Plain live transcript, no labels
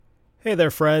Hey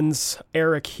there, friends.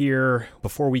 Eric here.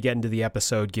 Before we get into the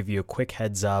episode, give you a quick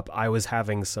heads up. I was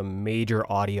having some major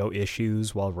audio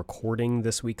issues while recording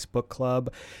this week's book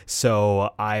club,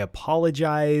 so I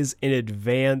apologize in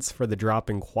advance for the drop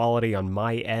in quality on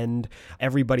my end.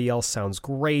 Everybody else sounds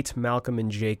great. Malcolm and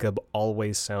Jacob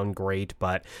always sound great,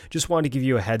 but just wanted to give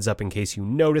you a heads up in case you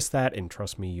notice that, and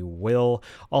trust me, you will.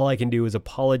 All I can do is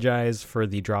apologize for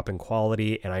the drop in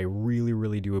quality, and I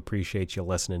really do appreciate you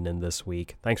listening in this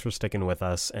week. Thanks for sticking with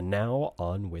us, and now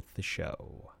on with the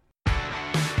show.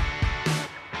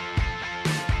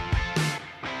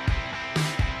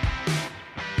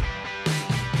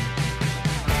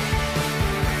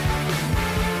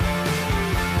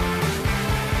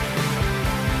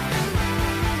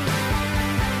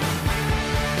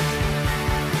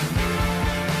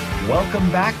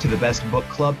 Welcome back to the best book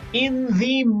club in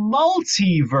the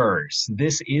multiverse.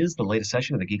 This is the latest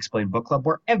session of the Geek Explain Book Club,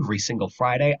 where every single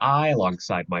Friday, I,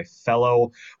 alongside my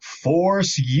fellow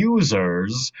Force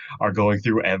users, are going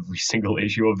through every single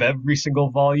issue of every single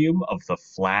volume of The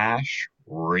Flash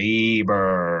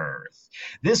Rebirth.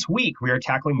 This week, we are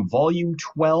tackling Volume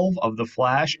 12 of The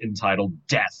Flash, entitled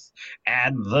Death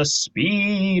and the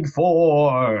Speed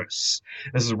Force.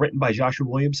 This is written by Joshua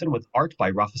Williamson with art by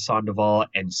Rafa Sandoval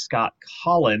and Scott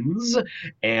Collins,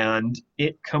 and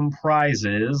it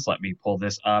comprises, let me pull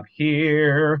this up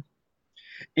here,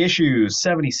 issues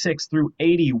 76 through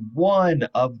 81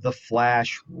 of The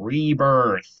Flash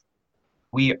Rebirth.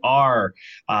 We are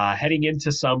heading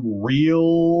into some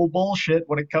real bullshit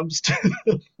when it comes to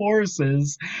the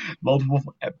forces.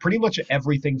 Pretty much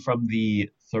everything from the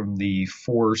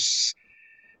force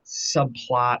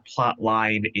plot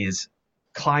line is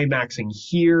climaxing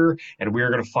here, and we're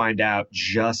going to find out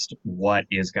just what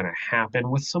is going to happen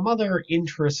with some other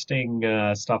interesting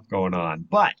stuff going on.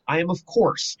 But I am, of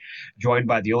course, joined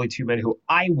by the only two men who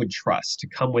I would trust to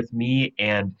come with me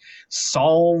and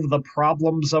solve the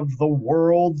problems of the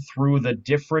world through the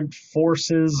different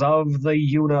forces of the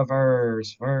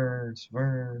universe.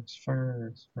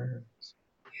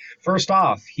 First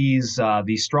off, he's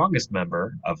the strongest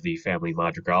member of the family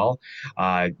Madrigal,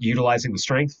 utilizing the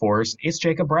Strength Force. It's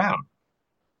Jacob Brown.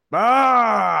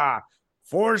 Ah!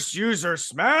 Force user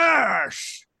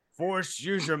smash! Force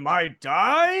user might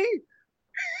die?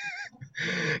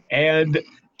 And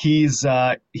he's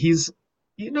kind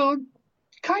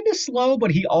of slow, but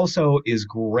he also is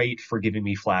great for giving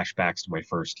me flashbacks to my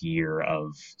first year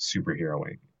of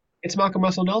superheroing. It's Malcolm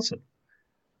Russell Nelson.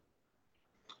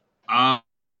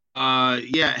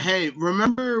 Yeah, hey,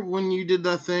 remember when you did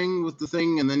that thing with the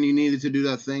thing and then you needed to do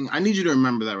that thing? I need you to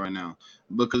remember that right now,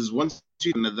 because once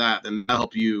you get into that, then that'll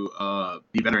help you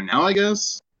be better now, I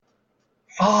guess.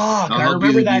 I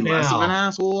remember that now. Less of an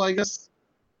asshole, I guess.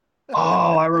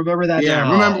 Oh, I remember that now.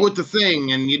 Yeah, remember with the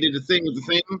thing, and you did the thing with the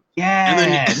thing?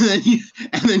 Yeah. And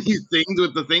then you thinged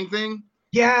with the thing?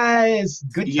 Yes.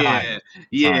 Good time.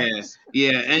 Yeah.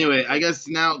 Anyway, I guess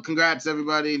now, congrats,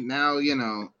 everybody. Now,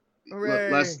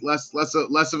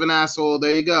 less of an asshole.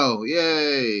 There you go.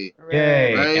 Yay.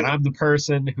 Yay. Right? And I'm the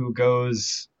person who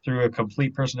goes through a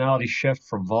complete personality shift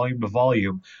from volume to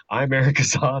volume. I'm Eric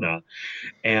Asana.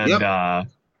 And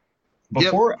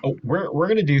we're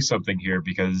going to do something here,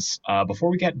 because before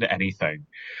we get into anything,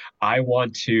 I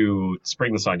want to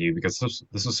spring this on you, because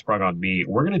this was sprung on me.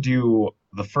 We're going to do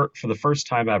for the first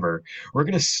time ever, we're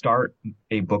going to start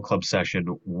a book club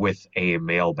session with a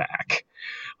mailbag.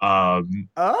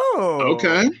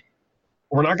 Okay.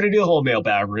 We're not going to do the whole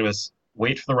mailbag. We're going to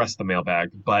wait for the rest of the mailbag.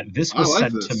 But this was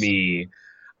sent to me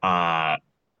by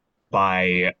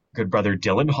good brother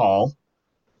Dylan Hall.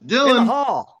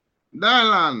 Dylan.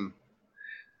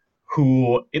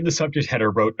 Who, in the subject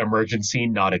header, wrote "Emergency,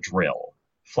 not a drill.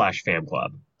 Flash Fan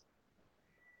Club."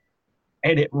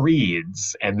 And it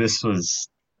reads, and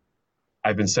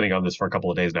I've been sitting on this for a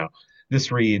couple of days now. This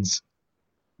reads,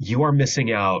 "You are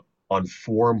missing out on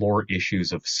 4 more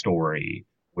issues of story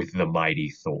with the mighty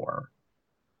Thor."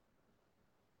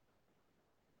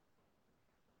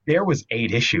 There was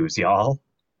 8 issues, y'all.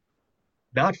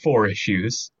 Not 4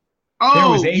 issues. There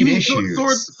was 8 issues.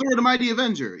 Thor the Mighty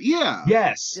Avenger. Yeah.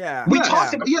 Yes. Yeah. We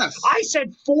talked about. Yes. I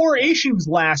said 4 issues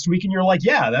last week, and you're like,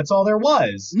 "Yeah, that's all there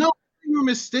was." No, you were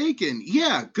mistaken.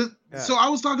 Yeah. So I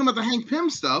was talking about the Hank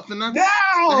Pym stuff, and that's No.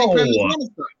 the Hank Pym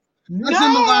stuff. That's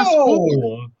in the last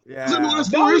 4. Yeah. It's in the last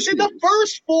 4 No, issues. it's in the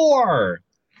first 4.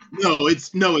 No,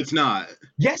 it's not.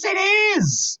 Yes, it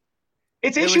is.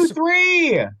 It's It issue was-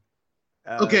 3.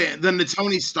 Okay, then the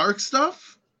Tony Stark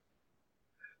stuff.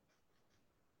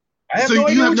 I have So no you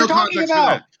idea have what no you're talking context for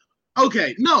about. that.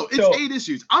 Okay, no, it's So- 8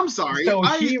 issues. I'm sorry. so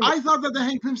I thought that the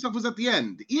Hank Pym stuff was at the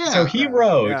end. Yeah. So he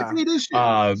wrote, Yeah. It's 8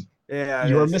 issues. Yeah,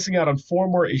 You are missing out on 4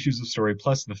 more issues of story,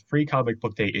 plus the free comic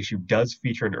book day issue does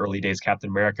feature an early days Captain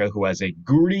America who has a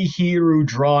Gurihiru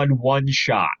drawn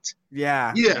one-shot.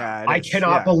 Yeah. Yeah. Yeah. I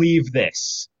cannot believe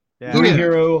this. Yeah.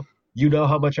 Gurihiru, you know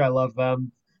how much I love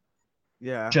them.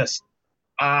 Yeah. Just,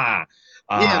 yeah,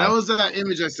 that was that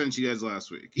image I sent you guys last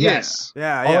week. Yes.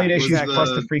 Yeah. All 8 yeah. issues Exactly. plus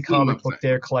the free team comic up book thing.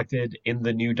 there collected in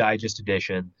the new digest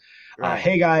edition. Right.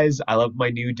 Hey guys, I love my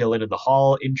new Dylan in the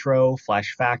Hall intro.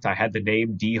 Flash fact, I had the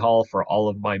name D Hall for all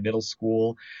of my middle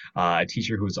school. A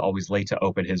teacher who was always late to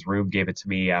open his room gave it to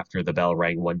me after the bell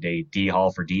rang one day. D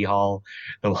Hall for D Hall.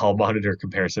 The hall monitor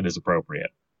comparison is appropriate.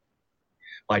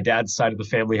 My dad's side of the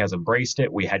family has embraced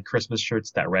it. We had Christmas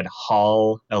shirts that read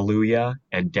Hallelujah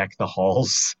and Deck the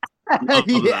Halls.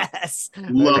 Yes.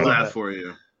 Love that for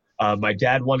you. My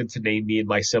dad wanted to name me and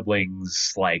my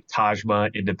siblings like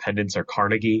Tajma, Independence, or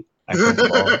Carnegie. I put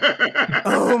them all.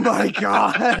 Oh my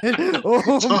god! Oh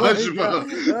my god!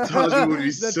 Tajma would be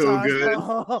The so Taj good.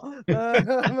 Mahal.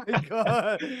 Oh my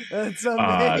god! That's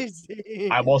amazing.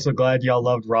 I'm also glad y'all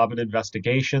loved Robin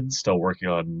Investigation. Still working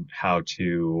on how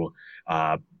to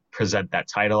present that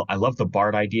title. I love the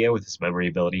Bard idea with his memory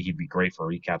ability. He'd be great for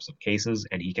recaps of cases,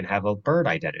 and he can have a bird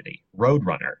identity.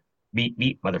 Roadrunner.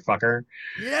 Meet, motherfucker.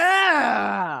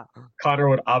 Yeah! Connor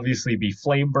would obviously be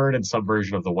Flamebird in some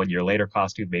version of the 1 year later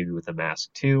costume, maybe with a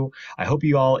mask too. I hope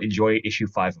you all enjoy issue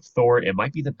 5 of Thor. It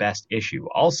might be the best issue.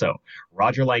 Also,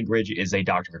 Roger Langridge is a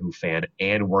Doctor Who fan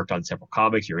and worked on several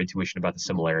comics. Your intuition about the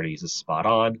similarities is spot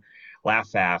on. Laugh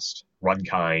fast, run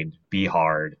kind, be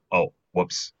hard. Oh,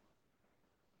 whoops.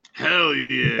 Hell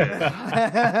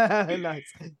yeah.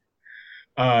 Nice.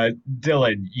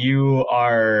 Dylan, you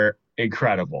are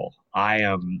incredible. I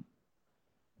am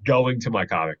going to my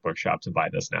comic book shop to buy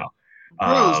this now.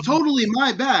 Bro, it's totally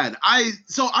my bad. I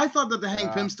thought that the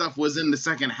Hank Pym stuff was in the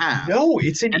second half. No,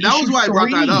 it's in and that was why I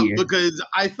brought that up, 3. because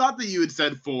I thought that you had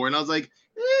said 4, and I was like, is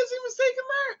he mistaken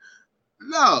there?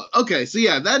 No. Okay, so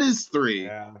yeah, that is 3.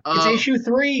 Yeah. It's issue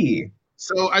 3.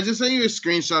 So I just sent you a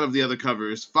screenshot of the other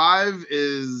covers. 5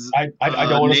 is I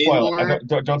don't want to spoil it.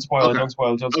 Don't spoil Okay. it. Don't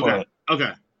spoil it. Don't spoil it.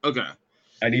 Okay.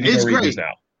 I need to It's go read great. these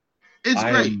now. It's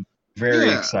I great. am very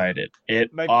Yeah. excited.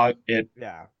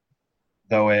 Yeah.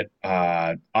 It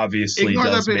obviously Ignore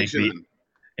does that make picture. me.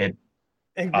 It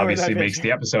Ignore obviously that makes picture.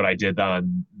 the episode I did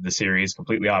on the series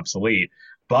completely obsolete.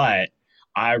 But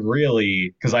I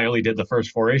really, because I only did the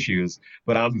first 4 issues,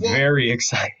 but I'm Well- very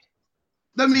excited.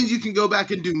 That means you can go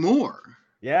back and do more.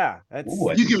 Yeah, that's Ooh, You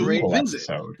it's a can cool revisit.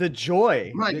 episode. the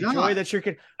joy. My the God. joy that you're.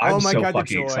 I'm Oh my so god, the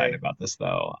fucking joy. excited about this,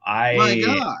 though. My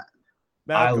God. I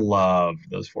Malcolm. love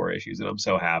those 4 issues, and I'm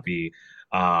so happy.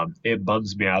 It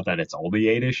bums me out that it's only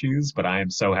 8 issues, but I am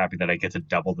so happy that I get to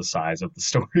double the size of the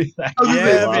story. That I was gonna Yeah,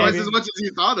 say, twice baby. as much as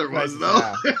you thought there was,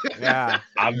 though. Yeah.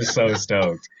 I'm so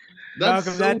stoked. That's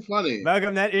Malcolm, so funny.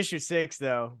 Malcolm, that issue 6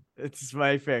 though, it's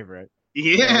my favorite.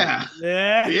 Yeah.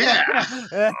 Yeah.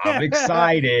 Yeah. I'm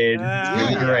excited. It's gonna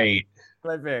be Yeah. great.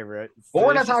 My favorite. But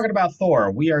we're not It's just- talking about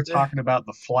Thor. We are talking about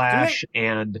The Flash,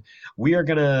 and we are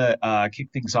gonna kick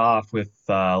things off with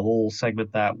a little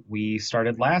segment that we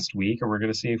started last week, and we're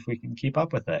gonna see if we can keep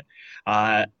up with it.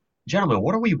 Gentlemen,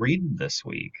 what are we reading this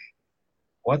week?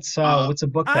 What's a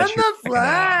book that I'm you're the picking up?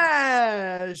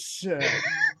 Flash.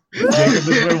 Jacob has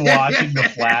been watching the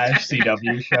Flash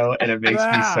CW show, and it makes me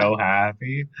Wow. so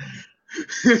happy.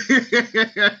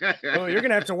 Oh, you're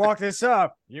gonna have to walk this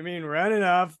up. You mean run it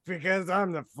up because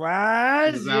I'm the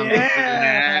Flash? Because I'm the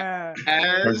Yeah.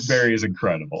 Because Barry is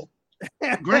incredible.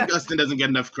 Grant Gustin doesn't get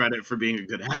enough credit for being a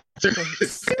good actor.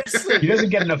 He doesn't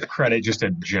get enough credit just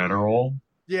in general.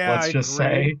 Yeah, Let's I just agree.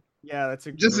 say. Yeah, that's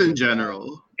a Just great- in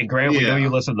general. And Grant, we know Yeah. you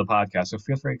listen to the podcast, so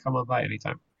feel free to come on by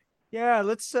anytime. Yeah,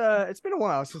 let's. It's been a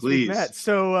while since Please. we met,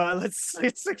 so let's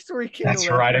rekindle. That's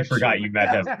that right, I friendship. forgot you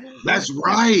met him. That's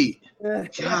right.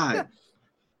 God.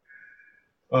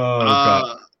 Oh,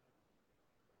 God.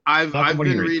 I've Malcolm, what are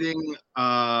been you reading.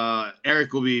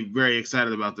 Eric will be very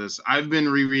excited about this. I've been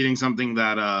rereading something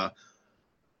that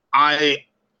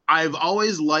I've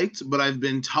always liked, but I've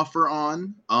been tougher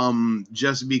on.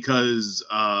 Just because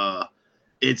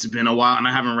it's been a while and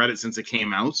I haven't read it since it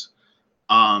came out.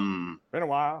 Been a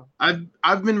while.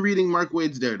 I've been reading Mark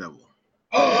Waid's Daredevil.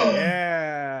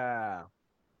 Yeah.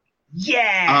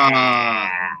 Yeah!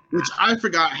 Which I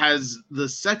forgot has the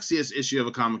sexiest issue of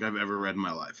a comic I've ever read in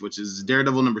my life, which is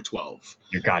Daredevil number 12.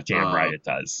 You're goddamn right it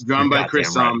does. drawn You're by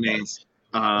Chris goddamn right it Samnee.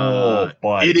 does.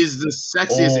 Buddy. It is the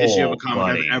sexiest issue of a Oh, comic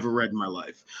buddy. I've ever read in my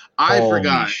life. I Holy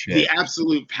forgot shit. the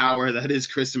absolute power that is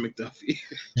Kristen McDuffie.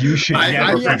 You should I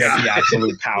never forget forgot. the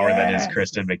absolute power that is Yes.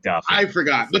 Kristen McDuffie. I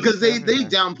forgot because they Yeah.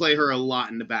 downplay her a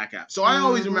lot in the back half. So I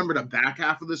always Mhm. remember the back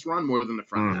half of this run more than the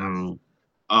front half. Mhm.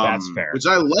 That's fair. Which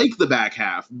I like the back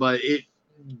half, but it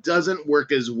doesn't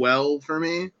work as well for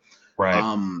me. Right.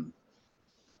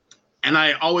 And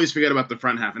I always forget about the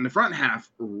front half. And the front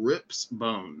half rips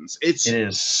bones. It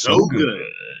is so good.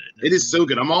 It is so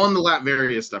good. I'm all in the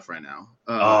Latveria stuff right now.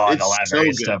 The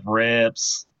Latveria stuff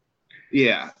rips.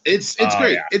 Yeah, it's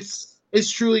great. Yeah. It's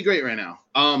truly great right now.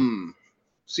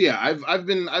 So yeah, I've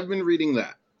been reading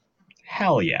that.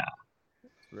 Hell yeah.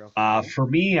 For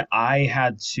me, I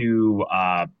had to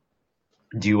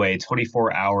do a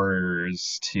 24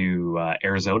 hours to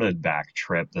Arizona back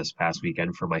trip this past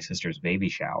weekend for my sister's baby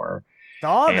shower.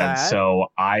 And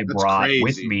so I brought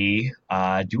with me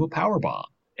Do a Power Bomb,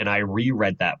 and I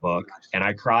reread that book, and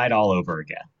I cried all over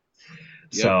again.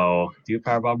 Yep. So Do a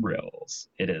Power Bomb rules.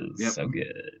 It is so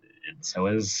good. And so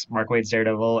is Mark Waid's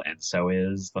Daredevil, and so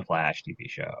is the Flash TV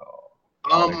show.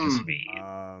 Just me.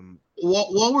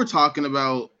 While we're talking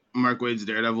about Mark Waid's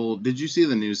Daredevil, did you see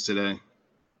the news today?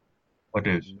 What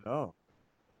news? No.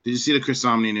 Did you see the Chris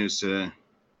Samnee news today?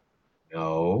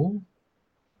 No.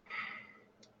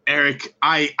 Eric,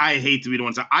 I hate to be the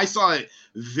one. I saw it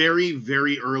very,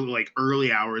 very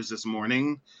early hours this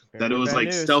morning. That it was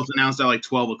like stealth announced at like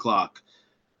 12 o'clock.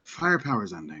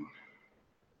 Firepower's ending.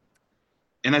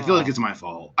 And I feel like it's my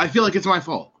fault. I feel like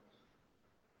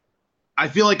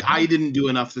I didn't do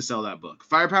enough to sell that book.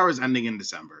 Firepower is ending in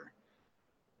December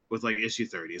with like issue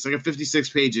 30. It's like a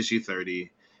 56-page issue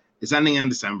 30. It's ending in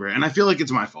December, and I feel like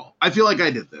it's my fault. I feel like I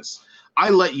did this. I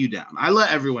let you down. I let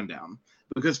everyone down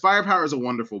because Firepower is a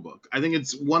wonderful book. I think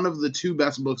it's one of the 2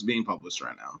 best books being published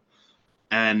right now.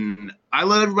 And I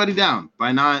let everybody down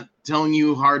by not telling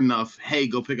you hard enough, hey,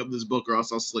 go pick up this book or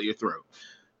else I'll slit your throat.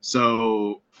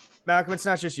 So Malcolm, it's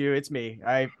not just you, it's me.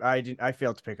 I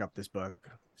failed to pick up this book.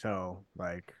 So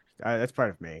that's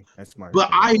part of me. That's my. But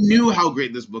I knew how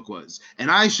great this book was, and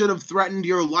I should have threatened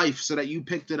your life so that you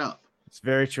picked it up. It's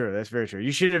very true. That's very true.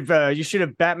 You should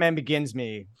have Batman Begins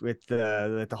me with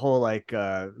the whole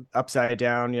upside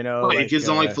down, Kids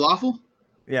don't like falafel?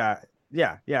 Yeah,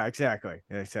 exactly.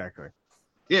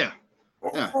 Yeah.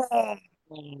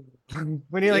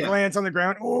 When he lands on the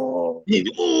ground. Oh.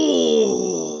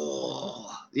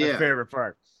 Yeah. My favorite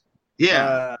part.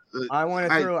 Yeah. I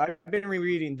want to throw. I've been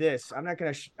rereading this. I'm not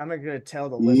gonna tell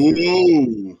the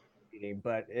listeners,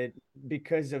 but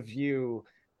because of you.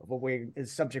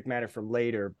 Is subject matter for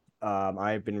later.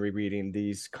 I've been rereading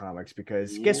these comics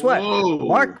because guess what?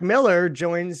 Mark Miller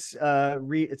joins.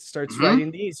 Starts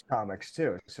writing these comics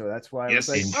too. So that's why I was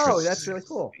like, oh, that's really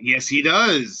cool. Yes, he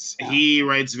does. Yeah. He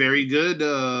writes very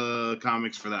good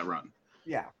comics for that run.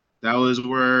 Yeah, that was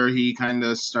where he kind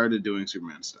of started doing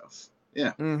Superman stuff.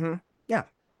 Yeah. Mm-hmm. Yeah.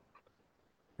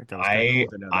 I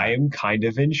am kind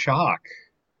of in shock.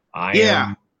 I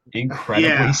am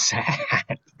incredibly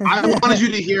sad. I wanted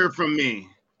you to hear from me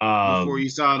before you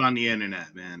saw it on the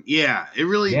internet, man. Yeah, it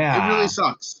really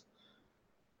sucks.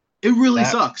 It really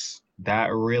sucks.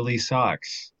 That really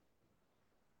sucks.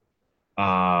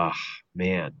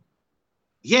 Man.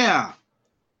 Yeah.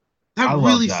 That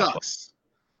really sucks.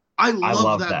 I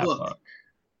love that book.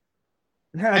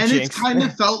 And it's kind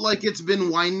of felt like it's been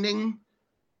winding.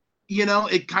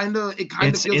 It kind of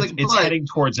feels like it's heading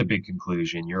towards a big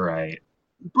conclusion. You're right.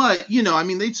 But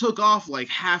they took off like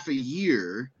half a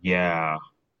year. Yeah.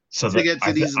 So to get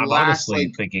to these last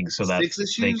honestly thinking so that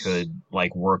they could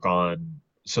work on,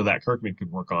 so that Kirkman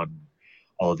could work on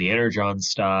all of the Energon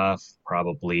stuff,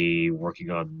 probably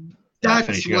working on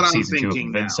finishing up season 2 of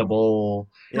Invincible.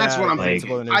 That's what I'm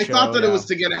thinking. I thought that it was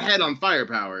to get ahead on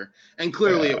Firepower, and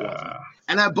clearly it wasn't.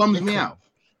 And that bums me out.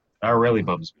 That really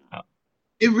bums me out.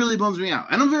 It really bums me out.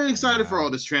 And I'm very excited for all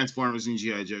this Transformers and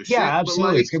G.I. Joe shit. Yeah,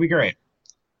 absolutely. It's going to be great.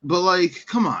 But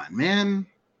come on, man.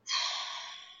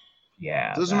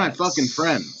 Yeah. Those are my fucking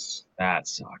friends. That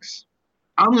sucks.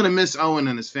 I'm going to miss Owen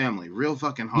and his family real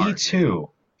fucking hard. Me too.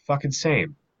 Fucking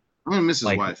same. I'm going to miss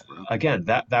his wife, bro. Again,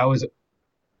 that was...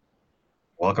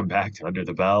 Welcome back to Under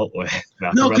the Belt.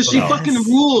 No, because she fucking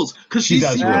rules. Because she's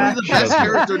really the best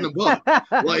character in the book.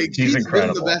 She's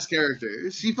incredible. The best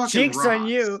character. She fucking Cheeks rocks. On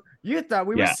you. You thought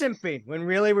we were simping when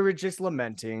really we were just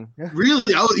lamenting. Really?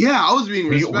 I was being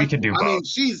respectful. We can do both. I mean,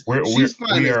 she's fine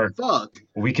as fuck.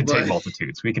 We can take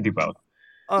multitudes. We can do both.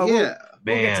 Oh, yeah.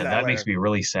 Man, that makes me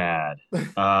really sad.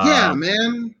 Yeah,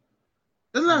 man.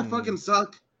 Doesn't that fucking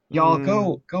suck? Y'all,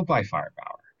 go buy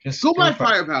Firepower. Just go buy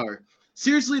Firepower.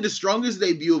 Seriously, the strongest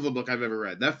debut of a book I've ever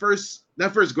read. That first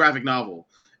graphic novel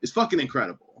is fucking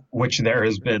incredible. Which there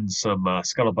has been some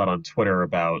scuttlebutt on Twitter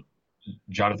about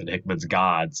Jonathan Hickman's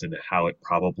Gods and how it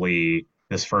probably,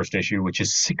 this first issue, which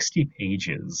is 60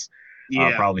 pages,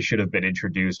 probably should have been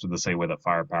introduced in the same way that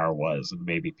Firepower was, and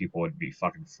maybe people would be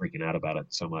fucking freaking out about it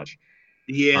so much.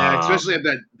 Yeah, especially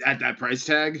at that price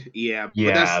tag. Yeah,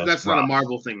 Yeah, but that's not a rough.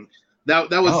 Marvel thing. That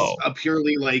was Oh. a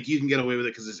purely like you can get away with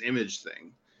it because it's Image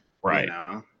thing, Right. You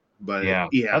know, but yeah,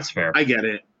 that's fair. I get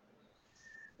it.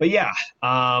 But yeah,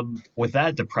 with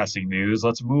that depressing news,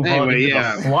 let's move on Anyway, into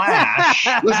yeah. the Flash.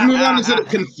 Let's move on to the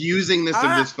confusingness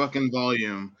of this fucking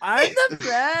volume. I'm the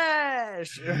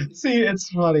Flash. See, it's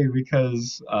funny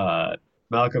because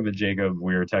Malcolm and Jacob,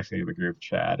 we were texting in the group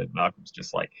chat, and Malcolm's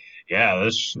just like, "Yeah,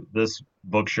 this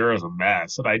book sure is a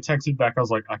mess." And I texted back, I was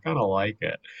like, "I kind of like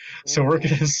it." So we're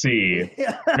gonna see.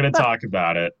 We're gonna talk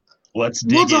about it. We'll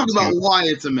talk about why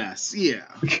it's a mess. Yeah.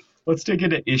 Let's dig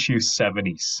into issue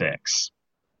 76,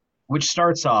 which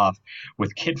starts off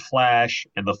with Kid Flash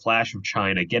and the Flash of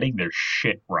China getting their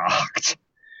shit rocked.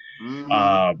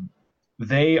 Mm-hmm.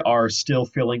 They are still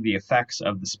feeling the effects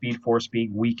of the Speed Force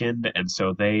being weakened, and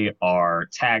so they are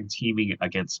tag teaming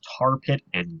against Tar Pit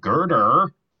and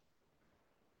Girder.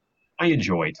 I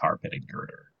enjoy Tar Pit and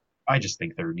Girder. I just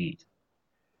think they're neat.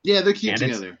 Yeah, they're cute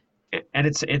together.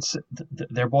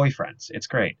 They're boyfriends. It's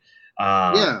great.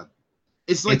 Yeah.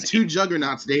 It's like two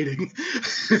juggernauts dating.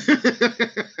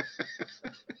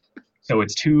 So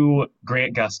it's two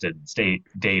Grant Gustins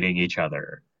dating each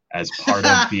other as part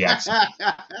of the X-Men.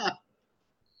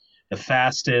 The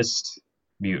fastest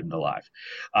mutant alive.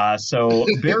 So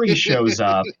Barry shows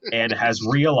up and has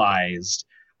realized,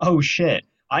 oh shit,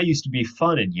 I used to be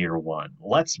fun in year one.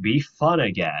 Let's be fun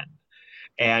again.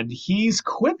 And he's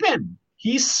quipping.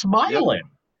 He's smiling.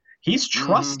 Yep. He's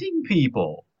trusting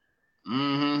people.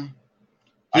 Mm-hmm.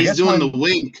 He's doing the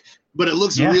wink, but it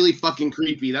looks really fucking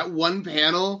creepy. That one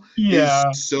panel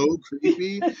is so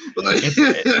creepy.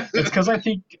 It's because I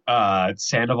think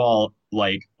Sandoval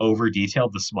like over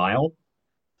detailed the smile.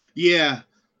 Yeah.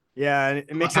 Yeah,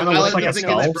 it makes it look like I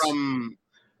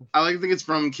like to think it's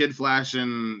from Kid Flash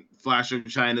and Flash of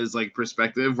China's like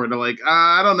perspective, where they're like,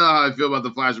 I don't know how I feel about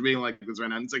the Flash being like this right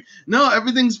now. And it's like, no,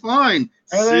 everything's fine.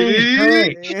 See?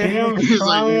 Great. He's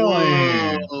like,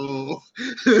 whoa.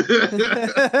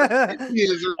 He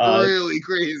is really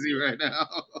crazy right now.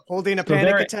 Holding a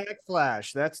panic attack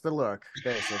Flash. That's the look,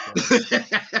 basically.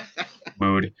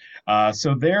 Mood.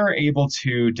 So they're able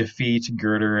to defeat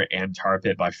Girder and Tar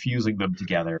Pit by fusing them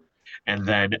together. And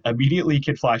then immediately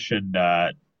Kid Flash and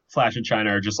China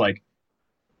are just like,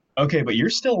 okay, but you're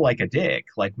still like a dick.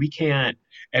 Like, we can't.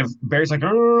 And Barry's like,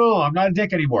 no, I'm not a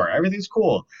dick anymore. Everything's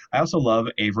cool. I also love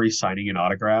Avery signing an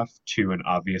autograph to an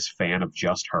obvious fan of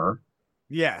just her.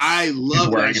 Yes. I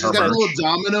love that. She's got a little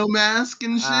domino mask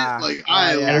and shit.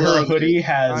 I love and her hoodie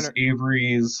has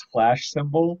Avery's Flash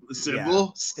symbol. The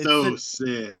symbol? So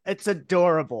sick. It's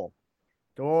adorable.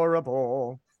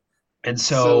 Adorable. And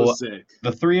so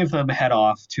the three of them head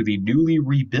off to the newly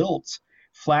rebuilt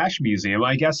Flash Museum.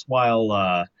 I guess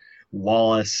while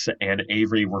Wallace and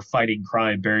Avery were fighting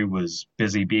crime, Barry was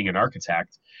busy being an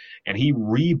architect, and he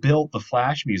rebuilt the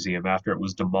Flash Museum after it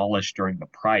was demolished during the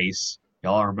Price.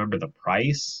 Y'all remember the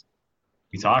Price?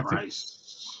 We talked about it.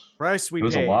 Price we paid. It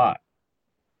was a lot.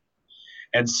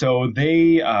 And so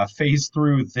they phase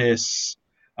through this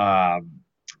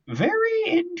very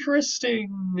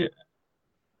interesting,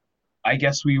 I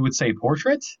guess we would say,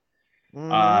 portrait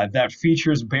that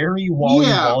features Barry, Wally,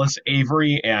 Wallace,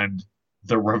 Avery, and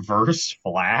the Reverse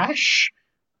Flash.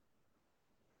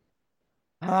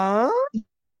 Huh?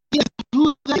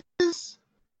 Who that is?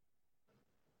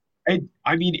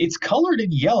 I mean, it's colored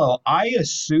in yellow. I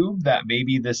assume that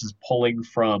maybe this is pulling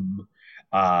from,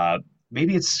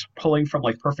 maybe it's pulling from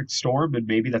like Perfect Storm, and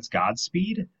maybe that's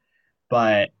Godspeed.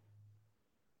 But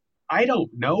I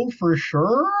don't know for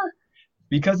sure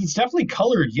because it's definitely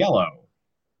colored yellow.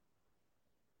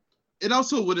 It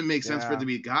also wouldn't make sense for it to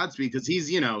be Godspeed because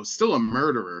he's, still a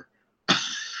murderer.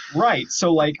 Right.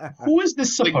 So, like, who is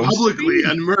this supposed like publicly to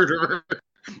be? A murderer.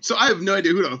 So I have no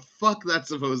idea who the fuck that's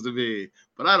supposed to be,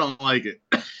 but I don't like it.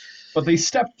 But they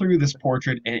step through this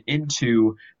portrait and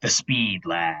into the Speed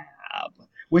Lab,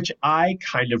 which I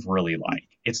kind of really like.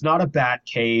 It's not a bat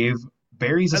cave.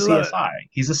 Barry's a CSI.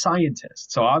 He's a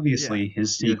scientist. So obviously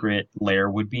his secret lair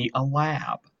would be a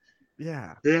lab.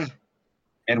 Yeah. Yeah.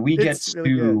 And we get to...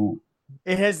 Really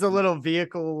it has the little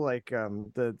vehicle, like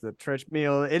the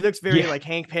treadmill. It looks very like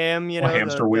Hank Pym,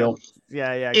 hamster wheel.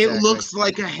 Yeah, exactly. It looks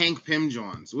like a Hank Pym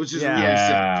Johns, which is really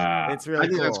sick. It's really I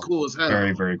think that's cool as hell.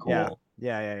 Very, very cool.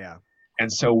 Yeah.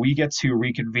 And so we get to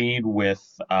reconvene with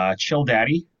Chill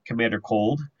Daddy, Commander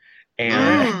Cold,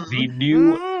 and the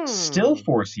new Still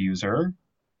Force user,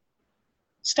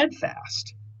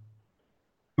 Steadfast,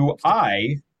 who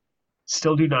I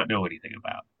still do not know anything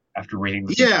about after reading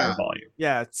this entire volume.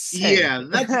 Yeah, that's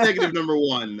negative number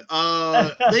one.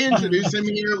 They introduce him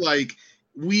here like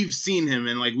we've seen him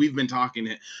and like we've been talking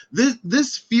to him.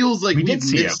 This feels like we've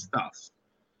missed stuff.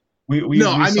 We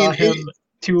saw him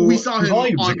we saw him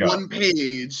volumes on ago. one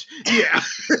page, yeah,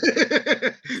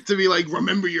 to be like,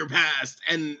 remember your past,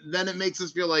 and then it makes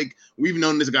us feel like we've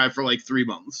known this guy for like 3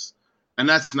 months, and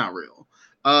that's not real.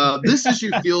 This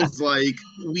issue feels like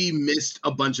we missed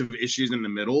a bunch of issues in the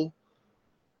middle,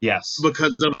 yes,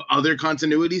 because of other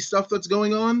continuity stuff that's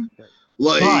going on.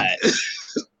 Like, but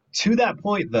to that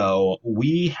point, though,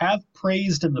 we have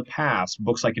praised in the past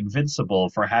books like Invincible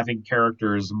for having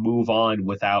characters move on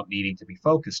without needing to be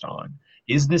focused on.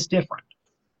 Is this different?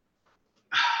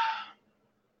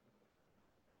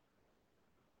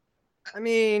 I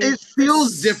mean, it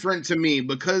feels different to me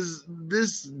because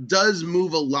this does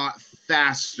move a lot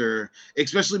faster,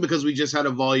 especially because we just had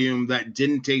a volume that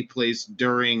didn't take place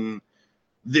during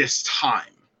this time.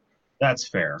 That's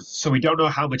fair. So we don't know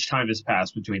how much time has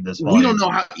passed between this volume. We don't know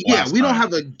how. Yeah, we don't time.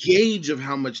 have a gauge of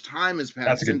how much time has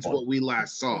passed since what we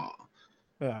last saw.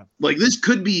 Yeah. Like this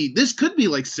could be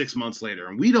like 6 months later,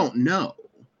 and we don't know.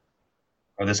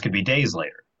 Or this could be days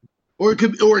later. Or it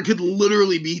could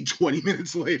literally be 20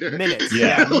 minutes later. Minutes,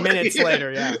 Yeah. Minutes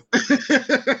later, yeah.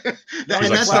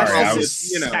 That's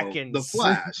Flash, you know, seconds. the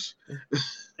Flash.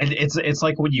 And it's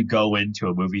like when you go into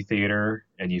a movie theater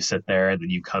and you sit there and then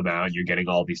you come out and you're getting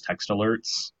all these text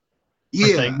alerts for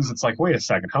things. It's like, wait a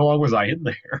second, how long was I in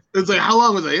there? It's like, how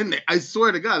long was I in there? I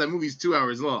swear to God, that movie's 2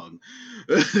 hours long.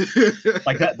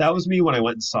 Like that was me when I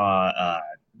went and saw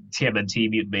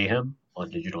TMNT Mutant Mayhem on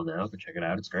digital now. Go check it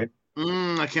out. It's great.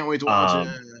 I can't wait to watch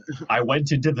it. I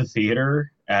went into the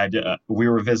theater and we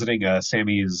were visiting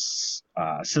Sammy's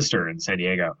sister in San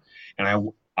Diego,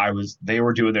 and they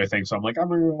were doing their thing, so I'm like, I'm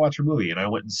gonna go watch a movie, and I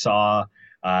went and saw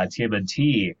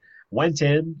TMNT. Went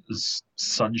in,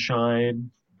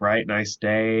 sunshine, bright, nice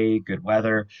day, good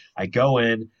weather. I go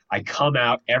in, I come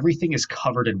out, everything is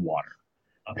covered in water.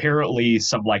 Apparently,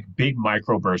 some like big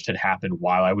microburst had happened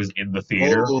while I was in the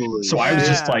theater, so I was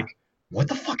just like, what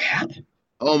the fuck happened?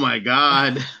 Oh my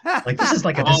God. Like, this is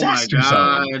like a disaster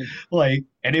zone. Like,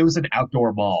 and it was an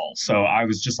outdoor mall. So I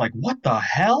was just like, what the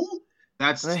hell?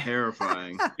 That's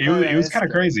terrifying. It was kind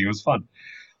of crazy. It was fun.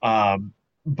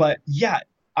 But yeah,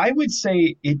 I would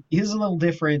say it is a little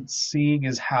different seeing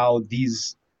as how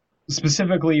these,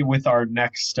 specifically with our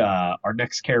next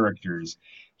characters,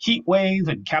 Heatwave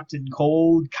and Captain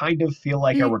Cold kind of feel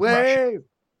like a regression.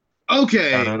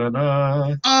 Okay.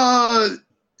 Da-da-da-da.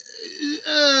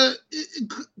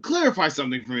 Clarify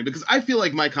something for me, because I feel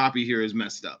like my copy here is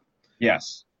messed up.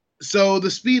 Yes. So the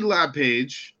Speed Lab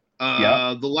page,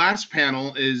 the last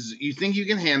panel is, you think you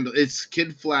can handle, it's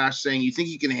Kid Flash saying, you think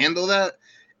you can handle that?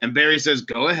 And Barry says,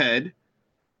 go ahead.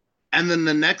 And then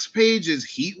the next page is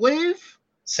Heatwave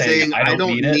saying I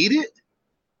don't need it.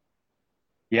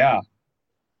 Yeah.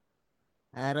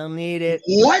 I don't need it.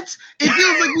 What? It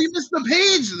feels like we missed the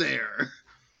page there.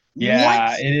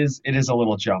 Yeah, what? it is a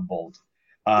little jumbled.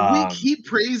 We keep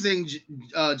praising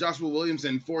Joshua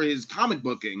Williamson for his comic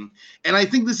booking, and I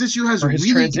think this issue has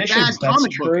really bad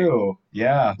comic booking.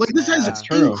 Yeah, like this has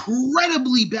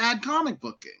incredibly bad comic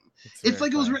booking. It's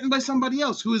like it was written by somebody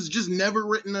else who has just never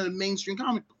written a mainstream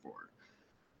comic before.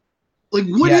 Like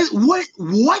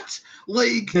what?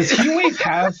 Like, does Heatwave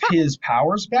have his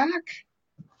powers back?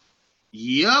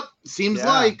 Yep, seems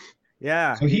like.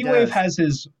 Yeah. So Heatwave has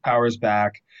his powers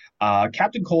back.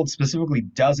 Captain Cold specifically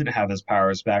doesn't have his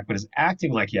powers back, but is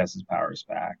acting like he has his powers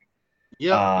back.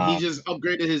 Yep, he just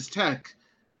upgraded his tech.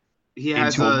 He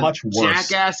has a much worse,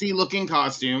 jackassy looking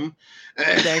costume.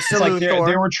 Thanks to like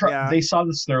they saw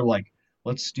this. They're like,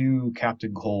 let's do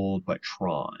Captain Cold, but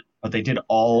Tron. But they did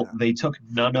they took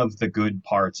none of the good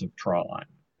parts of Tron.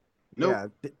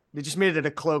 Nope. Yeah, they just made it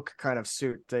a cloak kind of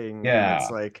suit thing. Yeah, it's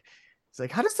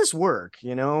like, how does this work?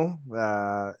 You know,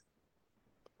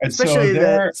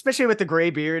 especially with the gray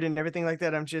beard and everything like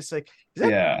that. I'm just like, is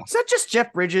that just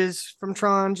Jeff Bridges from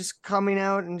Tron just coming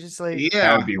out and just like,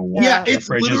 that would be wild. Yeah, it's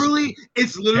literally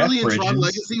in Tron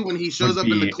Legacy when he shows up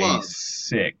in the club.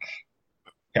 Sick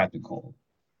Captain Cold.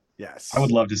 Yes, I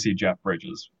would love to see Jeff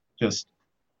Bridges. Just,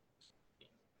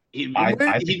 I think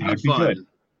that'd be good.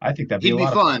 I think that'd be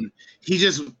fun. He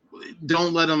just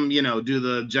don't let him, do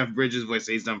the Jeff Bridges voice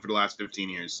that he's done for the last 15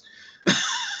 years.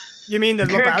 You mean the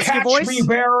Lebowski voice? Me,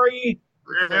 Barry.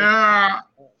 Yeah.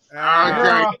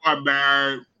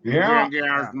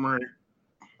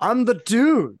 I'm the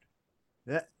dude.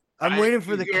 I'm waiting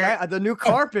for the new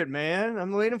carpet, man.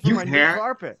 I'm waiting for my new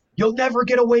carpet. You'll never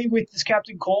get away with this,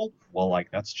 Captain Cold. Well, like,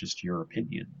 that's just your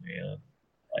opinion, man.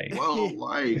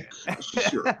 That's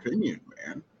just your opinion,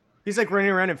 man. He's like running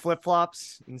around in flip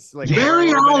flops.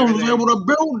 Barry Allen was able to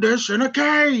build this in a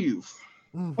cave.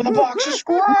 with a box of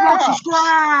Box of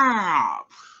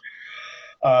scraps.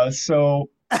 scrap. So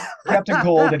Captain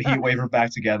Cold and Heatwave are back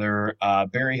together.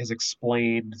 Barry has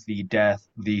explained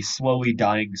the slowly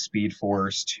dying Speed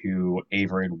Force to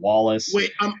Avery and Wallace.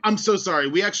 Wait, I'm so sorry.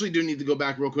 We actually do need to go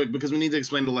back real quick because we need to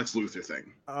explain the Lex Luthor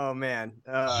thing. Oh man.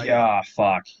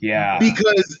 Fuck yeah.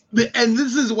 Because and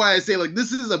this is why I say like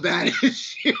this is a bad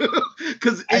issue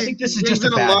because I think this is just a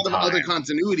lot bad of time. other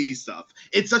continuity stuff.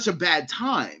 It's such a bad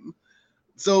time.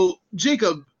 So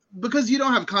Jacob, because you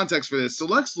don't have context for this, so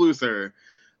Lex Luthor.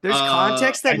 There's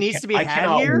context that needs to be had here.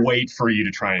 I cannot wait for you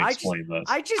to try and explain this.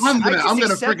 I'm gonna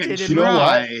freaking try. You know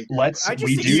what?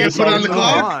 We do put it on the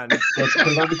clock. Let's put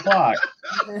it on the clock.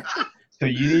 So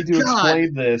you need to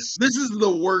explain this. This is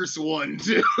the worst one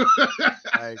too.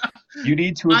 You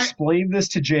need to explain this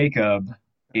to Jacob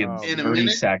in 30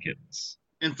 seconds.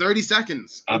 In 30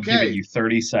 seconds. I'm giving you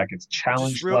 30 seconds.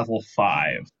 Challenge level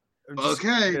 5. I'm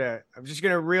just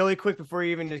gonna really quick before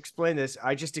you even explain this.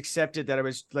 I just accepted that I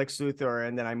was Lex Luthor,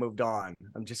 and then I moved on.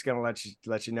 I'm just gonna let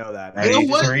you know that. You know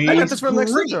what? I got this from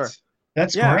Lex Luthor.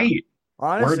 That's great.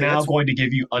 Honestly, we're now going to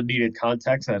give you unneeded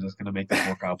context that is going to make this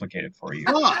more complicated for you.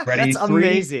 Ready? That's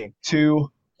amazing. 3, 2,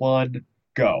 1,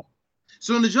 go.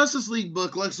 So in the Justice League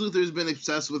book, Lex Luthor has been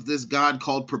obsessed with this god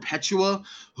called Perpetua,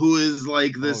 who is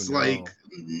like this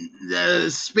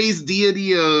space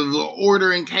deity of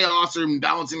order and chaos or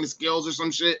balancing the scales or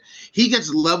some shit. He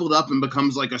gets leveled up and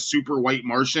becomes like a super white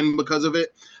Martian because of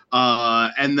it.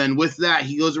 And then with that,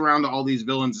 he goes around to all these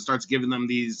villains and starts giving them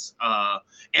these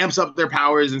amps up their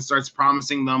powers and starts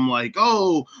promising them like,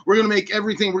 oh, we're going to make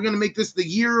this the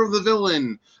year of the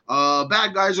villain.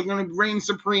 Bad guys are going to reign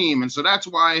supreme. And so that's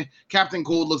why Captain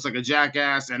Cold looks like a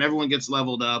jackass and everyone gets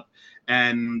leveled up.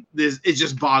 And it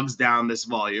just bogs down this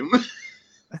volume.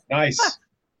 Nice.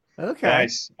 Okay.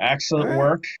 Nice. Excellent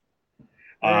work.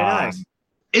 Very nice.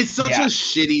 It's such a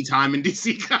shitty time in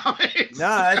DC Comics.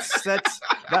 No,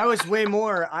 that was way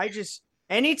more. I just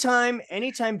anytime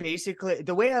basically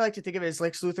the way I like to think of it is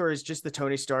Lex Luthor is just the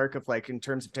Tony Stark of like in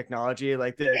terms of technology,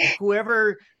 like the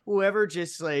whoever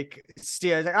just like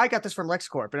steals. Like, I got this from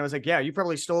LexCorp, and I was like, yeah, you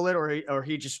probably stole it, or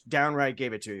he just downright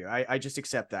gave it to you. I just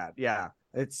accept that. Yeah,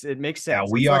 it makes sense.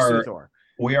 Yeah,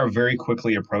 we are very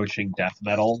quickly approaching death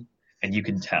metal, and you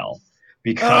can tell.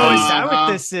 Because is that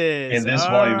what this is? In this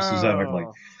volume specifically.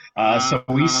 So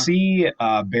we see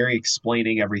Barry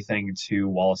explaining everything to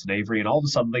Wallace and Avery, and all of a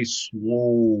sudden they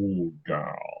slow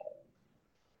down.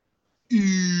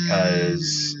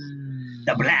 Because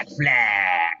the Black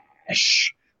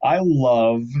Flash. I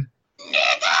love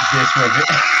this reveal.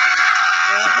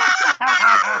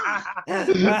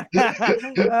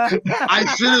 I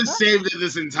should have saved it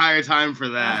this entire time for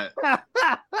that.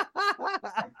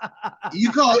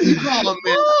 You call a man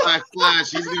Black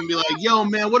Flash, he's gonna be like, "Yo,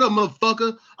 man, what up,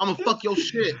 motherfucker? I'm gonna fuck your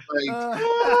shit." Like,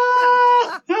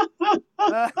 he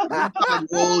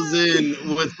rolls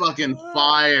in with fucking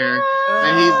fire,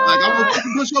 and he's like, "I'm gonna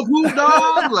fucking push your poop,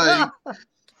 dog." Like,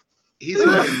 he's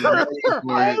fucking ready for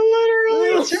it. Literally,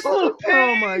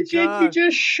 oh my god! He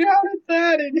just shouted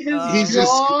that in his. He's just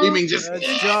screaming,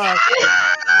 yeah.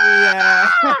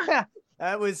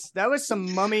 That was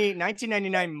some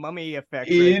 1999 mummy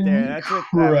effect right there. That's what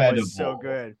that was so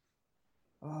good.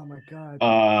 Oh my god.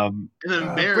 And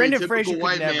then Barry, Brendan typical Fraser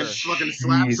white man, fucking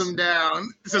slaps him down.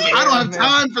 Says, "I don't have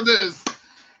time for this.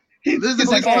 This is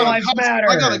like all lives matter.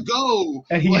 I gotta go."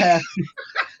 And he has.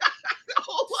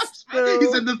 He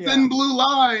said the thin blue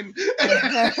line.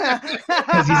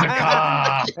 Because he's a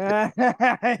cop.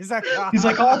 He's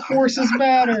like, all forces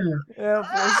matter. Yeah,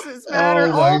 forces matter.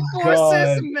 Oh all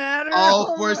forces matter.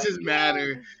 All forces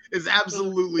matter is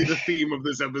absolutely the theme of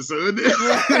this episode.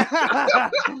 Oh,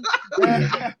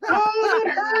 that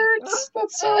hurts.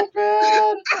 That's so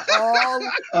bad.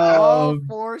 All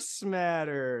force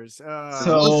matters.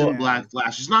 So listen, Black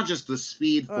Flash, it's not just the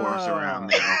Speed Force around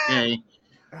there, okay?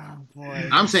 Oh boy!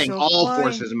 I'm saying all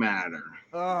forces matter.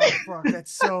 Oh fuck!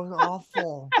 That's so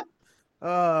awful.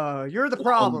 You're the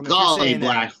problem. Golly,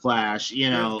 Black Flash. You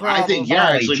know, I think you're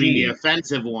actually being the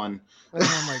offensive one. Oh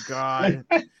my god!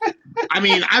 I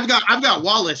mean, I've got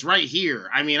Wallace right here.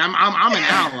 I mean, I'm an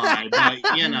ally,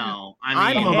 but you know,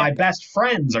 some of my best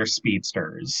friends are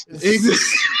speedsters. Some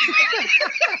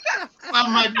of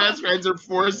my best friends are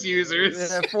Force users.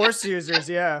 Yeah, Force users,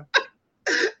 yeah.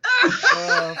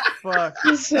 Oh fuck!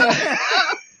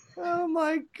 Oh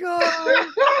my god!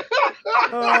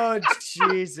 Oh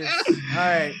Jesus! All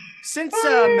right. Since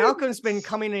Malcolm's been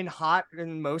coming in hot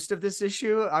in most of this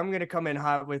issue, I'm gonna come in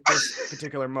hot with this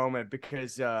particular moment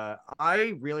because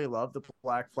I really love the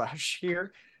Black Flash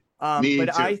here. Me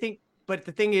too. I think but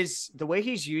the thing is, the way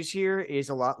he's used here is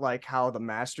a lot like how the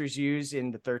Masters use in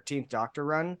the 13th Doctor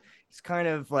run. It's kind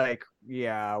of like,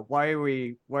 yeah, why are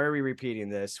we repeating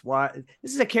this? Why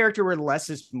this is a character where less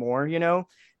is more, you know?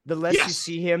 The less you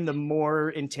see him, the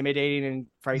more intimidating and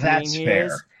frightening he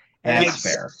is. And That's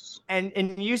fair.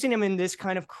 And using him in this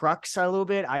kind of crux a little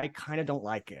bit, I kind of don't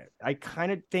like it. I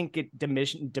kind of think it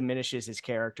diminishes his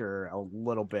character a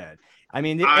little bit. I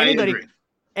mean, anybody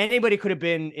could have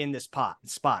been in this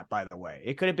spot, by the way.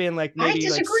 It could have been like maybe. I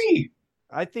disagree.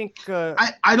 I think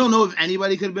I don't know if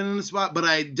anybody could have been in the spot, but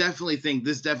I definitely think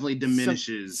this definitely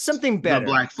diminishes something better. The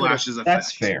Black Flash's effect.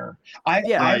 That's fair.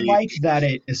 I like that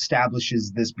it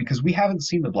establishes this because we haven't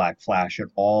seen the Black Flash at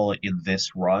all in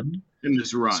this run.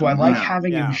 So I like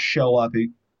having him show up,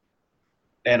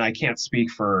 and I can't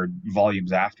speak for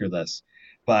volumes after this,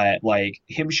 but like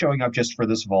him showing up just for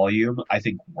this volume, I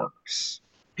think works.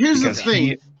 Here's the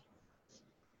thing.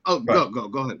 Go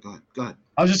ahead.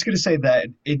 I was just going to say that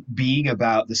it being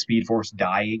about the Speed Force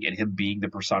dying and him being the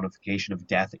personification of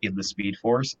death in the Speed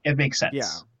Force, it makes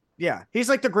sense. Yeah. He's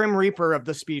like the Grim Reaper of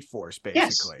the Speed Force,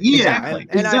 basically. Yes, exactly.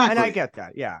 And I get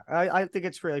that. Yeah, I think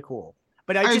it's really cool.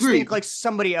 But I just think like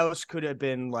somebody else could have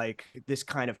been like this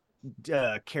kind of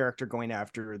character going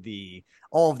after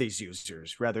all of these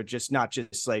users, rather not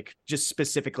just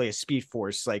specifically a Speed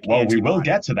Force like. Well, we will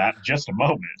get to that in just a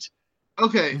moment.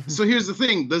 Okay, so here's the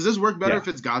thing: does this work better if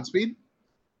it's Godspeed?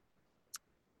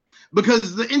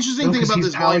 Because the interesting thing about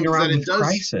this volume is that it does.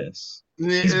 Crisis.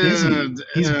 He's busy.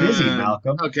 He's busy,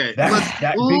 Malcolm. Okay, that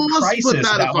big crisis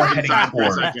that we're heading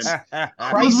towards. Let's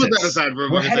put that aside for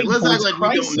a second. Let's act like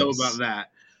we don't know about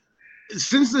that.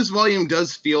 Since this volume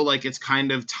does feel like it's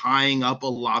kind of tying up a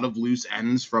lot of loose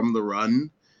ends from the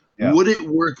run, would it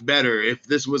work better if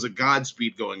this was a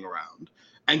Godspeed going around?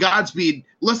 And Godspeed,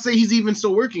 let's say he's even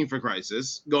still working for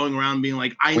Crisis, going around being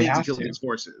like, I need to kill these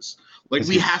forces. Like,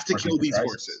 we have to kill these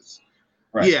forces.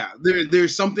 Right. Yeah,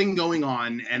 there's something going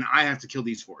on, and I have to kill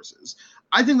these forces.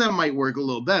 I think that might work a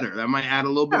little better. That might add a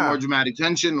little bit more dramatic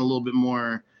tension, a little bit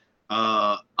more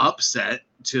upset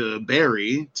to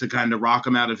Barry to kind of rock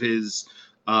him out of his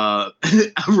Mark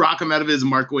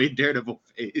Waid Daredevil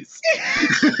phase.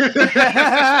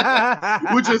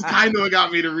 Which is kind of what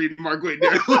got me to read Mark Waid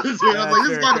Daredevil. I was like,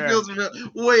 this kind of feels familiar.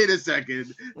 Wait a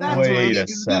secsecond. That's what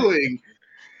he's doing.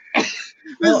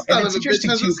 This son of a bitch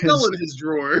has a skull in his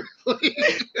drawer.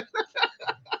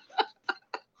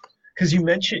 Because you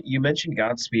mentioned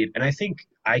Godspeed, and I think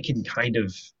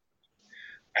it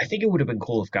would have been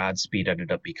cool if Godspeed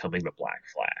ended up becoming the Black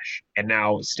Flash. And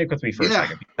now stick with me for a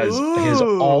second, because his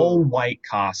all-white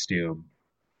costume,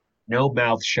 no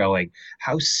mouth showing,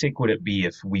 how sick would it be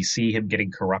if we see him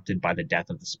getting corrupted by the death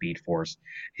of the Speed Force,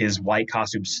 his white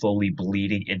costume slowly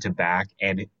bleeding into back,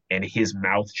 and his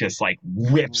mouth just like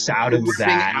whips out of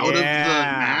that. Out of the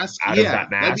mask? Out of that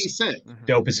mask. That'd be sick.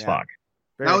 Dope as fuck.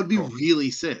 That would be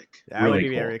really sick. That would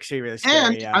be extremely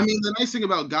scary. And I mean, the nice thing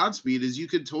about Godspeed is you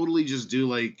could totally just do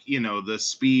like, the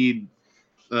speed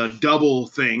double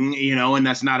thing, and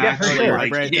that's not actually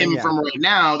like him from right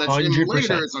now. That's 100%. Him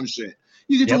later or some shit.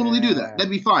 You could totally do that.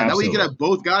 That'd be fine. Absolutely. That way you could have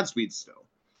both Godspeeds still.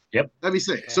 Yep. That'd be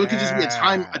sick. So it could just be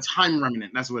a time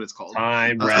remnant. That's what it's called.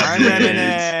 Time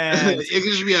remnant. It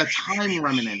could just be a time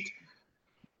remnant.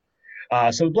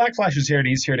 So the Black Flash is here, and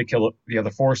he's here to kill the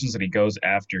other forces, and he goes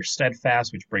after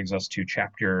Steadfast, which brings us to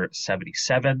chapter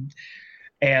 77.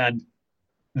 And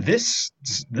this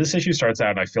issue starts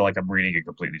out, and I feel like I'm reading a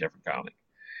completely different comic.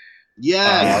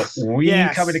 Yes. We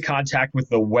come into contact with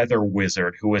the Weather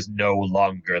Wizard, who is no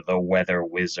longer the Weather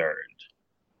Wizard.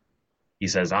 He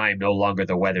says, I'm no longer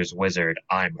the Weather's Wizard.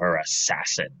 I'm her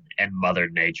assassin, and Mother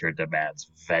Nature demands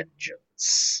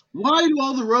vengeance. Why do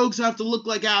all the rogues have to look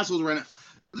like assholes right now?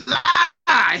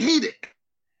 I hate it.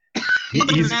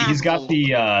 He's got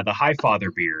the Highfather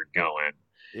beard going.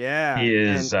 Yeah. He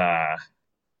is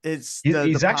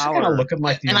he's actually kind of looking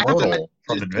like the Immortal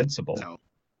from Invincible. No.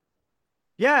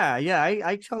 Yeah,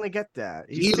 I totally get that.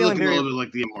 He's looking a little bit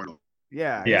like the Immortal.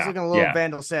 Yeah, he's looking a little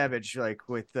Vandal Savage, like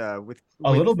with a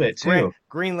little bit too.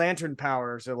 Green Lantern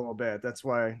powers a little bit. That's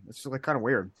why it's like kind of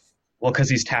weird. Well, because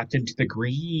he's tapped into the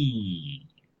green.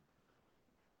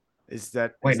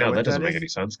 That doesn't make any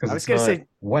sense because it's not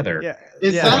weather. No.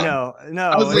 I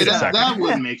was like, that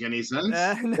wouldn't make any sense.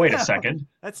 No. Wait a second.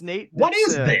 That's Nate. What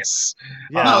is this?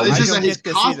 Yeah, no, it's just that his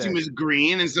costume is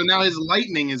green, and so now his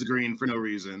lightning is green for no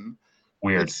reason.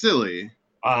 Weird. It's silly.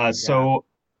 So,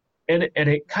 and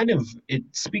it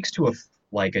speaks to a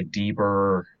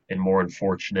deeper and more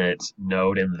unfortunate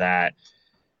note in that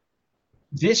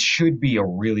this should be a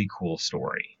really cool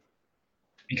story.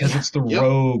 Because it's the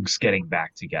rogues getting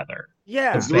back together.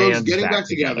 Yeah. It's the rogues getting back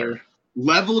together.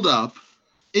 leveled up.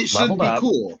 It should Leveled be up.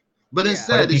 cool. But Yeah.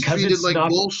 instead, But it's because treated it's like not-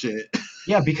 bullshit.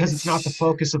 Yeah, because it's not the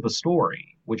focus of the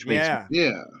story, which makes Yeah.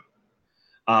 Yeah.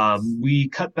 we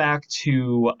cut back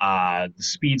to the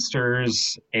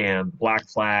speedsters and Black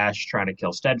Flash trying to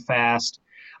kill Steadfast.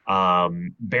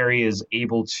 Barry is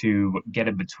able to get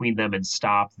in between them and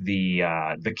stop the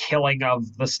killing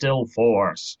of the Still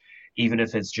Force, even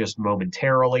if it's just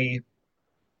momentarily.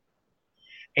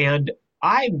 And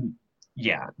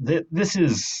this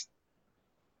is.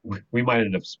 We might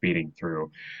end up speeding through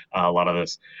a lot of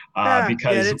this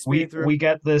because we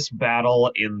get this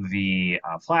battle in the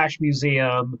Flash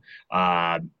Museum.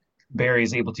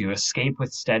 Barry's able to escape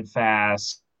with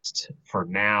Steadfast for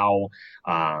now.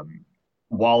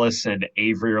 Wallace and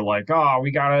Avery are like, "Oh,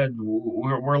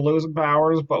 we're losing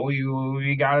powers, but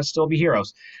we gotta still be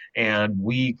heroes." And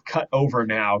we cut over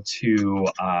now to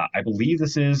I believe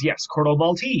this is Corto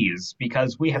Maltese,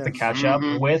 because we have to catch up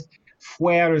with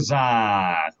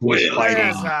Fuerza, who is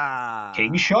fighting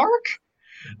King Shark.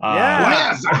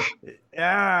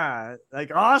 Yeah, like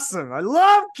awesome. I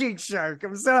love King Shark.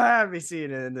 I'm so happy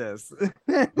seeing it in this.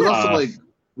 But also,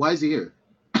 why is he here?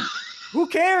 Who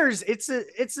cares? It's a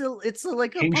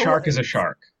like King Shark is a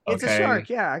shark. Okay? It's a shark.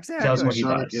 Yeah, exactly. Does what he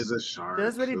Shark does. is a shark.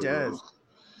 Does what he does.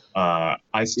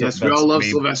 Yes, we all love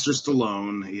Sylvester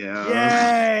Stallone.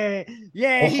 Yeah.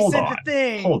 Yay! He said the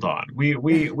thing. Hold on. We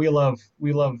love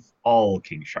all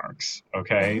King Sharks.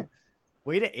 Okay.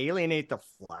 Way to alienate the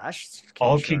Flash.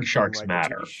 All King Sharks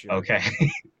matter. Okay.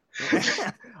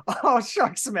 Oh,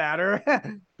 sharks matter.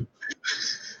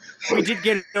 We did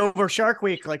get over Shark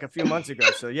Week like a few months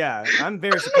ago, so yeah, I'm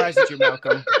very surprised at you,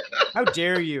 Malcolm. How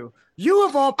dare you? You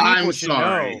of all people should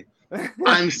know.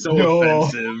 I'm so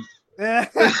offensive. If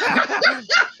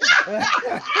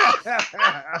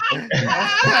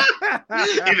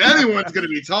anyone's gonna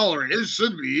be tolerated, it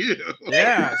should be you.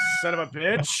 Yeah, son of a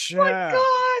bitch. Oh my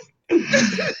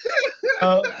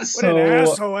God. What an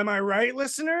asshole, am I right,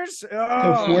 listeners? Oh,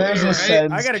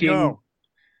 I gotta go.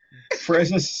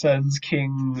 Fuerza sends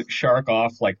King Shark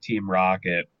off like Team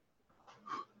Rocket,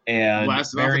 and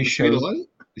Barry shows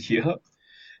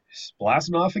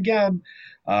blasting off again.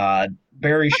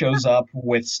 Barry shows up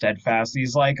with Steadfast.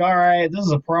 He's like, all right, this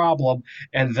is a problem.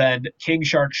 And then King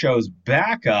Shark shows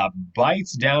back up,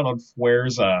 bites down on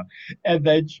Fuerza. And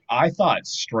then I thought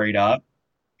straight up,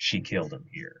 she killed him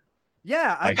here.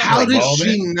 Yeah. How did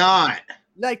she not?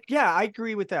 I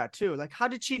agree with that too. Like, how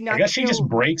did she not? I guess she just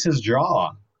breaks his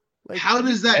jaw. Like, how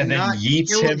does that and then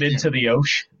yeets him into the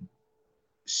ocean?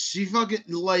 She fucking,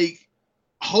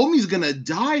 homie's gonna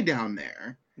die down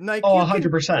there. Like,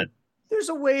 100%. There's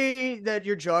a way that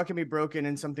your jaw can be broken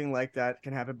and something like that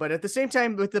can happen. But at the same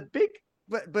time, with the big,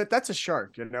 but that's a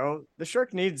shark, you know? The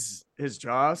shark needs his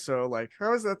jaw. So, like,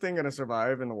 how is that thing going to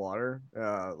survive in the water?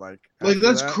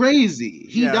 That's crazy.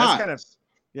 He dies.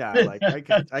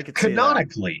 I could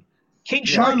canonically, King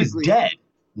Shark is dead.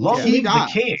 Long live the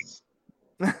king.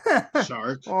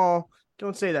 Shark. Oh,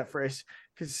 don't say that phrase,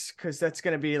 because that's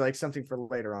going to be like something for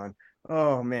later on.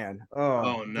 Oh man.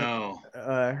 Oh no.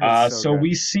 So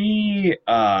we see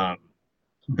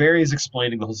Barry's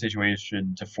explaining the whole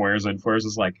situation to Fuerza, and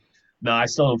Fuerza's like, "No, I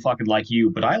still don't fucking like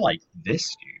you, but I like this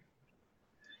dude."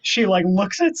 She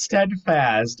looks at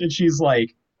Steadfast, and she's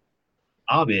like,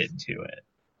 "I'm into it.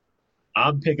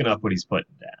 I'm picking up what he's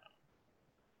putting down."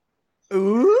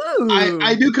 Ooh.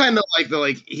 I do kind of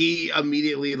like he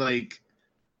immediately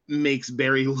makes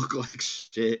Barry look like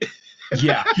shit.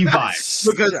 Yeah, he vibes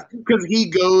because he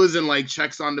goes and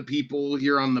checks on the people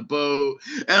here on the boat.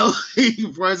 And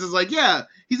Bryce is like, yeah,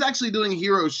 he's actually doing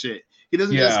hero shit. He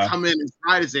doesn't just come in and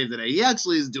try to save the day. He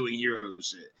actually is doing hero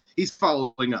shit. He's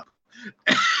following up.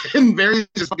 And Barry's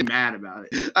just fucking mad about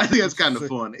it. I think that's kind of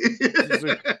funny.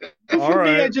 All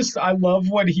right. I love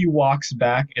when he walks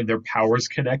back and their powers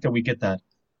connect and we get that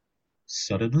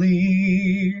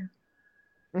suddenly.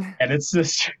 And it's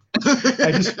just,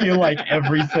 I just feel like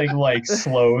everything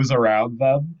slows around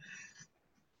them.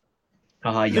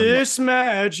 This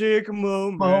magic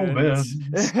moment.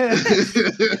 As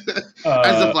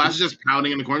the Flash is just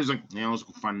pounding in the corner, he's like, yeah, let's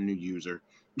go find a new user.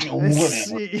 Yeah,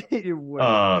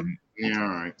 all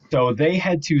right. So they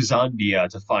head to Zandia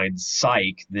to find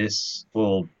Psyche, this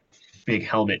little big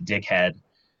helmet dickhead,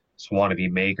 this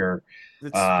wannabe maker.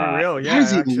 It's for real, yeah. Why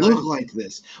does he look like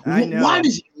this? Why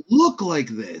does he look like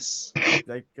this?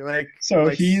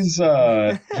 He's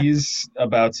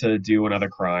about to do another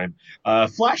crime.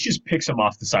 Flash just picks him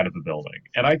off the side of the building,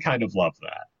 and I kind of love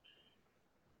that.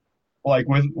 Like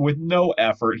with no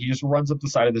effort, he just runs up the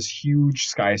side of this huge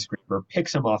skyscraper,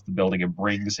 picks him off the building, and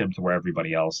brings him to where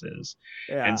everybody else is.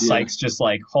 And Yeah. Psyche's just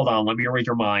like, hold on, let me read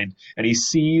your mind. And he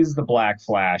sees the black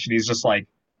flash, and he's just like,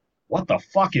 what the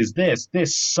fuck is this?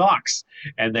 This sucks.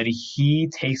 And then he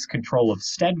takes control of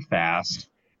Steadfast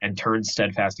and turns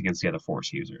Steadfast against the other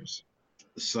Force users.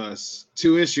 Sus.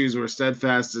 2 issues where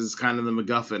Steadfast is kind of the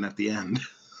MacGuffin at the end.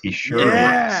 He sure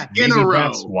Yeah. is. In a Maybe row.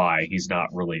 That's why he's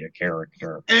not really a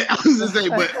character. I was gonna say,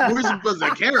 but we're supposed to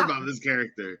care about this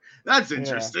character. That's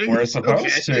interesting. We're supposed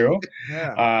Okay. to.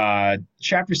 Yeah.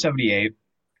 Chapter 78,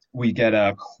 we get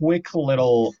a quick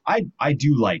little. I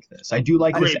do like this. I do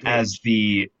like this Great as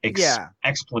the Yeah.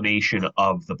 explanation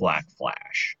of the Black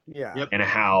Flash Yeah. Yep. and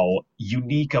how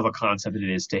unique of a concept it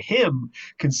is to him,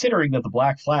 considering that the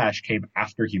Black Flash came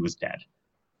after he was dead.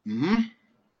 Mm-hmm.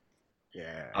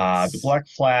 Yeah. The Black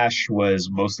Flash was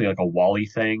mostly like a Wally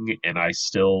thing, and I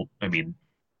mean,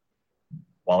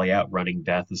 Wally outrunning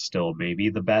death is still maybe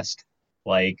the best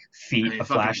feat I mean, a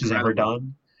Flash has ever incredible.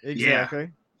 done. Exactly.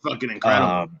 Fucking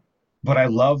incredible. But I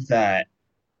love that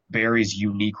Barry's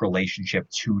unique relationship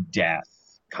to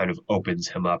death kind of opens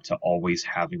him up to always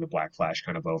having the Black Flash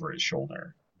kind of over his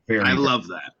shoulder. I love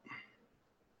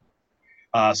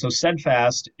that. So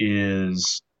Steadfast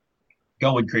is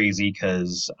going crazy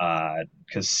because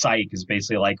Psyche is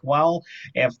basically like, well,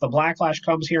 if the Black Flash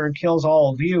comes here and kills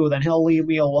all of you, then he'll leave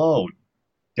me alone.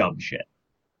 Dumb shit.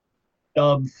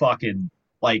 Dumb fucking,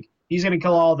 he's going to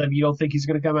kill all of them. You don't think he's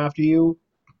going to come after you?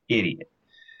 Idiot.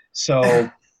 So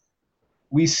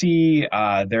we see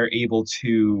they're able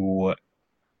to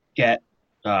get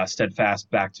Steadfast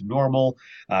back to normal.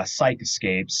 Psyche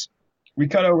escapes. We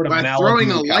cut over to By Malibu, throwing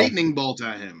a California. lightning bolt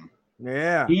at him.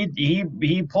 Yeah.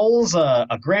 He pulls a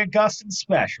Grant Gustin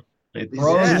special. It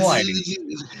throws Yes. lightning.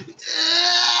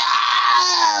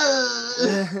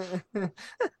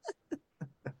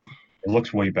 It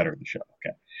looks way better in the show.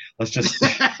 Okay, let's just.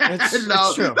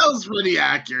 No, true. that was pretty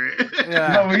accurate.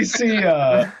 Yeah. No, we see.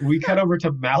 We cut over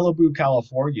to Malibu,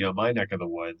 California, my neck of the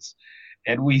woods,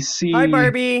 and we see. Hi,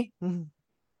 Barbie.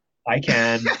 I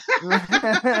can,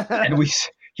 and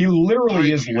he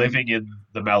literally is living in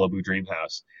the Malibu dream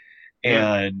house,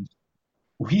 and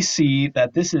we see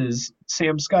that this is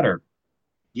Sam Scudder,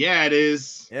 Yeah, it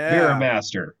is. Yeah. Mirror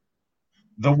Master,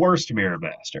 the worst Mirror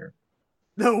Master.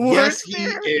 The Yes, worst. he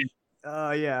is.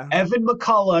 Oh yeah. Evan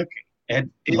McCulloch,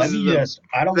 and Is let me the just,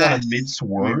 I don't want best to mince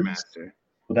Mirror words Master.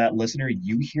 for that listener.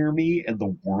 You hear me and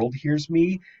the world hears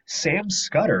me. Sam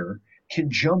Scudder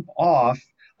can jump off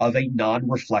of a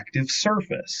non-reflective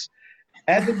surface.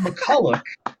 Evan McCulloch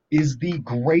is the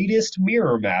greatest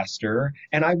Mirror Master,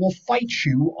 and I will fight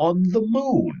you on the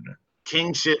moon.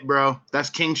 King shit, bro.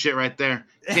 That's king shit right there.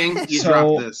 King, you So-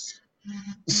 dropped this.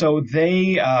 So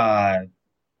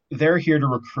they're here to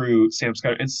recruit Sam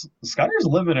Scudder, and Scudder's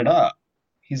living it up.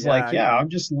 He's like, Yeah. I'm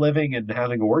just living and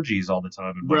having orgies all the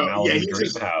time in my Bro, yeah, Malibu he's dream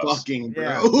just house. fucking,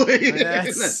 Yeah. bro.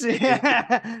 That's,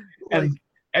 yeah.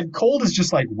 And Cold is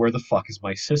just like, where the fuck is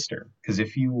my sister? Because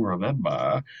if you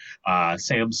remember,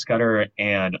 Sam Scudder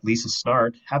and Lisa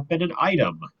Snart have been an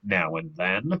item now and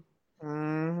then.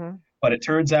 Mhm. But it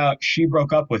turns out she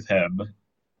broke up with him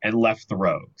and left the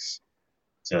Rogues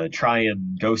to try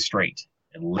and go straight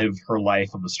and live her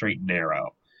life on the straight and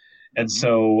narrow. And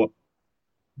so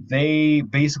they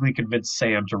basically convince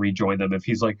Sam to rejoin them. If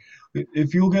he's like,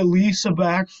 if you'll get Lisa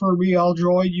back for me, I'll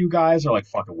join you guys. They're like,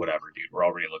 fucking whatever, dude. We're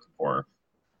already looking for her.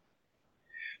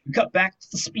 We cut back to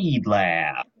the Speed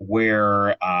Lab,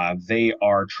 where they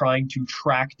are trying to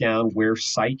track down where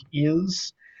Psyche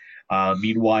is.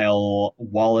 Meanwhile,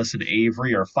 Wallace and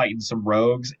Avery are fighting some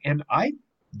rogues, and I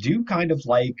do kind of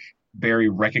like Barry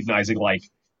recognizing,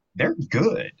 they're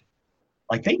good.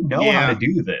 They know how to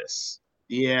do this.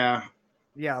 Yeah,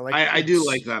 Yeah, I do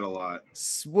like that a lot.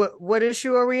 What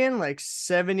issue are we in?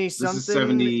 70 something? This is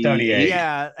 70. 78.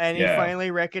 Yeah, and he Yeah.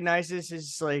 finally recognizes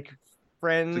his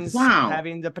friends wow.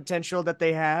 having the potential that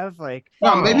they have.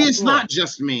 Wow, maybe it's cool. not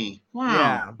just me. Wow.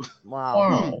 Yeah.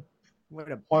 Wow.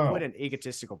 Wow. Wow. What an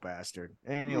egotistical bastard.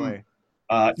 Anyway.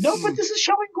 No, but this is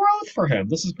showing growth for him.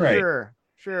 This is great.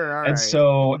 Sure. All And right.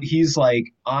 so he's like,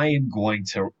 I am going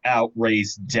to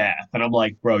outrace death. And I'm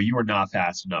like, bro, you are not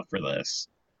fast enough for this.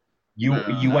 You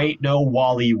ain't no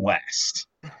Wally West.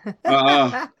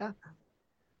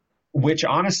 Which,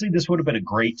 honestly, this would have been a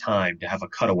great time to have a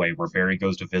cutaway where Barry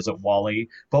goes to visit Wally.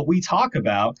 But we talk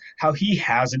about how he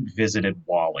hasn't visited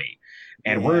Wally.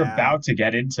 And we're Yeah. about to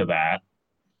get into that.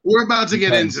 We're about to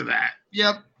get Because- into that.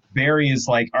 Yep. Barry is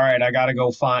like, all right, I got to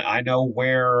go find, I know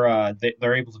where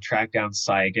they're able to track down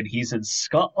Psyche, and he's in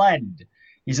Scotland.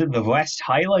 He's in the West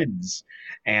Highlands,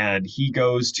 and he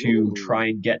goes to try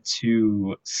and get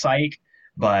to Psyche,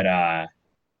 but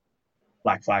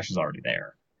Black Flash is already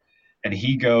there. And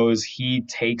he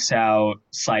takes out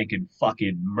Psyche and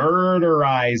fucking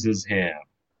murderizes him.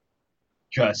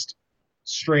 Just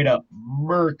straight up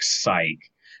murks Psyche.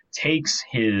 Takes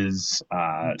his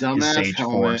Sage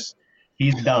Force.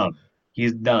 He's dumb.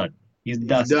 He's done. He's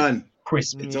done.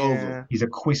 Crispy. It's over. He's a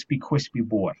crispy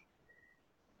boy.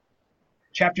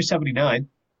 Chapter 79,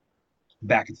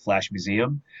 back at the Flash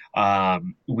Museum,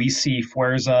 we see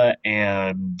Fuerza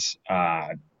and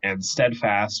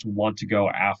Steadfast want to go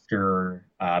after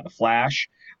the Flash,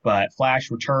 but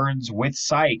Flash returns with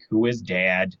Psyche, who is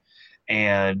dead,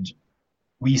 and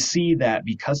we see that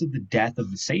because of the death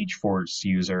of the Sage Force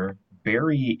user,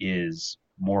 Barry is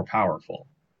more powerful.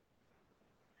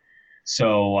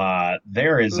 So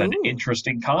there is an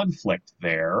interesting conflict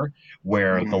there,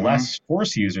 where the less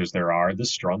Force users there are, the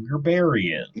stronger Barry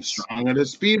is. The stronger the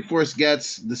Speed Force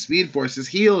gets, the Speed Force is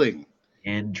healing.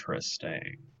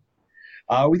 Interesting.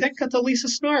 We then cut to Lisa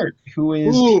Snart, who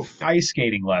is ice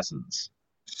skating lessons.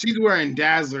 She's wearing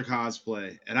Dazzler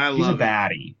cosplay, and I love it. She's a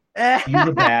baddie. She's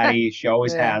a baddie. She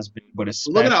always has been, but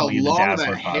especially look at how in the long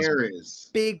Dazzler that cosplay. hair is.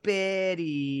 Big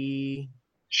Betty.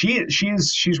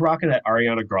 She's rocking that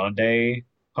Ariana Grande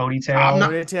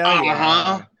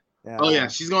ponytail. Yeah. Oh yeah,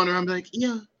 she's going around like,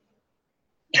 yeah.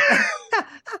 Is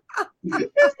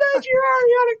that your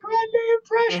Ariana Grande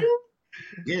impression?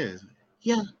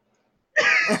 Yeah.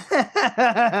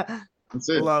 That's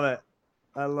it.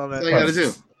 I love it. That's all you gotta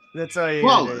do. That's all you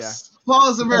Flawless.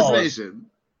 Flawless impersonation.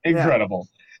 Incredible.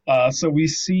 So we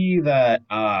see that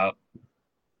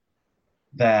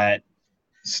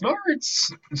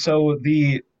Snart's, so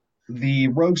the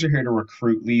rogues are here to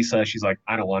recruit Lisa. She's like,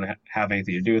 I don't want to have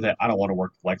anything to do with it. I don't want to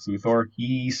work with Lex Luthor.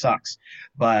 He sucks.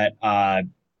 But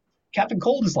Captain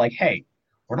Cold is like, hey,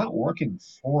 we're not working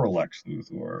for Lex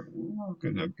Luthor. We're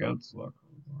working against Lex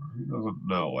Luthor. He doesn't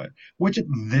know it. Which at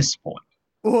this point,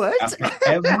 after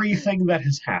everything that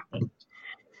has happened,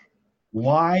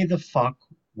 why the fuck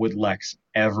would Lex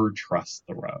ever trust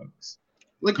the rogues?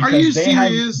 Like, because are you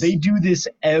serious? They do this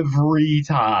every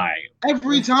time.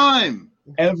 Every time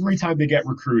they get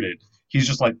recruited, he's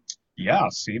just like, yeah,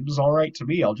 seems all right to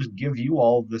me. I'll just give you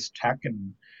all this tech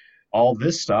and all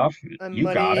this stuff. You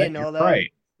got it. You're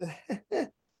right.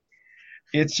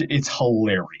 It's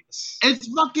hilarious. It's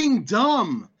fucking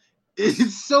dumb.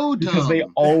 It's so dumb. Because they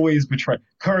always betray.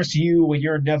 Curse you with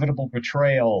your inevitable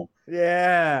betrayal.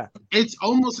 Yeah. It's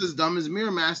almost as dumb as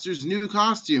Mirror Master's new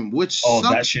costume, which sucks.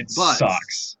 That shit butts.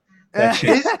 Sucks. That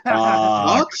shit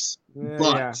sucks.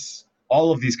 Butts.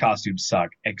 All of these costumes suck,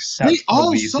 except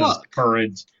for Lisa's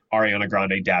current Ariana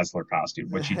Grande Dazzler costume,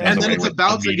 which she does and then away it's with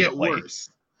about to get immediately. worse.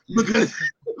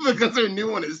 Because her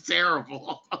new one is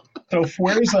terrible. So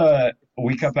Fuerza,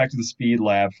 we cut back to the Speed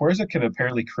Lab. Fuerza can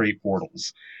apparently create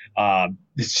portals.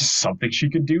 It's just something she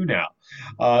can do now.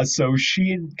 So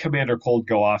she and Commander Cold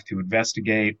go off to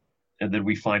investigate, and then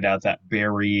we find out that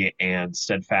Barry and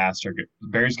Steadfast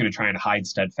Barry's going to try and hide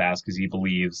Steadfast because he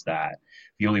believes that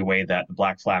the only way that the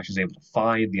Black Flash is able to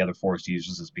find the other Force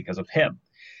users is because of him.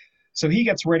 So he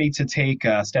gets ready to take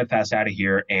Steadfast out of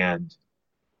here, and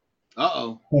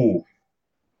Uh-oh.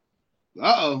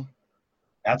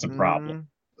 That's a problem.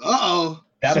 That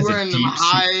She's is wearing a them deep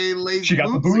high lace She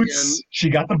got the boots. Again. She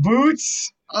got the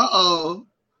boots.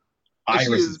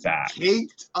 Iris is back.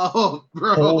 Caked. Oh,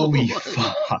 bro. Holy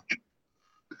fuck.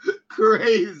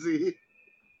 Crazy.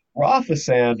 Rafa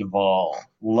Sandoval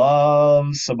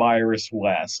loves some Iris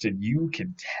West, and you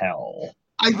can tell.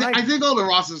 I think all the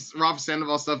Rafa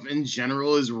Sandoval stuff in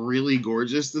general is really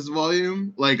gorgeous this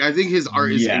volume. Like, I think his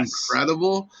art is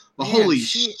incredible. But holy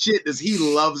shit, does he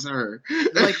loves her.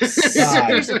 Like,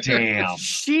 God damn.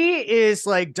 She is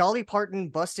like Dolly Parton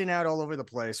busting out all over the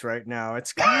place right now.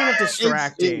 It's kind of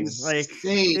distracting.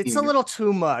 It's a little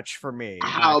too much for me.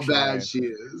 How bad she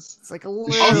is. It's like a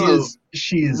little.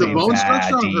 She is the a bone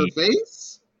structure on her baddie.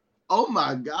 face? Oh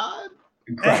my God.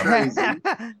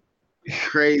 Incredible.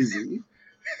 Crazy.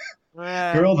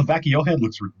 Girl, the back of your head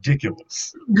looks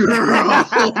ridiculous. Girl.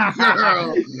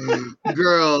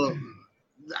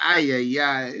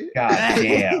 Ay. God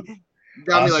damn.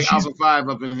 Got me like Alpha 5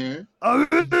 up in here.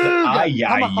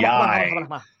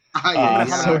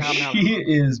 So she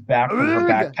is back from her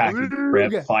backpacking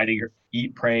trip, finding her,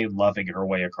 eat, pray, and loving her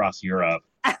way across Europe.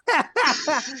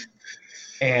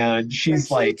 And she's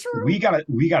like, we gotta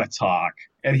talk.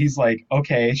 And he's like,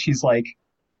 okay. She's like,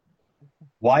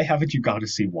 why haven't you gone to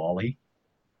see Wally?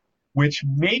 Which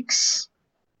makes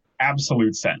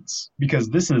absolute sense, because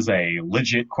this is a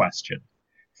legit question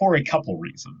for a couple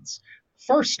reasons.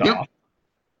 First off,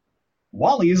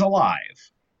 Wally is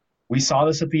alive. We saw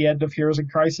this at the end of Heroes in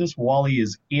Crisis. Wally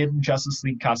is in Justice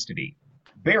League custody.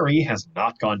 Barry has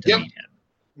not gone to Yep. meet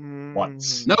him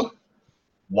once. Nope.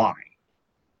 Why?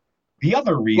 The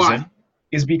other reason Why?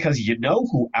 is because you know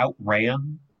who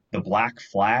outran the Black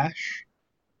Flash?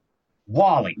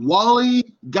 Wally.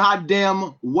 Wally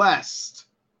goddamn West.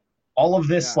 All of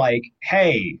this, Yeah. like,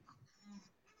 hey,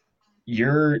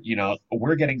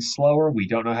 we're getting slower. We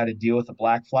don't know how to deal with the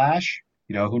Black Flash.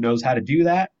 You know who knows how to do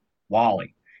that?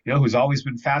 Wally. You know who's always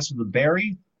been faster than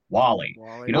Barry? Wally.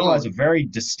 You know who has a very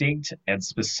distinct and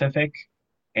specific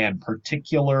and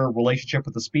particular relationship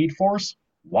with the Speed Force?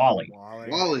 Wally.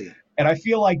 Wally. And I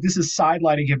feel like this is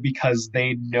sidelining him because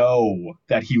they know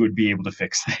that he would be able to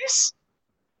fix this.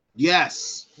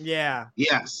 Yes. Yeah.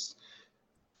 Yes.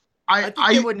 I think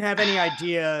they wouldn't have any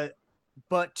idea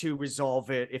but to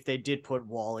resolve it if they did put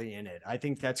Wally in it. I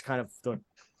think that's kind of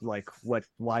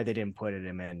why they didn't put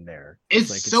him in there. It's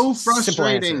like, so simple answer.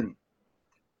 frustrating.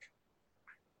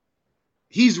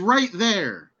 He's right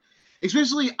there.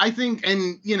 Especially, I think,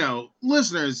 and,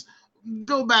 listeners,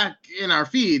 go back in our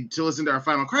feed to listen to our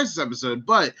Final Crisis episode,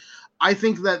 but I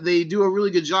think that they do a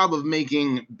really good job of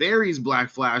making Barry's Black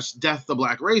Flash Death the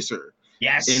Black Racer.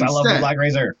 Yes, Instead. I love the Black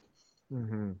Razor.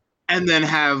 Mm-hmm. And then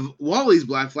have Wally's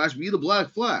Black Flash be the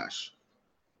Black Flash.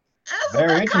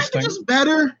 Very interesting. Just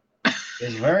better.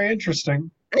 It's very interesting.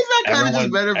 Is that kind of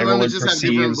just better for them to just have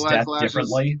different Black death Flashes?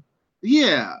 differently.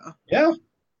 Yeah. Yeah.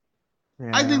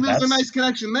 I think there's a nice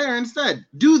connection there instead.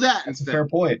 Do that That's instead. a fair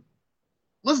point.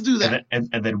 Let's do that. And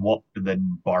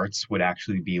then Bart's would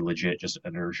actually be legit just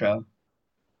inertia.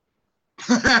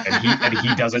 and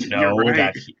he doesn't know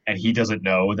right. he doesn't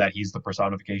know that he's the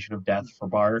personification of death for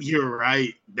Bart. You're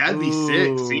right. That'd be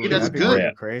sick. See, that's that'd be good.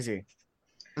 really crazy.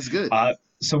 That's good.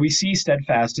 So we see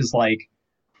Steadfast is like,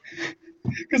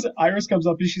 because Iris comes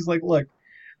up and she's like, look,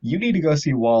 you need to go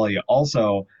see Wally.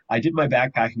 Also, I did my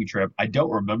backpacking trip. I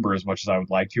don't remember as much as I would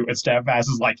like to. And Steadfast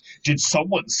is like, did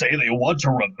someone say they want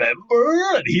to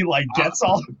remember? And he like gets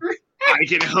all I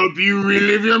can help you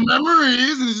relive your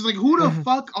memories. And it's just like, who the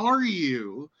fuck are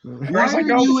you? Why like, are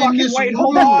no, you in fucking this wait, room?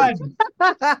 hold on.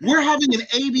 We're having an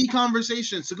A-B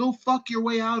conversation, so go fuck your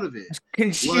way out of it. Can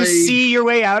you see your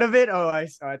way out of it? Oh, I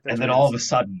saw it. And then all of a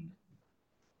sudden,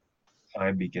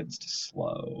 time begins to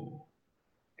slow.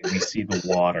 And we see the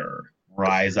water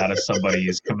rise out of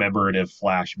somebody's commemorative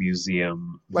Flash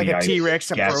Museum. Like a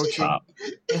T-Rex approaching. And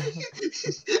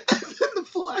then the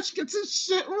Flash gets his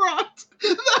shit rocked.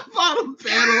 That bottom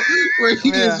panel where he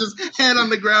is just head on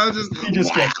the ground, he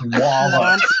just gets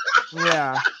walloped.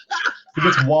 Yeah. He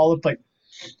gets walloped like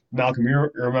Malcolm. You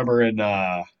remember in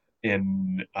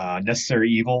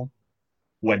Necessary Evil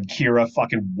when Kira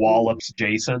fucking wallops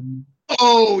Jason?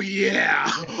 Oh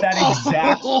yeah.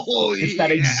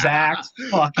 That exact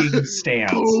fucking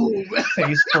stance. Boom.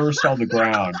 Face first on the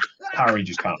ground. Power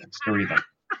Rangers comics. To read them.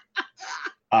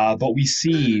 But we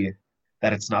see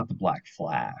that it's not the Black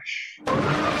Flash.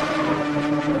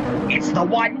 It's the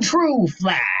one true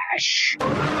Flash.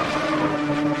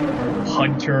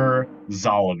 Hunter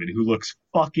Zolomon, who looks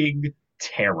fucking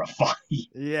terrifying.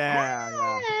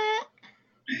 Yeah.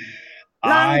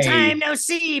 Long time no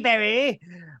see, Barry.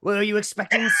 Were you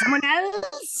expecting someone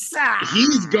else?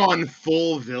 He's gone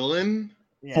full villain.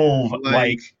 Full, he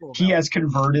villain. has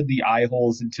converted the eye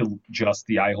holes into just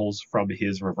the eye holes from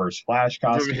his reverse Flash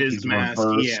costume. From his He's mask,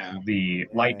 reversed the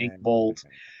lightning bolt,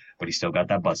 Okay. but he's still got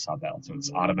that buzzsaw belt, so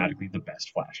it's automatically the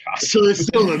best Flash costume. So it's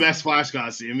still the best Flash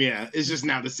costume, yeah. It's just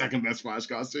now the second best Flash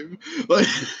costume. Like,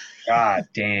 God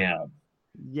damn.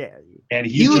 Yeah. And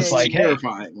he he's looks just like, hey,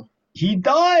 terrifying. he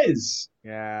does.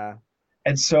 Yeah.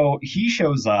 And so he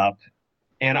shows up,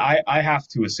 and I have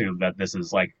to assume that this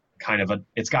is like kind of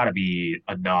it's got to be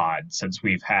a nod since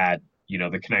we've had,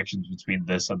 the connections between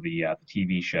this and the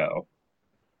TV show.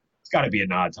 It's got to be a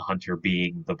nod to Hunter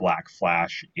being the Black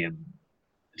Flash in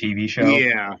the TV show.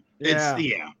 Yeah.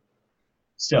 Yeah.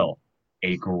 Still,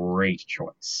 a great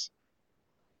choice.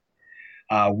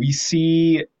 We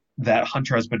see that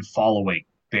Hunter has been following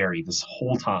Barry this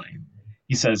whole time.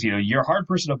 He says, you're a hard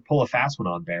person to pull a fast one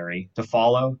on, Barry, to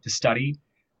follow, to study,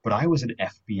 but I was an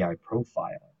FBI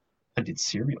profiler. I did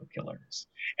serial killers.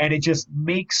 And it just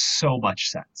makes so much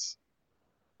sense.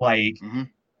 Like,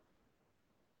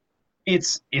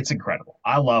 it's incredible.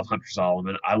 I love Hunter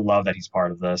Zolomon. I love that he's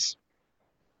part of this.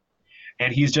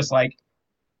 And he's just like,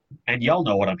 and y'all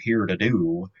know what I'm here to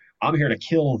do. I'm here to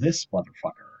kill this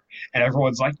motherfucker. And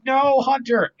everyone's like, no,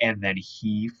 Hunter. And then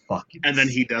he fucking And then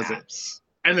he does it.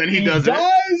 And then he He does does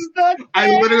it. the I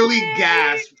thing! literally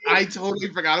gasped. I totally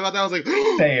forgot about that. I was like,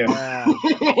 Same.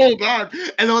 oh God.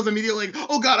 And I was immediately like,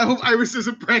 oh God, I hope Iris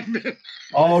isn't pregnant.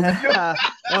 Oh, no.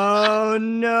 Oh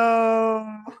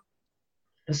no.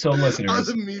 So, I was listeners,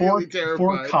 immediately for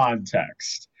terrified.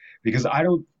 context, because I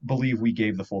don't believe we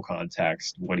gave the full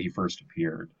context when he first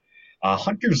appeared,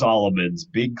 Hunter Zolomon's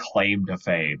big claim to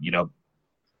fame,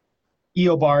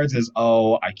 Eobard says,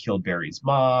 "Oh, I killed Barry's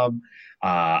mom.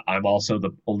 I'm also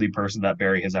the only person that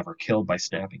Barry has ever killed by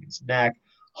snapping his neck."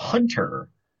 Hunter,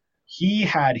 he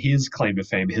had his claim to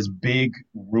fame, his big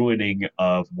ruining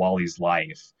of Wally's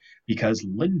life, because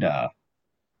Linda,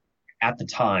 at the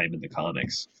time in the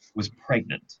comics, was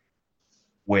pregnant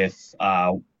with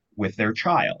their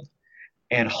child,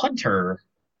 and Hunter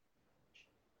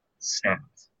snapped.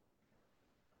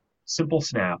 Simple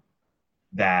snap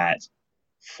that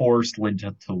forced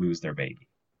Linda to lose their baby.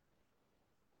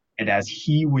 And as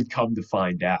he would come to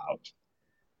find out,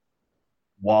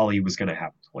 Wally was going to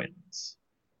have twins.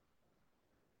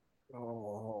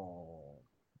 Oh.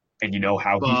 And you know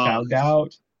how he Fuck. found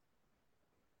out?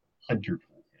 Hunter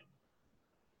told him.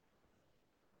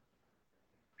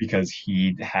 Because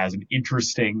he has an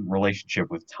interesting relationship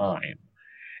with time.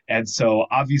 And so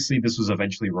obviously this was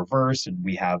eventually reversed, and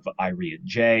we have Irie and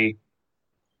Jay.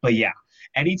 But yeah,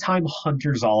 anytime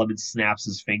Hunter Zolomon snaps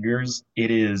his fingers,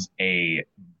 it is a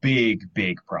big,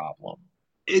 big problem.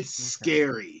 It's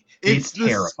scary. It's the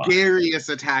terrifying. scariest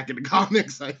attack in the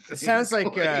comics, I think.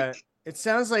 It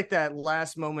sounds like that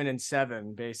last moment in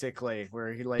Seven, basically,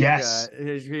 where he Yes.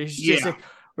 he's just like,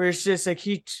 where it's just like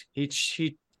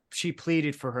she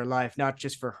pleaded for her life, not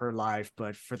just for her life,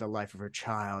 but for the life of her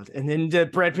child. And then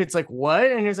Brad Pitt's like, what?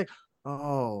 And he's like,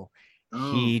 oh,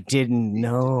 he didn't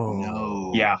know.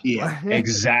 No. Yeah. Yeah.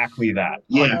 Exactly that.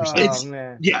 Yeah. 100%.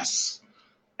 Man. Yes.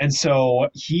 And so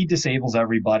he disables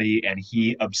everybody, and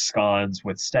he absconds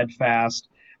with Steadfast.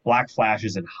 Black Flash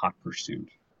is in hot pursuit.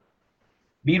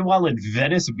 Meanwhile, in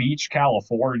Venice Beach,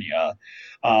 California,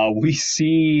 we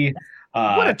see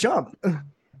What a jump.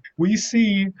 we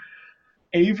see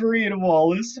Avery and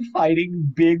Wallace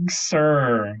fighting Big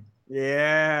Sur.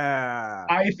 Yeah.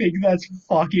 I think that's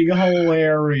fucking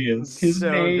hilarious. His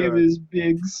So name good. is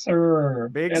Big Sur.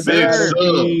 Big And Sur. they're at a Big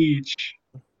Sur. beach.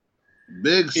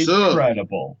 Big Sur.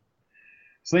 Incredible.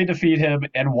 So they defeat him,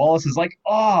 and Wallace is like,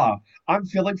 I'm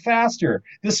feeling faster.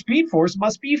 The Speed Force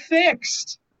must be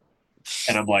fixed.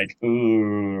 And I'm like,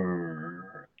 ooh.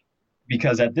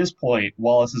 Because at this point,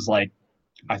 Wallace is like,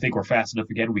 I think we're fast enough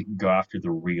again. We can go after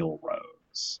the real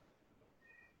rogues.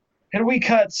 And we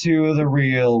cut to the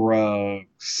real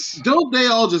rogues. Don't they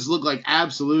all just look like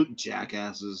absolute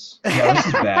jackasses? Yeah, this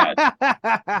is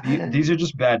bad. These are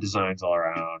just bad designs all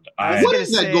around. What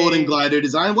is that golden glider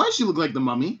design? Why does she look like the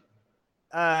mummy?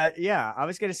 Yeah, I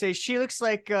was gonna say she looks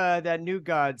like that New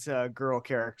Gods girl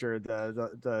character,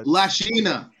 the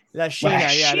Lashina.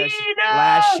 Lashina,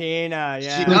 yeah, Lashina,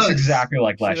 yeah. She looks exactly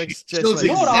like She Lashina. looks She looks like, You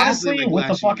know what, honestly, exactly like with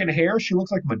the Lashina. fucking hair, she looks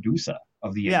like Medusa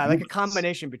of the yeah, like a Inhumans.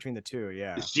 combination between the two.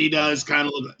 Yeah, She does kind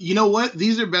of look. You know what?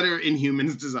 These are better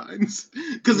Inhumans designs.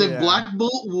 Because if Yeah. Black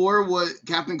Bolt wore what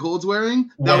Captain Cold's wearing,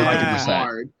 that would go 100%.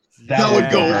 hard. That That would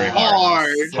go very hard.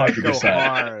 That would go 100%.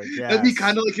 hard. That'd be yes.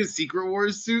 kind of like his Secret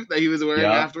Wars suit that he was wearing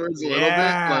Yeah. afterwards a little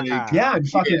Yeah. bit. Like, Yeah, and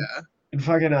fucking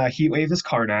yeah. Heatwave is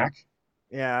Karnak.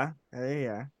 Yeah,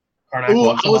 yeah. Karnak Ooh,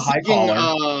 walks on the high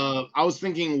collar. I was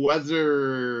thinking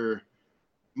Weather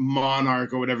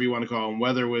Monarch or whatever you want to call him,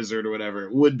 Weather Wizard or whatever,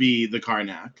 would be the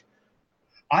Karnak.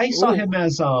 I saw Ooh. him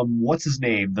as what's his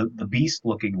name? The beast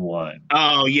looking one.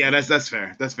 Oh yeah, that's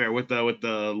fair. That's fair with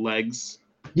the legs.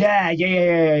 Yeah.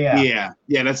 Yeah,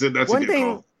 that's a One good thing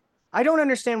call. I don't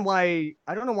understand why.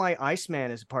 I don't know why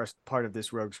Iceman is part of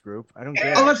this rogues group. I don't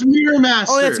get Oh, it. that's Mirror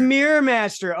Master. Oh, that's Mirror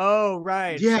Master. Oh,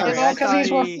 right. Yeah. Sorry, It's I all because thought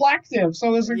he's he- reflective,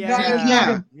 so his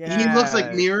Yeah. He looks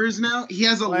like mirrors now. He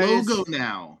has a Why is- logo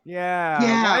now. Yeah.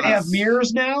 Yeah. why They have does-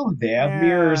 mirrors now? They have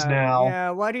mirrors now. Yeah.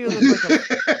 Why do you look like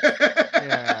a?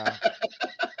 Yeah.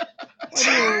 Why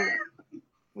do you?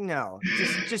 No,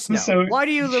 just no. So, Why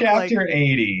do you look like? Chapter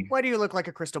 80. Why do you look like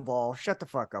a crystal ball? Shut the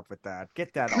fuck up with that.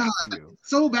 Get that God. off you.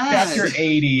 So bad. Chapter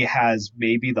 80 has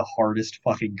maybe the hardest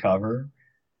fucking cover.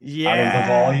 Yeah. Out of the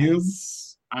volume?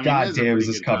 I mean, God it is a damn, pretty is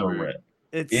this good cover rip.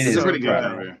 It's It It's is a so pretty good good.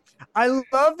 incredible. cover. I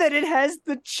love that it has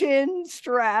the chin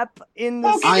strap in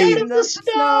the, Poking out in of the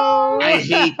snow. I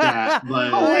hate that, but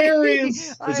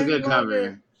Hilarious. it's a good love cover.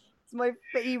 it. It's my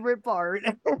favorite part.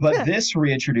 But this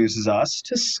reintroduces us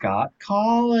to Scott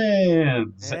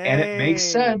Collins. And it makes Hey.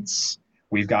 sense.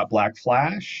 We've got Black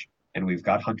Flash and we've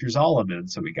got Hunter Zolomon,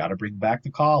 so we got to bring back the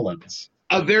Collins.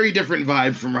 a very different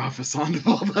vibe from Rafa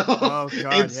Sandoval, though. Oh,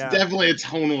 God, It's yeah. definitely a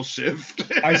tonal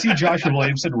shift. I see Joshua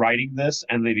Williamson writing this,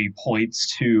 and then he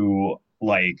points to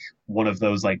like one of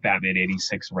those like Batman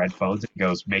 '86 red phones and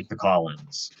goes, "Make the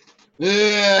call-ins." And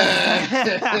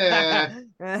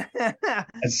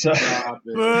so,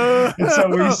 and so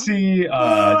we see Boo,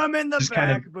 I'm in the just back,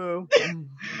 kind of boo.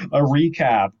 a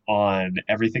recap on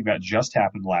everything that just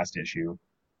happened last issue.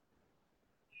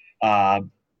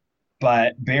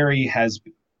 But Barry has.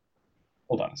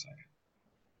 Hold on a second.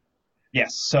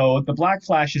 Yes, so the Black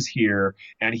Flash is here,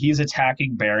 and he's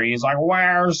attacking Barry. He's like,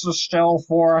 "Where's the Still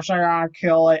Force? I gotta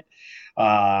kill it."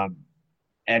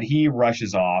 And he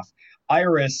rushes off.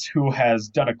 Iris, who has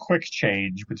done a quick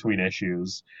change between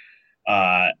issues,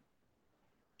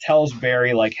 tells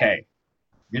Barry, like, "Hey,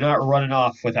 you're not running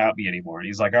off without me anymore." And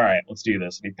he's like, "All right, let's do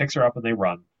this." And he picks her up and they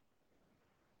run.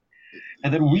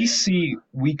 And then we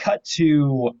cut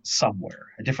to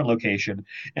somewhere, a different location,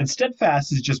 and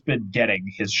Steadfast has just been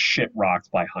getting his shit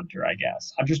rocked by Hunter, I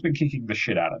guess. I've just been kicking the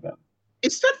shit out of him.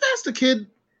 Is Steadfast a kid?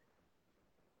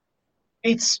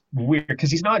 It's weird, because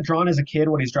he's not drawn as a kid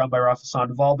when he's drawn by Rafa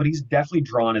Sandoval, but he's definitely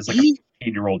drawn as like a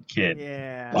 15-year-old kid.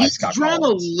 Yeah. by He's Scott drawn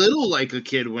Collins. a little like a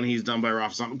kid when he's done by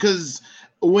Rafa Sandoval. Because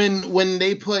when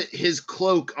they put his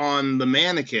cloak on the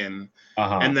mannequin,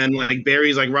 and then like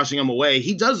Barry's like rushing him away,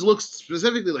 he does look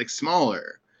specifically like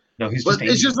smaller. No, he's But just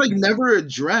it's Asian. just like never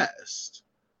addressed.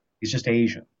 He's just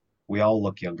Asian. We all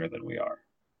look younger than we are.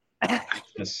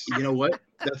 Just You know what?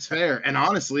 That's fair. And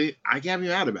honestly, I can't be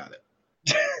mad about it.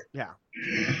 Yeah.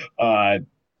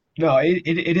 no,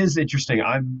 it is interesting.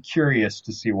 I'm curious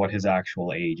to see what his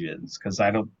actual age is, because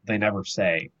they never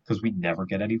say, because we never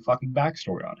get any fucking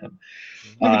backstory on him.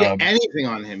 Never get anything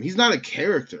on him. He's not a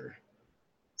character.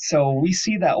 So we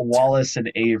see that Wallace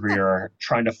and Avery are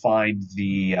trying to find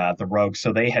the rogue,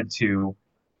 so they head to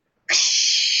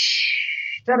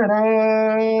the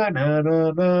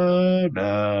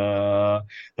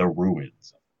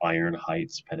ruins of Iron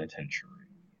Heights Penitentiary.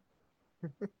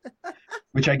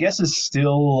 Which I guess is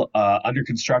still under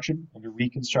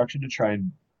reconstruction to try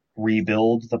and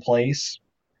rebuild the place.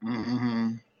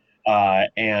 Mm-hmm.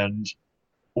 And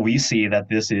we see that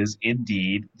this is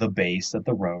indeed the base that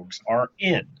the Rogues are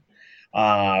in.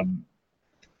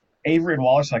 Avery and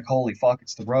Wallace are like, "Holy fuck,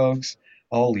 it's the Rogues.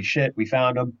 Holy shit, we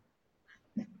found them."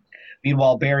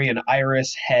 Meanwhile, Barry and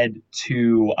Iris head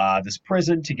to this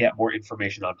prison to get more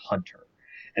information on Hunter.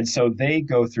 And so they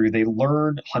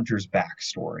learn Hunter's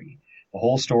backstory. The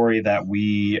whole story that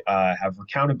we have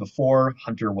recounted before.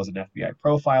 Hunter was an FBI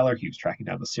profiler. He was tracking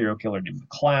down the serial killer named the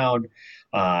Clown,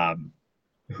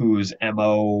 whose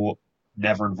MO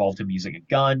never involved him using a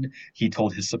gun. He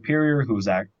told his superior, who was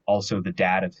also the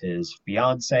dad of his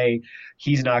fiance,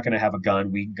 he's not going to have a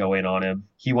gun. We can go in on him.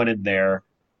 He went in there.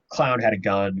 Clown had a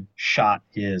gun, shot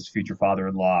his future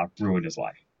father-in-law, ruined his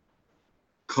life.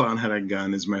 Clown Had a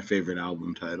Gun is my favorite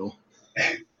album title.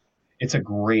 It's a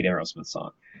great Aerosmith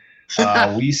song.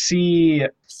 We see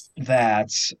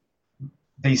that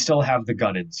they still have the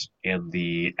gun in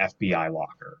the FBI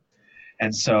locker.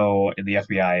 And so, in the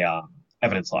FBI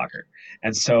evidence locker.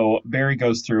 And so Barry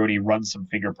goes through and he runs some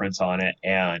fingerprints on it,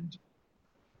 and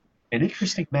an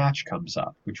interesting match comes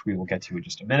up, which we will get to in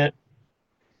just a minute.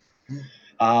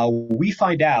 We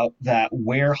find out that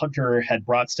where Hunter had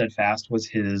brought Steadfast was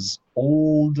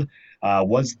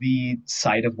was the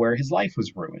site of where his life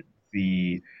was ruined.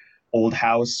 The old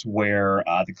house where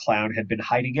the Clown had been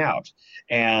hiding out.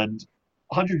 And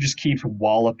Hunter just keeps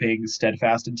walloping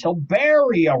Steadfast until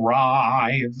Barry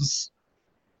arrives.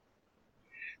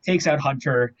 Takes out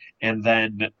Hunter, and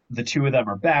then the two of them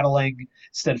are battling.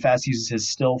 Steadfast uses his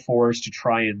Still Force to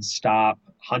try and stop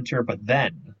Hunter, but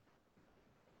then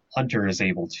Hunter is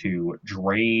able to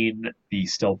drain the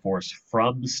Still Force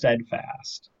from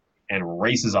Steadfast and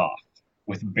races off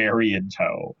with Barry in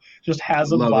tow. Just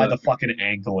has him by the fucking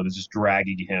ankle and is just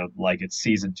dragging him like it's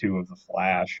season 2 of The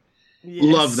Flash. Yes.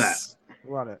 Love that.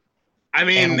 Love it. I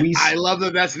mean, I love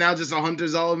that that's now just a Hunter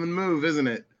Zolomon move, isn't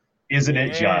it? Isn't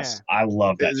it just? I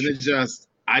love that. Isn't it just?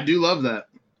 I do love that.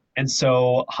 And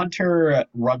so Hunter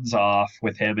runs off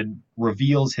with him and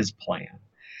reveals his plan.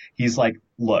 He's like,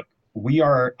 "Look,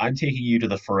 I'm taking you to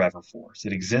the Forever Force.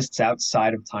 It exists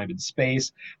outside of time and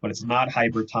space, but it's not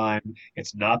hyper time.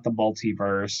 It's not the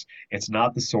multiverse. It's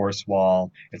not the Source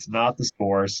Wall. It's not the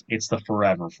Source. It's the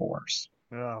Forever Force."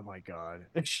 Oh my god.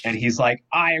 And he's like,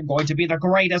 "I am going to be the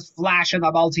greatest Flash in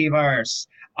the multiverse.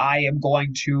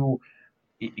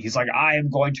 He's like, I am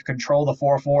going to control the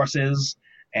 4 forces,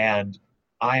 and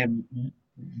I am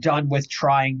done with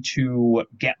trying to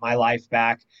get my life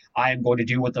back. I am going to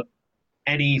do what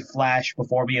any Flash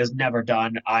before me has never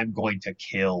done. I'm going to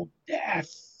kill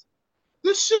death.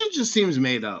 This shit just seems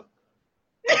made up.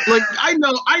 Like I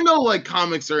know like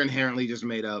comics are inherently just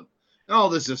made up. And all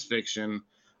this is fiction.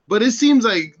 But it seems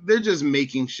like they're just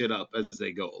making shit up as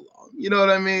they go along. You know what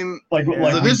I mean? Like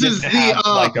So this is the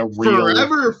like a real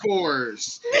Forever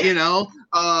Force, you know?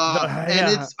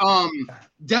 And it's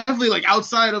definitely like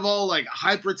outside of all like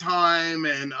hyper time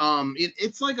and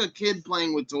it's like a kid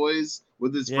playing with toys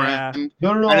with his friend.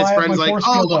 No, and his I friend's like,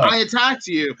 "Oh, I attacked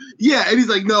you." Yeah, and he's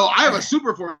like, "No, I have a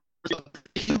super force."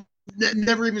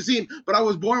 Never even seen, but I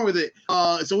was born with it.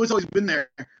 So it's always been there.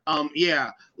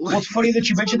 Yeah. Well, it's funny that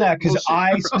you mentioned that because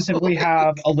I specifically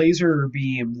have a laser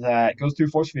beam that goes through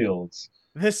force fields.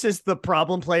 This is the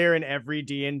problem player in every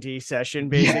D&D session,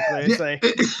 basically. It's like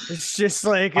it's just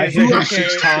like I hit him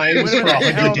 6 times for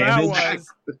 100 damage.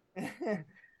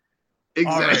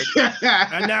 Exactly. Right.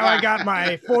 And now I got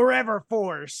my Forever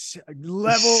Force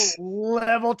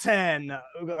level 10.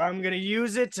 I'm gonna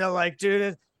use it to like do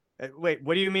this. Wait,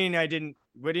 what do you mean I didn't?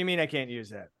 What do you mean I can't use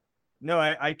that? No,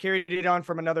 I carried it on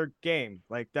from another game.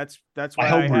 Like that's why I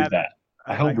homebrewed that.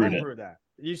 I homebrewed that.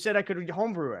 You said I could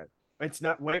homebrew it. It's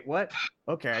not. Wait, what?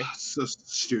 Okay. So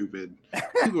stupid.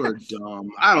 People are dumb.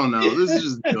 I don't know. This is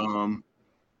just dumb.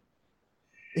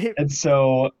 And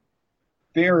so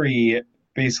Barry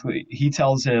basically he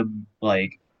tells him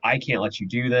like, I can't let you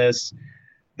do this.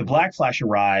 The Black Flash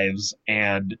arrives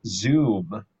and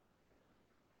Zoom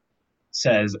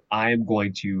says, I'm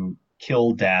going to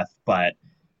kill Death, but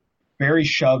Barry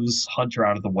shoves Hunter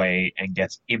out of the way and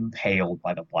gets impaled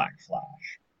by the Black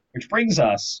Flash. Which brings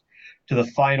us to the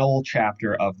final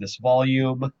chapter of this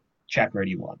volume, chapter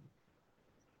 81,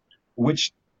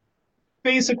 which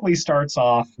basically starts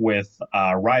off with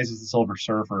Rise of the Silver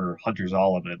Surfer, Hunter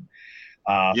Zolomon,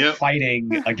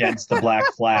 fighting against the Black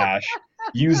Flash,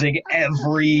 using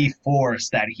every force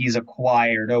that he's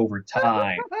acquired over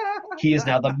time. He is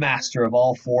now the master of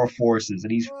all 4 forces,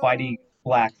 and he's fighting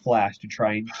Black Flash to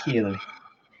try and kill him.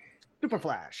 Super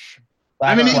Flash.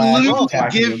 I mean, it literally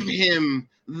give him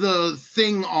the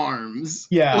thing arms.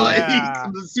 Yeah.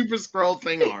 Like, the Super Scroll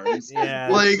thing arms.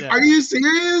 Are you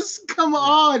serious? Come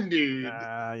on, dude.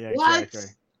 What?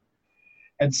 Exactly.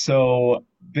 And so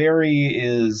Barry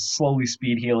is slowly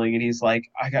speed healing, and he's like,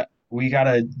 we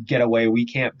gotta get away. We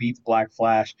can't beat the Black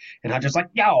Flash. And Hunter's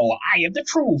like, no, I am the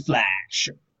true Flash.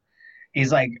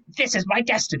 He's like, this is my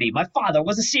destiny. My father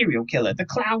was a serial killer. The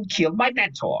clown killed my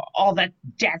mentor. All that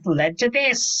death led to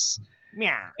this.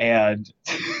 Yeah. And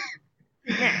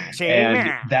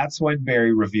that's when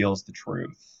Barry reveals the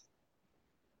truth.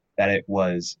 That it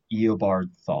was Eobard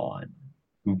Thawne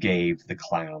who gave the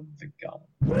clown the gun.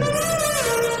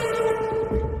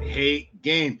 Hate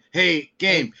game. Hate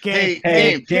game. Hate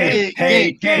game. game.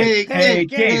 Hate game. Hate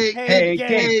game.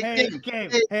 Hate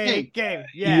game. Hate game.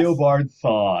 Yes. Eobard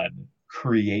Thawne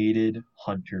created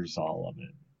Hunter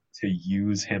Zolomon to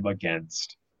use him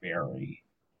against Barry.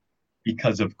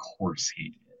 Because of course he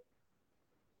did.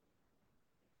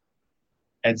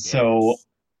 And so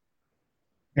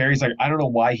Barry's like, I don't know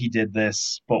why he did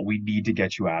this, but we need to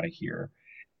get you out of here.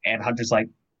 And Hunter's like,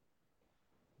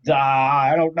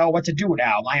 I don't know what to do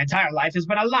now. My entire life has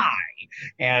been a lie.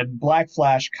 And Black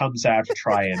Flash comes out to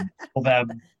try and kill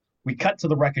them. We cut to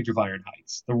the wreckage of Iron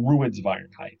Heights, the ruins of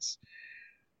Iron Heights.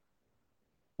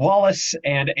 Wallace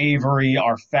and Avery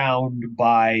are found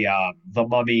by the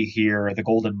mummy here, the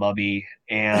golden mummy,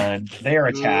 and they're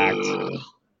attacked.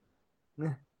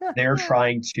 They're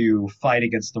trying to fight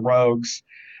against the rogues.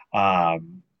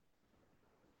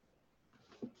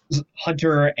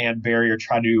 Hunter and Barry are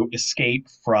trying to escape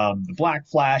from the Black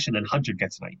Flash, and then Hunter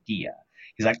gets an idea.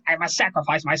 He's like, I must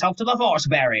sacrifice myself to the Force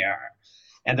Barrier.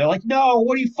 And they're like, no,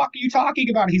 what the fuck are you talking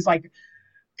about? He's like,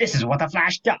 this is what the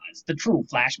Flash does. The true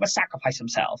Flash must sacrifice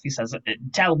himself. He says,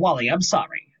 tell Wally I'm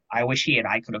sorry. I wish he and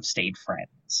I could have stayed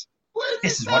friends. What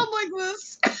does it sound like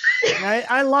this?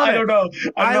 I love it. I don't know.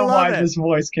 I don't know why this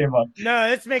voice came up. No,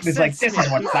 this makes sense. It's like, this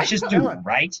is what Flashes do,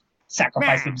 right?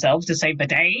 Sacrifice themselves to save the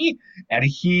day. And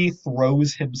he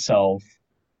throws himself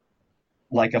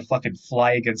like a fucking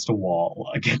fly against a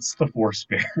wall against the Force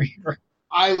Barrier.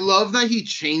 I love that he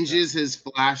changes his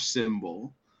Flash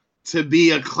symbol to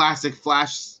be a classic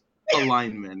Flash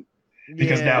alignment.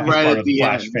 Because now he's part of the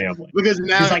Flash family. Because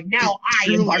now he's like, now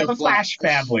I am part of the Flash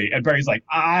family. And Barry's like,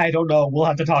 I don't know. We'll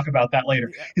have to talk about that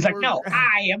later. He's like, no,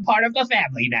 I am part of the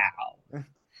family now.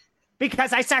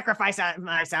 Because I sacrifice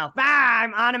myself.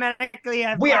 I'm automatically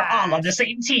a Flash. We are all on the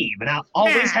same team, and I'll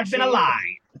always have been alive.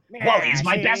 Wally's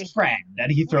my best friend.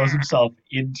 And he throws himself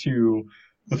into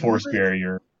the Force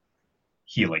Barrier,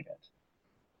 healing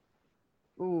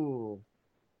it. Ooh.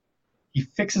 he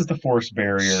fixes the force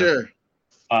barrier. Sure.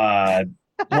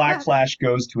 Black Flash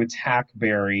goes to attack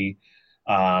Barry.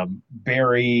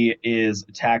 Barry is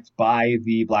attacked by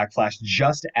the Black Flash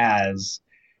just as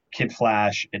Kid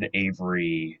Flash and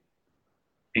Avery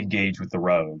engage with the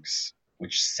Rogues,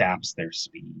 which saps their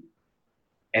speed.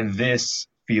 And this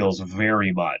feels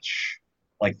very much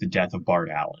like the death of Bart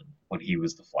Allen when he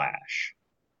was the Flash.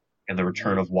 And the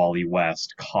return of Wally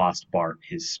West cost Bart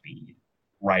his speed,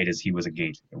 right as he was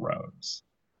engaging the Rogues.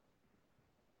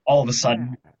 All of a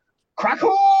sudden,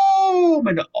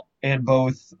 crack-boom! And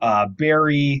both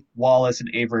Barry, Wallace, and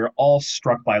Avery are all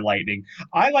struck by lightning.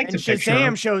 I like to picture...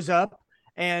 Shazam shows up,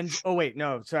 and... Oh, wait,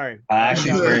 no, sorry.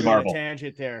 Actually, it's very Marvel.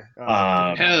 Tangent there.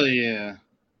 Hell yeah.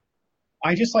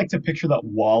 I just like to picture that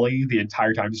Wally the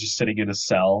entire time is just sitting in a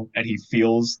cell and he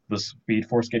feels the speed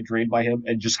force get drained by him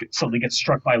and just suddenly gets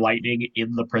struck by lightning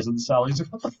in the prison cell. He's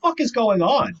like, what the fuck is going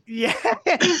on? Yeah.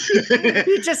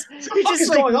 he just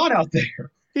is going on out there?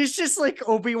 He's just like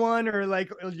Obi-Wan or like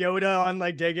Yoda on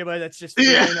like Dagobah. That's just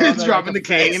dropping the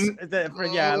cane. Like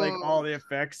all the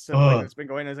effects of like what's been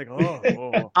going on. I was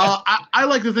like, I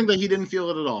like to think that he didn't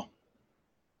feel it at all.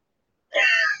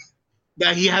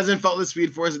 That he hasn't felt the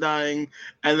speed force dying,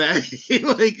 and that he,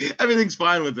 like, everything's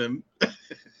fine with him.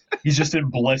 He's just in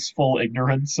blissful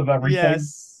ignorance of everything.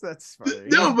 Yes, that's funny.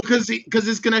 No, because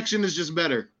his connection is just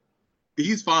better.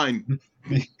 He's fine.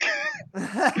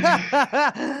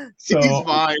 So, he's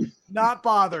fine. Not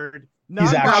bothered.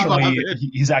 He's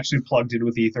actually plugged in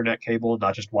with the Ethernet cable,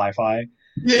 not just Wi-Fi.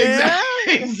 Yeah,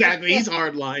 exactly. He's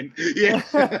hardline. Yeah.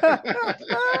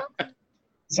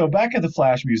 So back at the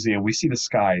Flash Museum, we see the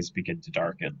skies begin to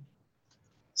darken.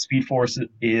 Speed Force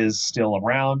is still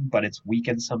around, but it's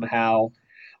weakened somehow.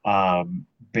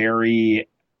 Barry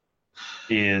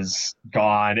is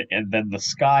gone, and then the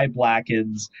sky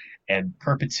blackens, and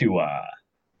Perpetua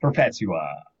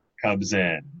comes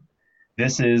in.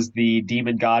 This is the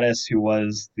demon goddess who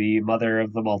was the mother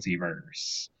of the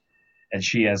multiverse. And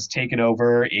she has taken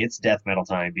over. It's death metal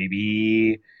time,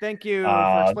 baby. Thank you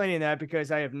for explaining that,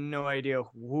 because I have no idea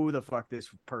who the fuck this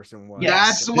person was.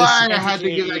 That's why I had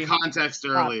to give that context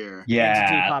earlier.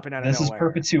 Yeah, this is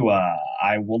Perpetua.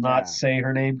 I will not say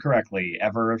her name correctly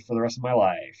ever for the rest of my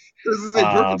life. This is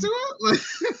Perpetua?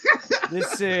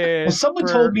 This is... Well, someone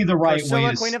told me the right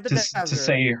way to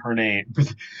say her name.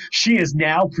 She is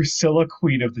now Priscilla,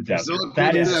 Queen of the Desert.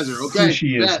 That is who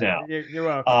she is now. You're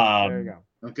welcome. There you go.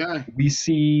 Okay. We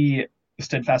see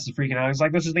Steadfast is freaking out. He's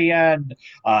like, this is the end.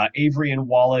 Avery and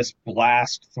Wallace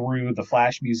blast through the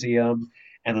Flash Museum,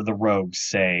 and then the Rogues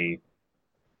say,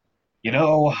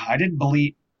 I didn't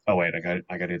believe... Oh, wait, I got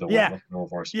to do the one with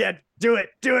voice. Yeah, do it.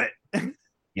 I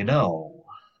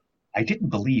didn't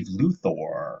believe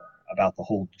Luthor about the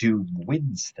whole Doom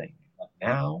wins thing, but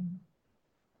now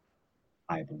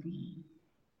I believe.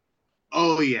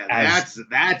 Oh, yeah,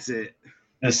 that's it.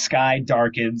 The sky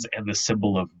darkens and the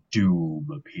symbol of doom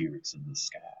appears in the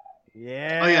sky.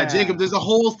 Yeah. Oh, yeah, Jacob, there's a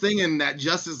whole thing in that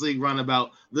Justice League run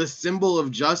about the symbol of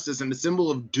justice and the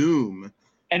symbol of doom.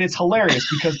 And it's hilarious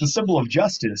because the symbol of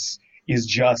justice is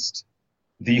just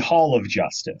the Hall of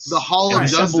Justice. The Hall of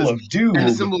Justice. Symbol of doom. And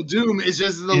the symbol of doom is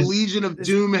just the Legion of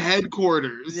Doom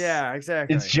headquarters. Yeah,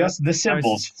 exactly. It's just the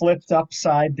symbols flipped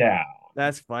upside down.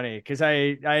 That's funny because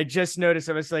I just noticed.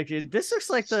 I was like, this looks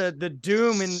like the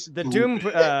Doom and the Doom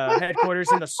headquarters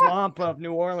in the swamp of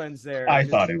New Orleans. There, I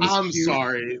thought it was. I'm cute.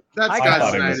 sorry. That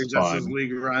Scott Snyder Justice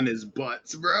League run is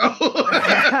butts, bro.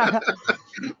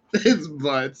 It's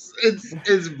butts.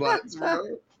 It's butts,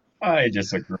 bro. I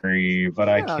disagree, but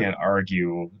I can't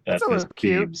argue that this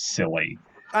game's silly.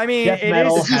 I mean, Death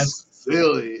metal has.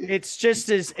 Silly. It's just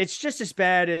as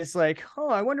bad as like,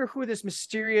 I wonder who this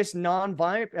mysterious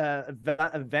vampire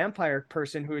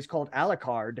person who is called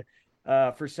Alucard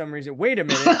for some reason. Wait a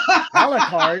minute,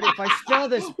 Alucard. If I spell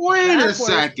this, wait a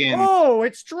second. Oh,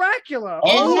 it's Dracula.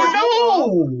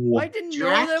 Oh no! I didn't know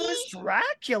that was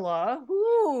Dracula.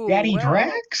 Ooh, Daddy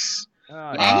Drax.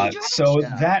 So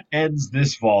that ends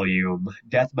this volume.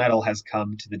 Death metal has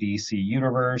come to the DC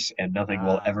universe, and nothing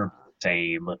will ever be the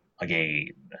same again.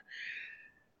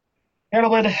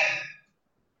 Gentlemen,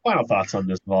 final thoughts on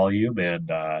this volume,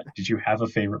 and did you have a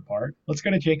favorite part? Let's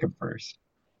go to Jacob first.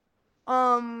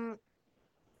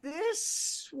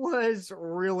 This was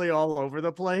really all over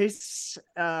the place,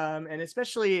 and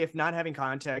especially if not having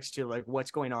context to like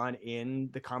what's going on in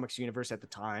the comics universe at the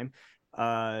time,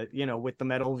 with the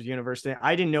metal universe thing,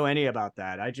 I didn't know any about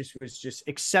that. I was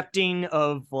accepting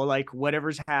of like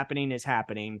whatever's happening is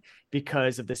happening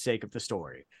because of the sake of the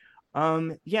story.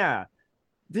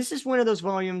 this is one of those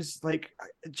volumes like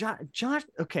Josh.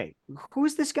 Okay, who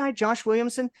is this guy? Josh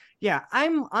Williamson. Yeah,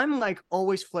 I'm like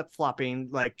always flip flopping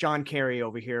like John Kerry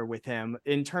over here with him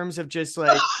in terms of just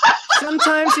like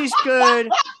sometimes he's good,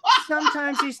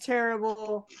 sometimes he's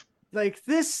terrible. Like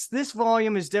this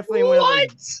volume is definitely one of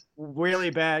those really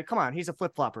bad. Come on, he's a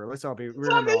flip flopper. Let's all be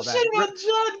remember all that. Shit about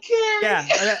John Kerry. Yeah,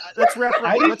 let's reference.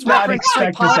 I did let's not reference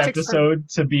expect this politics episode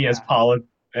to be as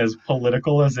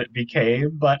political as it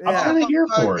became, but I'm Yeah. kind of here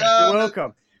for it. You're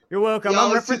welcome. You're welcome. Y'all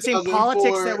I'm was referencing 2004.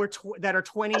 politics that are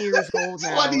 20 years old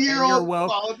now. 20-year-old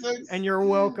politics. And you're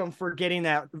welcome for getting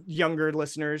that, younger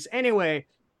listeners. Anyway,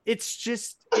 it's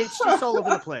just all over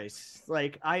the place.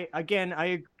 Like I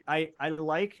like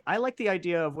the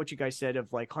idea of what you guys said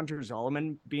of like Hunter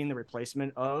Zolomon being the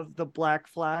replacement of the Black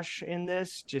Flash in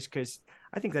this, just because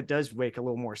I think that does make a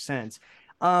little more sense.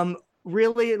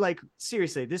 Really, like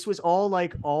seriously, this was all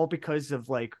because of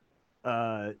like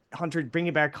Hunter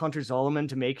bringing back Hunter Zolomon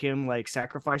to make him like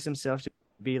sacrifice himself to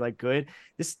be like good.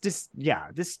 This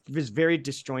was very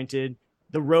disjointed.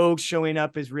 The Rogues showing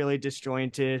up is really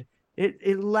disjointed.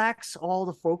 It lacks all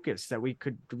the focus that we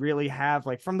could really have,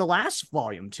 like from the last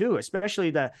volume too,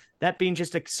 especially that being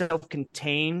just a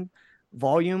self-contained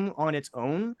volume on its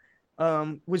own.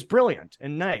 Was brilliant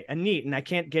and neat, and I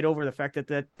can't get over the fact that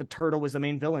the turtle was the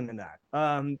main villain in that.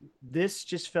 This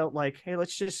just felt like, hey,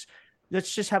 let's just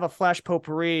have a Flash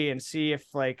potpourri and see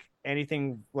if like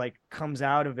anything like comes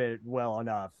out of it well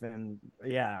enough. And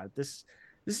yeah, this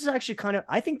is actually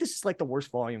I think this is like the worst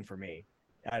volume for me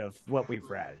out of what we've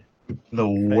read. The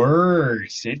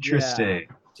worst. Interesting.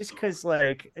 Yeah, just because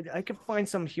like I could find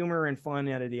some humor and fun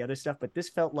out of the other stuff, but this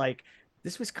felt like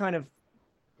this was kind of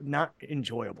not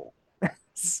enjoyable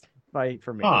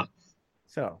for me.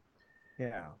 So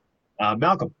yeah.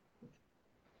 Malcolm.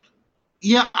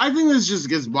 Yeah, I think this just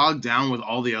gets bogged down with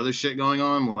all the other shit going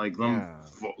on, like them,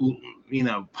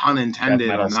 pun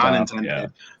intended or not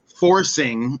intended,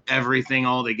 forcing everything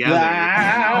all together.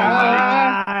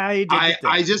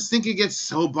 I just think it gets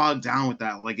so bogged down with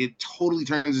that. Like it totally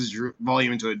turns his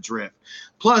volume into a drift.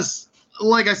 Plus,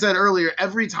 like I said earlier,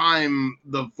 every time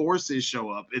the forces show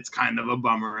up, it's kind of a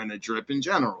bummer and a drip in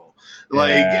general.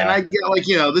 Like, and I get like,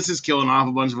 this is killing off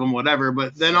a bunch of them, whatever.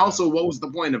 But then also, what was the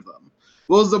point of them?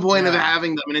 What was the point of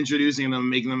having them and introducing them and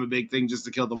making them a big thing just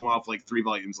to kill them off like 3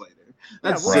 volumes later?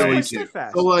 That's silly too.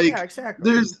 So like,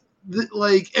 exactly. There's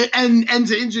like, and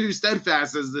to introduce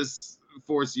Steadfast as this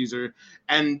force user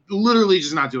and literally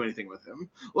just not do anything with him.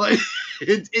 Like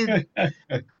it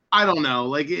I don't know.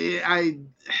 Like I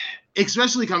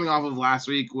especially coming off of last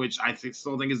week, which I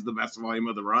still think is the best volume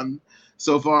of the run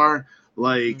so far.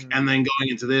 Like, and then going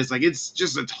into this, like it's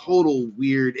just a total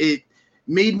weird. It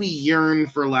made me yearn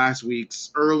for last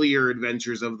week's earlier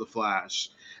adventures of the Flash,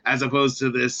 as opposed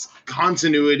to this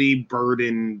continuity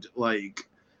burdened like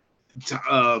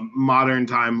modern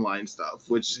timeline stuff,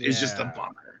 which is just a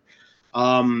bummer.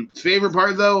 Favorite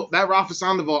part though, that Rafa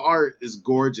Sandoval art is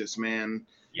gorgeous, man.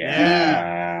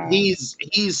 Yeah,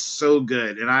 he's so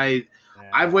good, and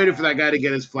I've waited for that guy to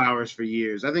get his flowers for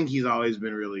years. I think he's always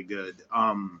been really good.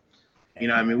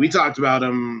 I mean, we talked about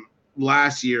him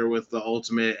last year with the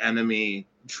Ultimate Enemy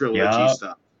trilogy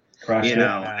stuff.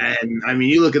 And I mean,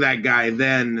 you look at that guy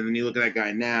then, and then you look at that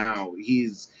guy now.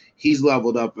 He's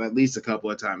leveled up at least a couple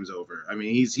of times over. I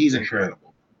mean, he's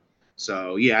incredible.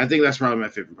 So yeah, I think that's probably my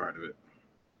favorite part of it.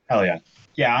 Hell yeah,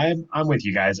 yeah. I'm with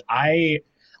you guys. I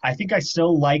think I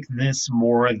still like this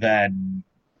more than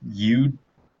you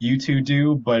two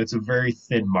do, but it's a very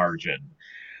thin margin.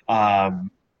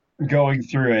 Going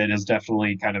through it has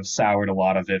definitely kind of soured a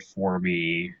lot of it for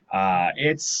me.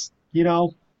 It's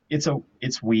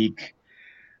weak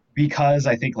because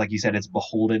I think, like you said, it's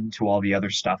beholden to all the other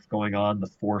stuff going on, the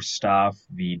Force stuff,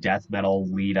 the death metal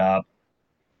lead up.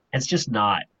 It's just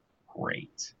not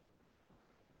great.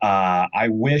 I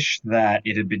wish that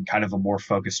it had been kind of a more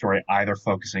focused story, either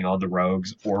focusing on the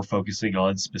Rogues or focusing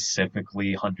on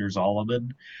specifically Hunter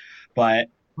Zolomon. But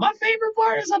my favorite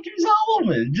part is Hunter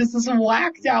Zolomon. Just this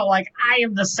whacked out, like, I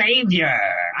am the savior.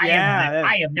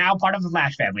 I am now part of the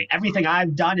Flash family. Everything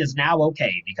I've done is now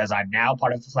okay because I'm now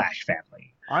part of the Flash family.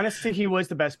 Honestly, he was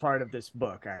the best part of this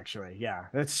book, actually. Yeah,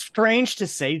 it's strange to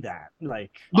say that.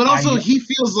 Like, but also he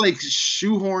feels like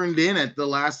shoehorned in at the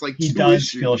last like 2 issues. He does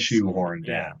feel shoehorned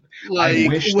in. Like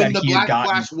when the Black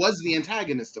Flash was the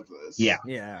antagonist of this.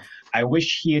 Yeah. I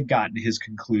wish he had gotten his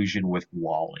conclusion with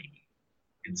Wally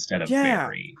instead of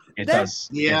Barry. It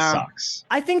sucks.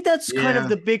 I think that's kind of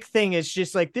the big thing. Is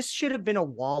just like this should have been a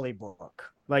Wally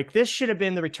book. Like this should have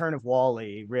been the return of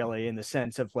Wally, really, in the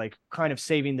sense of like kind of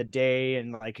saving the day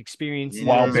and like experiencing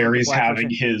while Barry's having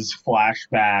his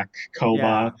flashback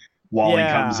coma. Wally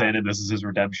comes in and this is his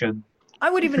redemption.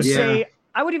 I would even Yeah.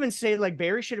 say like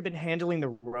Barry should have been handling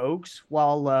the rogues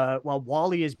while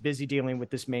Wally is busy dealing with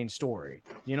this main story.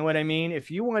 You know what I mean? If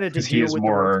you wanted to Because he deal is with the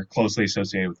rogues, more closely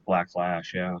associated with Black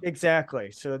Flash, yeah.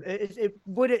 exactly. So it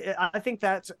would. I think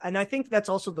that's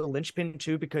also the linchpin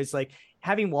too, because like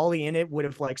having Wally in it would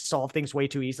have like solved things way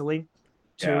too easily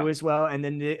too as well, and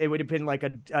then it would have been like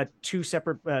a two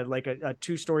separate like a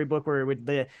two-story book where it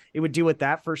would deal with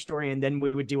that first story, and then we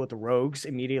would deal with the rogues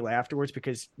immediately afterwards,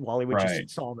 because Wally would Right.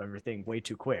 just solve everything way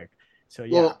too quick. So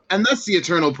yeah. Well, and that's the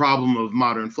eternal problem of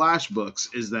modern Flash books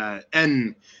is that,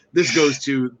 and this goes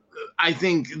to, I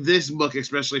think this book,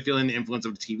 especially feeling the influence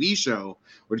of the TV show,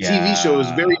 where the TV show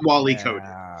is very Wally coded.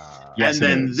 Yes, and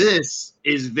then is. This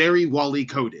is very Wally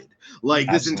coded. Like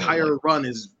Absolutely. This entire run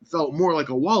is felt more like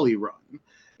a Wally run.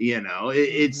 You know,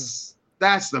 it's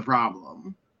that's the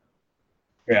problem.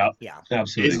 Yeah, Yeah.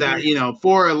 absolutely. Is that, you know,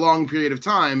 for a long period of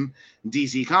time,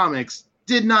 DC Comics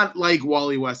did not like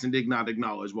Wally West and did not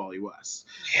acknowledge Wally West.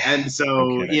 And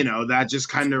so, you know, that just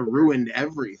kind of ruined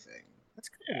everything. That's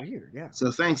kind of weird, yeah.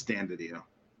 So thanks, Dan Didio.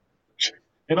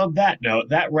 And on that note,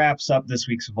 that wraps up this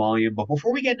week's volume. But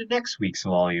before we get into next week's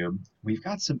volume, we've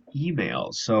got some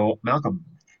emails. So, Malcolm,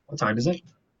 what time is it?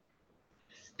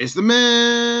 It's the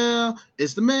mail.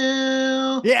 It's the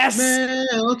mail. Yes.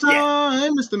 Mail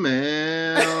time. It's the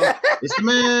mail. It's the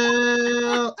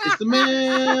mail. It's the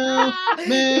mail.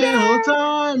 Mail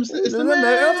time. It's the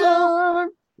mail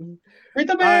time. Read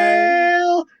the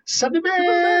mail. Send the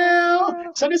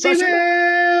mail. Send us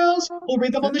emails. We'll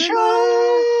read them on the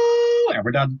show. And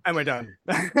we're done.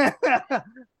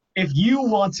 If you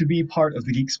want to be part of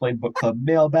the Geeksplained Book Club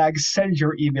mailbag, send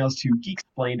your emails to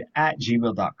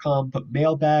geeksplained@gmail.com.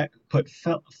 Put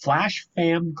Flash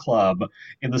Fam Club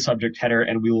in the subject header,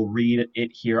 and we will read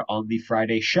it here on the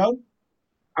Friday show.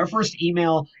 Our first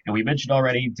email, and we mentioned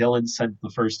already, Dylan sent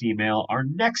the first email. Our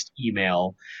next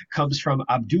email comes from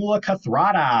Abdullah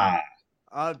Kathrada.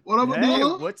 What up,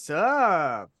 Abdullah? What's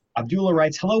up? Abdullah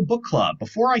writes, "Hello, book club.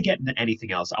 Before I get into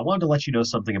anything else, I wanted to let you know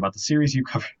something about the series you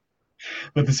covered."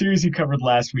 But the series you covered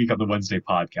last week on the Wednesday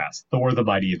podcast, Thor the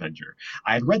Mighty Avenger.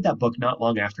 I had read that book not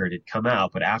long after it had come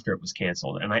out, but after it was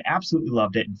canceled, and I absolutely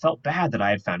loved it and felt bad that I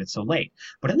had found it so late.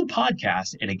 But in the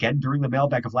podcast, and again during the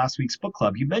mailbag of last week's book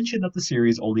club, you mentioned that the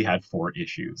series only had 4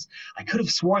 issues. I could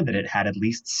have sworn that it had at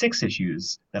least 6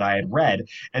 issues that I had read,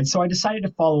 and so I decided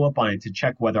to follow up on it to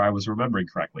check whether I was remembering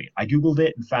correctly. I Googled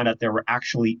it and found out there were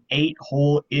actually 8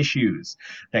 whole issues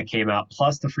that came out,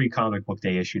 plus the free comic book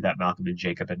day issue that Malcolm and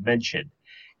Jacob had mentioned.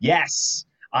 Yes,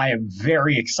 I am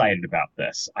very excited about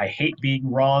this. I hate being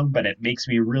wrong, but it makes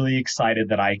me really excited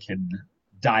that I can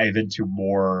dive into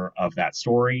more of that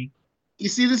story. You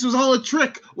see, this was all a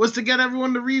trick, was to get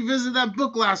everyone to revisit that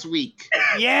book last week.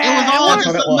 Yeah, it was all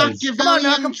just a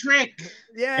Machiavellian trick.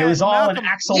 Yeah, it was all an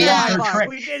Axel Walker trick.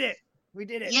 We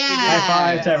did it. Yeah.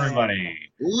 High five to everybody.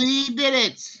 We did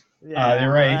it.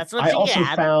 They're right. I also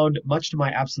found, much to my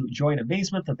absolute joy and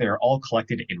amazement, that they are all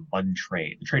collected in one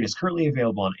trade. The trade is currently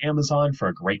available on Amazon for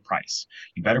a great price.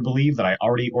 You better believe that I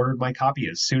already ordered my copy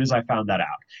as soon as I found that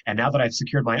out. And now that I've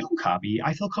secured my own copy,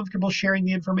 I feel comfortable sharing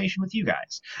the information with you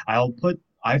guys. I've put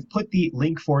the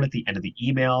link for it at the end of the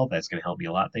email. That's going to help me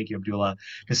a lot. Thank you, Abdullah,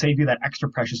 to save you that extra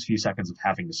precious few seconds of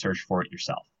having to search for it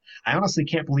yourself. I honestly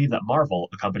can't believe that Marvel,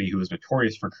 a company who is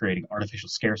notorious for creating artificial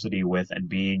scarcity with and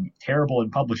being terrible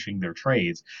in publishing their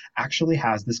trades, actually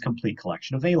has this complete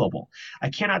collection available. I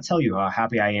cannot tell you how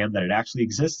happy I am that it actually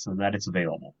exists and that it's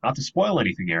available. Not to spoil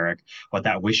anything, Eric, but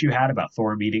that wish you had about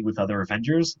Thor meeting with other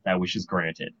Avengers, that wish is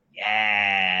granted.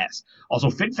 Yes! Also,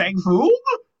 Fin Fang Foom?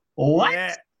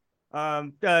 What?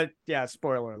 Yeah,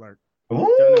 spoiler alert.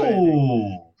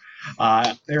 Ooh!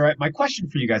 All right, my question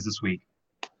for you guys this week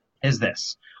is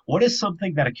this. What is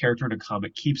something that a character in a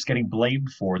comic keeps getting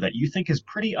blamed for that you think is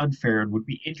pretty unfair and would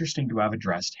be interesting to have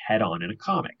addressed head-on in a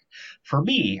comic? For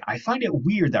me, I find it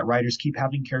weird that writers keep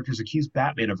having characters accuse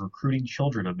Batman of recruiting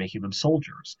children and making them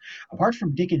soldiers. Apart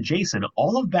from Dick and Jason,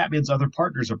 all of Batman's other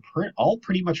partners are all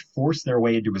pretty much forced their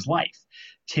way into his life.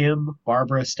 Tim,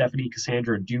 Barbara, Stephanie,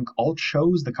 Cassandra, and Duke all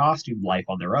chose the costume life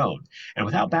on their own, and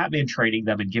without Batman training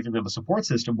them and giving them a support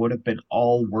system, would have been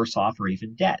all worse off or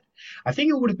even dead. I think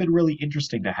it would have been really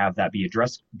interesting to have that be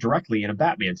addressed directly in a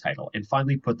Batman title, and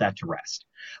finally put that to rest.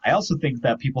 I also think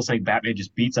that people saying Batman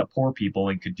just beats up poor people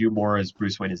and could do more as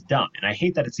Bruce Wayne is dumb, and I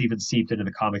hate that it's even seeped into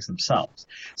the comics themselves.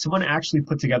 Someone actually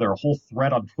put together a whole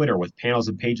thread on Twitter with panels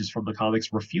and pages from the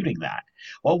comics refuting that.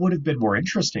 What would have been more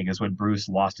interesting is when Bruce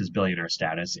lost his billionaire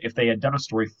status, if they had done a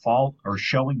story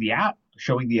showing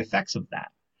the effects of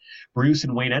that. Bruce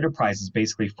and Wayne Enterprises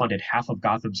basically funded half of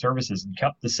Gotham services and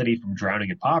kept the city from drowning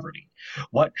in poverty.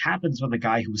 What happens when the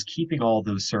guy who was keeping all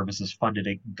those services funded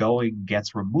and going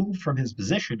gets removed from his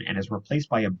position and is replaced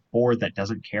by a board that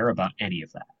doesn't care about any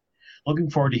of that? Looking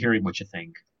forward to hearing what you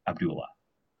think, Abdullah.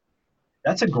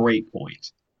 That's a great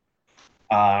point.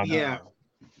 Yeah.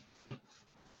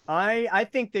 I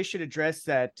think they should address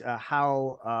that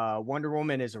how Wonder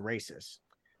Woman is a racist.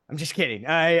 I'm just kidding.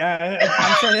 I'm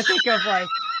trying to think of like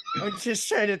I'm just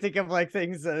trying to think of like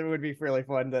things that would be really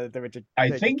fun to I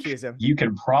think accuse him. you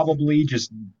can probably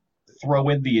just throw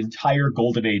in the entire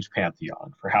Golden Age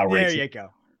pantheon for how There racist. you go.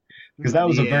 Because that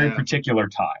was a very Yeah. particular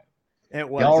time. It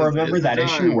was. Y'all remember It's that time.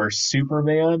 issue where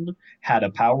Superman had a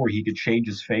power where he could change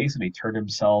his face and he turned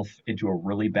himself into a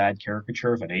really bad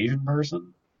caricature of an Asian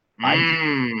person? Yeah.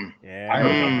 I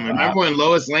remember that. Remember when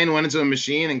Lois Lane went into a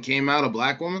machine and came out a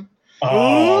black woman?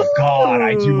 Oh, God,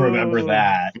 I do remember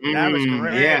that. That was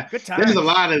great. Yeah, Good times. there's a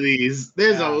lot of these.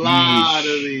 There's a lot of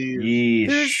these.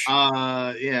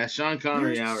 Yeesh. Yeah, Sean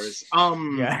Connery hours.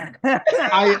 Yeah.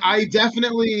 I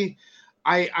definitely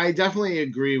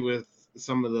agree with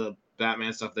some of the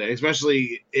Batman stuff there,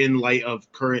 especially in light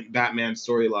of current Batman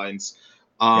storylines,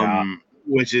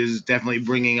 which is definitely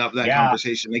bringing up that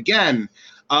conversation again.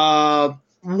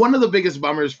 One of the biggest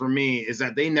bummers for me is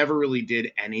that they never really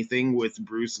did anything with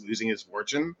Bruce losing his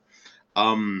fortune.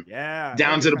 Down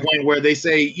to the point where they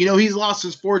say, he's lost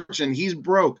his fortune, he's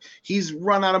broke, he's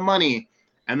run out of money.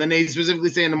 And then they specifically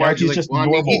say in the market,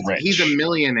 he's a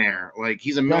millionaire. Like,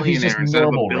 he's a millionaire instead of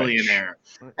a billionaire.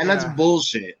 And that's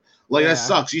bullshit. Like, that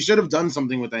sucks. You should have done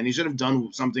something with that. And you should have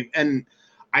done something. And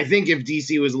I think if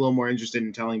DC was a little more interested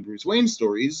in telling Bruce Wayne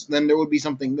stories, then there would be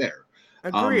something there.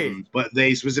 Agreed. But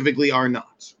they specifically are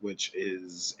not, which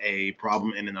is a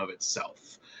problem in and of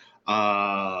itself.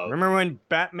 Remember when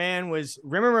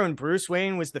Bruce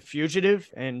Wayne was the fugitive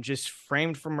and just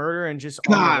framed for murder and just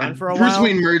on the run for a Bruce while?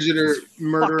 Wayne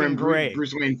murder and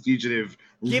Bruce Wayne fugitive.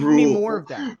 Give me more of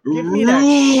that. Give me that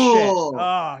shit.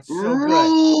 Oh, so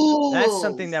good. That's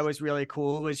something that was really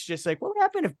cool. It was just like, what would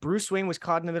happen if Bruce Wayne was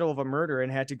caught in the middle of a murder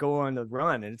and had to go on the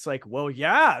run? And it's like, well,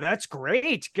 yeah, that's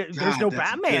great. There's no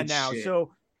Batman now, shit.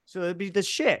 so it'd be the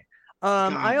shit.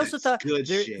 I also thought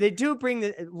they do bring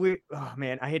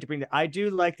I hate to bring that. I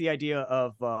do like the idea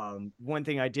of one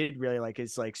thing I did really like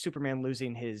is like Superman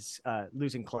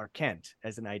losing Clark Kent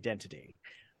as an identity.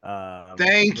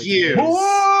 Thank you.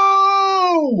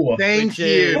 Thank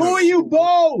you. Who are you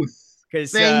both?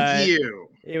 Thank you.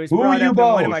 It was brought up in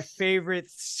one of my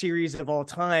favorite series of all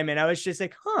time, and I was just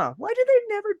like, why did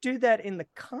they never do that in the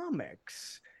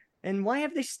comics? And why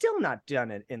have they still not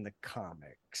done it in the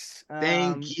comics?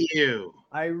 Thank you.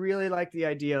 I really like the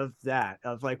idea of that,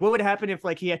 of like, what would happen if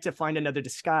like he had to find another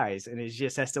disguise and he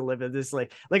just has to live in this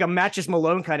like a Matches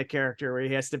Malone kind of character where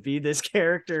he has to be this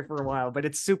character for a while, but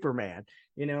it's Superman,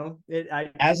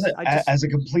 As a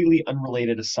completely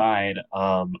unrelated aside,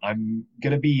 I'm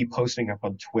gonna be posting up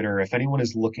on Twitter if anyone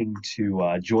is looking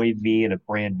to join me in a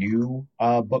brand new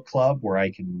book club where I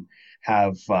can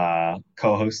have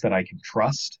co-hosts that I can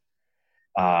trust.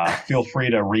 Feel free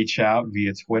to reach out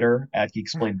via Twitter at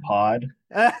GeekSplainPod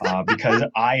because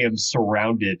I am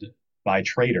surrounded by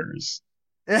traitors.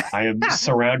 I am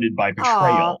surrounded by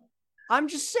betrayal. I'm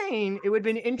just saying it would have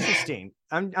been interesting.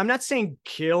 I'm not saying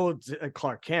kill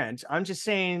Clark Kent. I'm just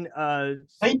saying they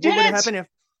what did would happen if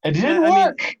it didn't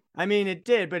work. I mean, it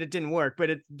did, but it didn't work. But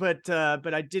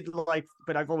I did like.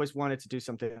 But I've always wanted to do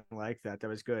something like that. That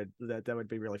was good. That would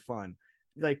be really fun.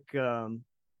 Like,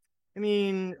 I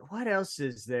mean, what else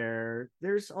is there?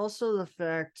 There's also the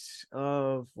fact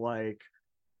of like,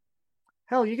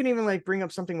 hell, you can even like bring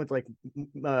up something with like,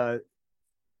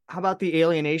 how about the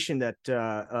alienation that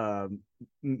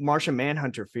Martian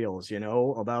Manhunter feels,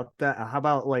 about that? How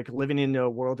about like living in a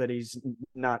world that he's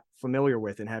not familiar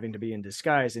with and having to be in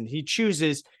disguise, and he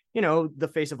chooses, the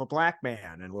face of a black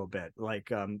man in a little bit. Like,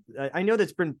 I know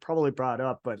that's been probably brought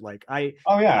up, but like, I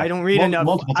don't read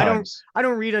enough. I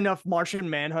don't read enough Martian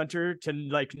Manhunter to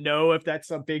like know if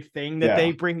that's a big thing that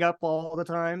they bring up all the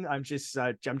time. I'm just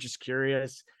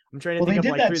curious. I'm trying to think of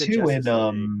like through the Justice League.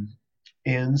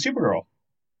 In Supergirl.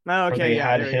 Oh, okay, they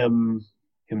had him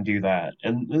do that,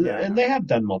 and they have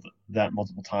done that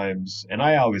multiple times, and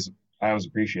I always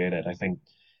appreciate it. I think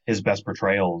his best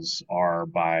portrayals are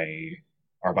by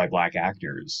black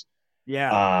actors.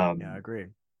 I agree.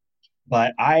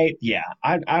 But I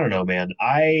don't know, man.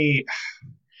 I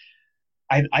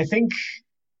think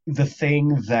the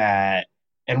thing that,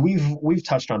 and we've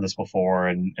touched on this before,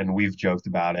 and we've joked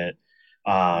about it.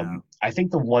 I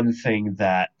think the one thing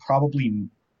that probably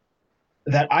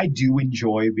that I do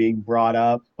enjoy being brought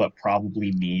up, but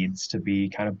probably needs to be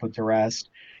kind of put to rest,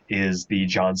 is the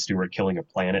Jon Stewart killing a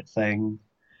planet thing.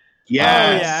 Oh Um,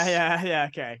 yeah.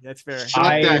 Okay, that's fair. Shut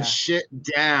I that Yeah. shit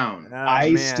down. Oh I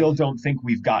man. still don't think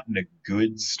we've gotten a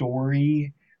good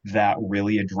story that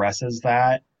really addresses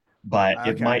that, but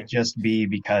it might Okay. just be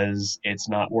because it's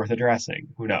not worth addressing.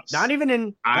 Who knows? I Not even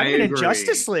in agree.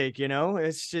 Justice League, you know.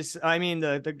 It's just I mean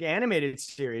the animated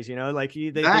series, you know, like they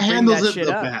That bring handles that it shit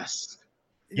the up. best.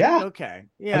 Yeah, Okay.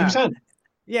 Yeah. 100%.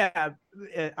 Yeah,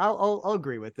 I'll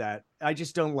agree with that. I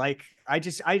just don't like. I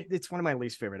it's one of my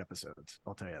least favorite episodes.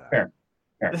 I'll tell you Fair,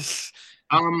 fair. that.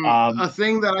 Um, A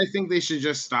thing that I think they should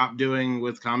just stop doing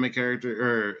with comic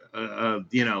character, or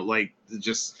like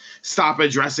just stop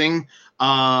addressing.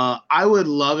 I would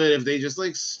love it if they just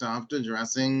like stopped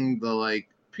addressing the like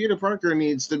Peter Parker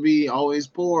needs to be always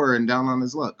poor and down on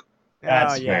his luck, Oh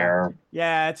that's yeah, fair.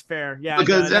 yeah, it's fair. Yeah,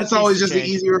 because that that's needs always to just the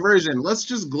change. easier version. Let's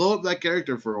just glow up that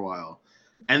character for a while,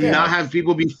 and not Yeah, have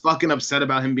people be fucking upset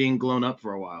about him being blown up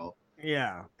for a while.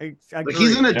 yeah, I Like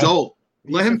he's an agree. You know, adult.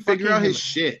 Let He's a him figure fucking out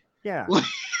his human. shit. Yeah, Like,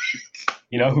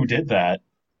 you know who did that?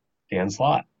 Dan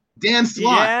Slott. Dan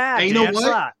Slott. yeah, And you know Dan what?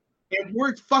 Slott. It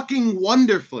worked fucking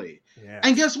wonderfully. Yeah,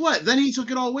 And guess what? Then he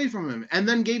took it all away from him and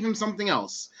then gave him something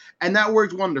else. And that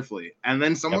worked wonderfully. And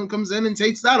then someone Yep. comes in and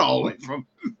takes that all away from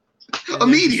him And then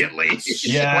immediately.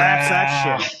 scraps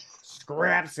that shit.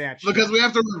 Scraps that shit. Because we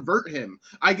have to revert him.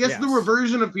 I guess the Yes.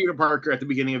 reversion of Peter Parker at the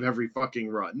beginning of every fucking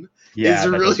run Yeah,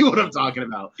 is that really does- what I'm talking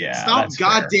about. Yeah, Stop that's fair.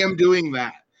 goddamn doing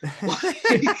that.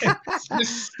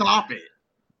 Just stop it.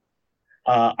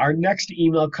 Our next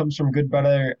email comes from good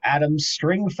brother Adam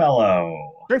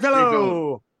Stringfellow,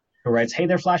 Stringfellow. who writes, "Hey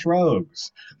there, Flash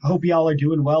Rogues. I hope y'all are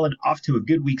doing well and off to a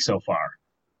good week so far.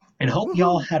 And hope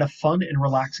y'all had a fun and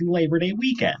relaxing Labor Day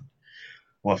weekend.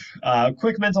 Woof.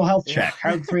 Quick mental health check.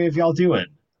 How the three of y'all doing?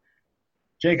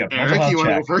 Jacob, mental Eric, health you want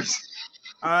to check. go first?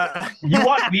 You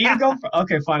want me to go?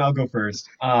 Okay, fine, I'll go first.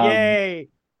 Yay.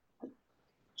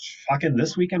 Fucking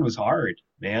this weekend was hard,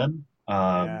 man.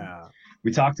 Yeah.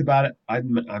 We talked about it. I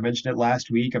mentioned it last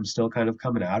week. I'm still kind of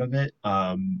coming out of it.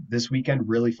 This weekend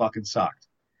really fucking sucked.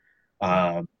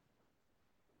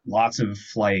 Lots of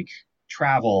like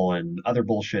travel and other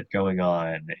bullshit going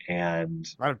on, and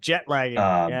A lot of jet lagging.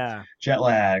 Yeah. jet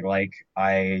lag. Like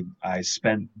I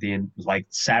spent like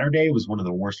Saturday was one of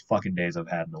the worst fucking days I've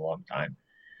had in a long time.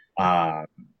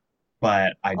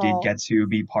 But I did Aw. get to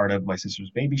be part of my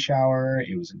sister's baby shower.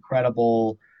 It was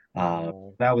incredible. Aw.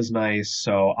 That was nice.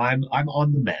 So I'm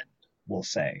on the mend. We'll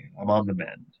say I'm on the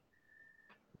mend.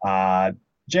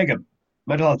 Jacob,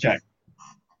 mental health check.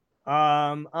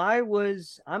 I'm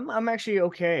actually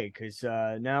okay because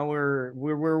now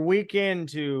we're a week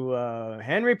into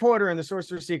Henry Porter and the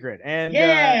Sorcerer's Secret, and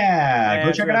Yeah, go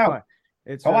it's check it really out. fun.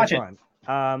 It's Go really watch it. fun.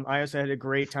 I also had a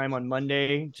great time on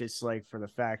Monday, just like for the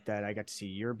fact that I got to see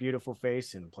your beautiful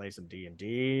face and play some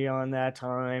D&D on that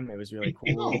time. It was really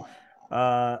cool.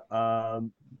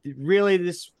 Really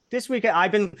this week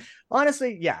I've been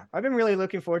really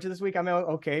looking forward to this week. I'm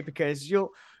okay because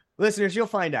listeners, you'll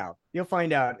find out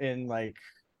in like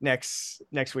next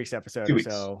week's episode 2 or weeks.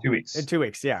 so. 2 weeks. In 2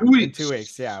 weeks, yeah. 2 weeks. In 2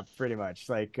 weeks, yeah, pretty much.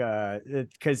 Like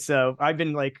because I've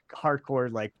been like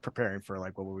hardcore like preparing for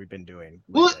like what we've been doing.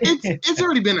 Well, lately. it's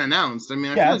already been announced. I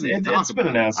mean, I Yeah, feel like we can it's talk been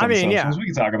about it. announced I on the mean, socials. yeah. We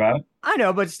can talk about it. I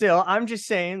know, but still, I'm just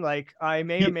saying, like, I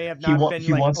may or may have not been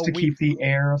He like wants a to week. keep the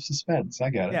air of suspense. I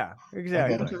get it. Yeah, I get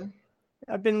exactly. it. Okay.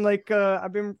 I've been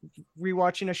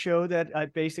rewatching a show that I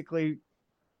basically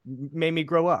made me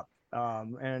grow up.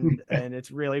 And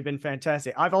it's really been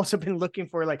fantastic. I've also been looking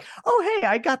for like, oh hey,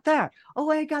 I got that.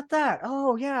 Oh, I got that.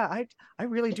 Oh yeah, I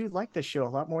really do like this show a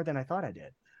lot more than I thought I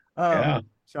did. Yeah.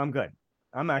 So I'm good.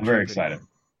 I'm I'm actually very pretty excited.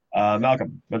 good.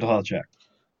 Malcolm, mental health check.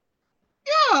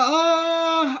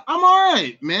 Yeah, I'm all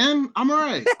right, man. I'm all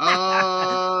right.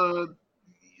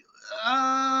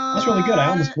 That's really good. I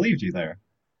almost believed you there.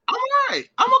 I'm all right.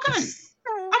 I'm okay.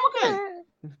 I'm okay.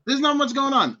 There's not much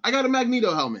going on. I got a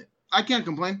Magneto helmet. I can't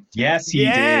complain. Yes, he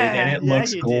did, and it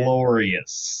looks you did.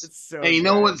 glorious. It's so And you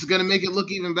know good. what's gonna make it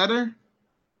look even better?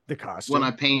 The costume? When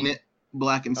I paint it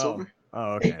black and silver.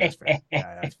 Oh, okay, that's fair.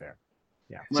 Yeah, that's fair.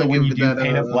 Yeah. So Like when if you do that,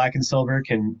 paint it black and silver,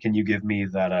 can you give me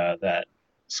that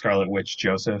Scarlet Witch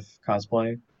Joseph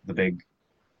cosplay? The big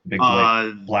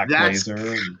black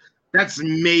blazer. That's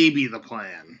maybe the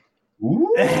plan.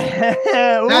 Ooh.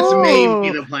 That's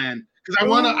maybe the plan. Because I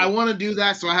Ooh. wanna do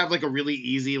that so I have like a really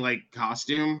easy like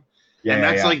costume. Yeah, and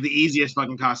that's yeah. like the easiest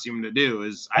fucking costume to do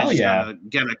is I Hell just yeah. gotta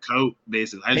get a coat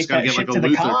basically. I Take just gotta that get shit like a to the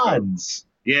Luther coat. cons.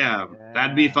 Yeah,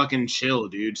 that'd be fucking chill,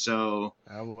 dude. So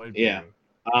That would yeah. be.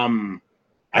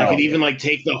 I could yeah. even like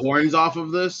take the horns off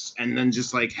of this and then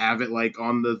just like have it like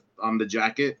on the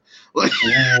jacket. Like,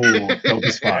 Ooh, dope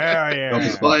as fuck. Yeah, Dope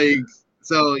as fuck. like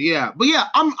so yeah. But yeah,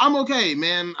 I'm okay,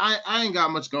 man. I ain't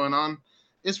got much going on.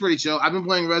 It's pretty chill. I've been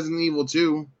playing Resident Evil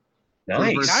 2 for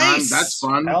the first time. Nice. That's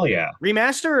fun. Hell yeah.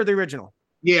 Remaster or the original?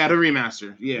 Yeah, the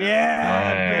remaster. Yeah.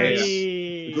 Nice.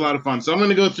 It's a lot of fun. So I'm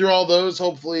gonna go through all those,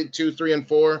 hopefully 2, 3, and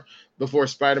 4 before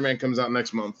Spider-Man comes out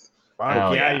next month.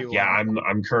 Hell yeah. you Yeah, are.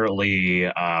 I'm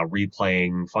currently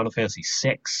replaying Final Fantasy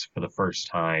VI for the first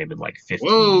time in like 15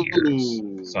 Whoa,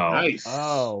 years. So nice.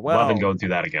 Oh, well. loving going through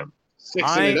that again.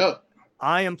 Sixing it up.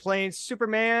 I am playing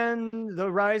Superman: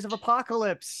 The Rise of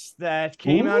Apocalypse that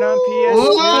came out on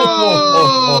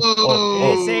Whoa!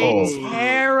 PS2. It's a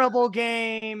terrible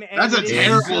game. And That's a it is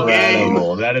terrible game.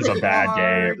 Incredible. That is a bad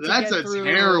hard game. to That's get a through.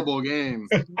 terrible game.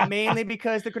 Mainly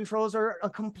because the controls are a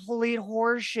complete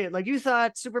horseshit. Like, you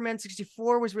thought Superman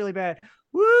 64 was really bad.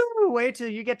 Woo! Wait till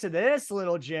you get to this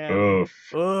little gem.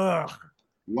 Oof. Ugh.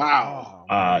 Wow.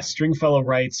 Oh, man. Stringfellow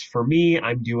writes, for me,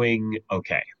 I'm doing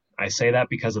okay. I say that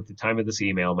because at the time of this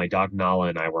email, my dog Nala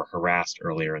and I were harassed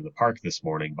earlier in the park this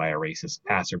morning by a racist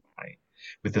passerby,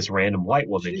 with this random white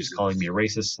woman just calling me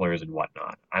racist slurs and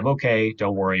whatnot. I'm okay,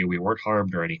 don't worry, we weren't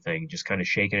harmed or anything, just kind of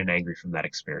shaken and angry from that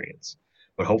experience.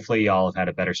 But hopefully y'all have had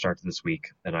a better start to this week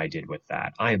than I did with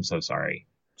that. I am so sorry.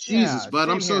 Jesus, Yeah, bud,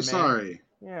 I'm same so here, man. sorry.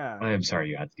 Yeah. I am sorry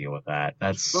you had to deal with that.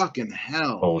 That's Fucking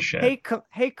hell. bullshit.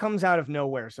 Hate comes out of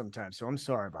nowhere sometimes, so I'm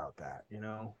sorry about that,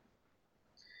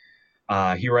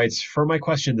 He writes, for my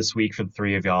question this week for the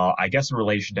three of y'all, I guess in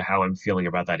relation to how I'm feeling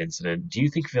about that incident, do you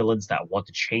think villains that want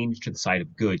to change to the side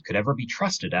of good could ever be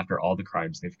trusted after all the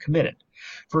crimes they've committed?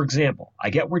 For example, I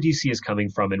get where DC is coming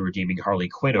from in redeeming Harley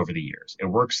Quinn over the years. It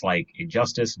works like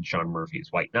Injustice and Sean Murphy's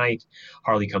White Knight.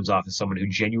 Harley comes off as someone who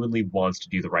genuinely wants to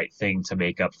do the right thing to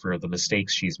make up for the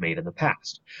mistakes she's made in the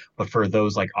past. But for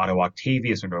those like Otto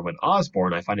Octavius or Norman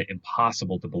Osborn, I find it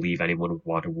impossible to believe anyone would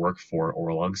want to work for or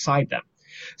alongside them.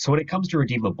 So when it comes to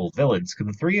redeemable villains, could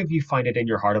the three of you find it in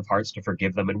your heart of hearts to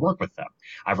forgive them and work with them?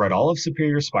 I've read all of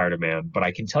Superior Spider-Man, but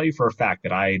I can tell you for a fact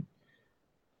that I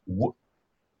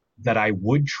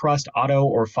would trust Otto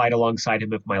or fight alongside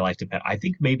him if my life depended. I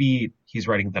think maybe he's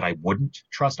writing that I wouldn't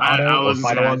trust Otto or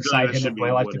fight alongside him if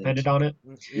my life depended on it.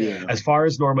 Yeah. As far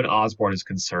as Norman Osborn is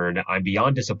concerned, I'm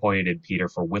beyond disappointed in Peter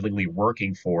for willingly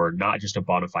working for not just a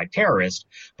bona fide terrorist,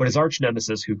 but his arch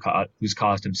nemesis who's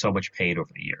caused him so much pain over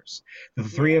the years. Do the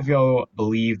three of you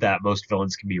believe that most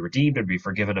villains can be redeemed and be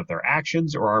forgiven of their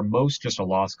actions, or are most just a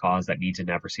lost cause that need to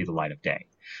never see the light of day?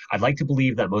 I'd like to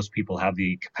believe that most people have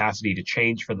the capacity to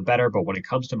change for the better, but when it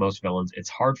comes to most villains, it's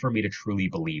hard for me to truly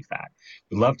believe that.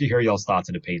 We'd love to hear y'all's thoughts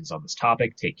and opinions on this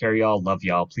topic. Take care, y'all. Love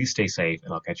y'all. Please stay safe,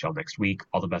 and I'll catch y'all next week.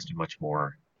 All the best and much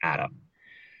more, Adam.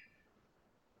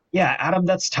 Yeah, Adam,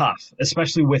 that's tough,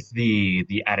 especially with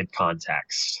the added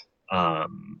context.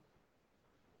 And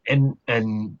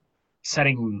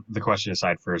setting the question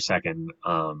aside for a second,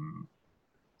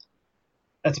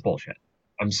 that's bullshit.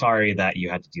 I'm sorry that you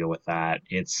had to deal with that.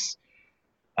 It's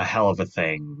a hell of a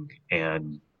thing,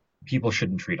 and people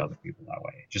shouldn't treat other people that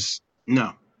way. Just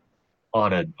No.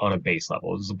 on a base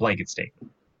level. It was a blanket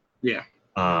statement. Yeah.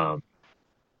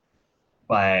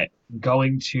 But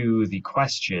going to the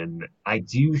question, I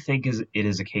do think it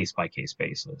is a case by case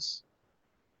basis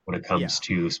when it comes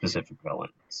to specific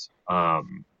villains.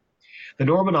 The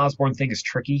Norman Osborn thing is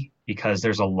tricky because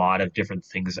there's a lot of different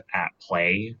things at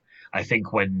play. I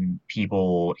think when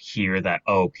people hear that,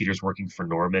 oh, Peter's working for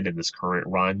Norman in this current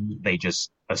run, they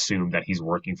just assume that he's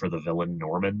working for the villain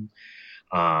Norman.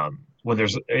 When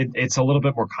it's a little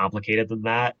bit more complicated than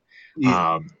that.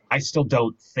 Yeah. I still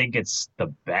don't think it's the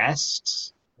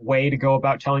best way to go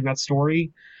about telling that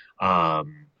story. But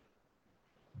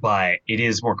it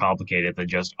is more complicated than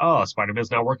just, oh,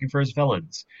 Spider-Man's now working for his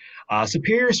villains.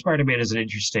 Superior Spider-Man is an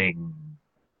interesting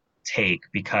take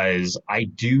because I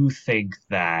do think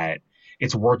that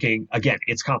it's working, again,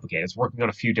 it's complicated. It's working on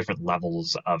a few different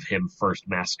levels of him first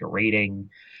masquerading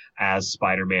as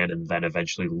Spider-Man and then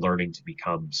eventually learning to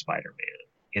become Spider-Man.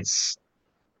 It's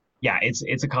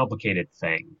a complicated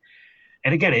thing.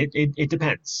 And again, it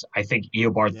depends. I think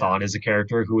Eobard Thawne is a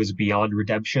character who is beyond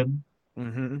redemption.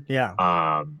 Mm-hmm. Yeah.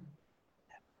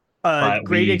 But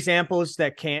great examples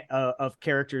that can of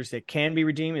characters that can be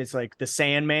redeemed is like the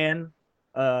Sandman.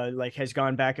 Like has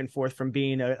gone back and forth from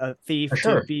being a thief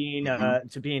to being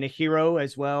a hero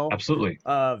as well. Absolutely.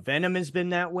 Venom has been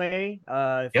that way.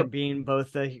 From being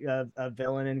both a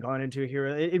villain and gone into a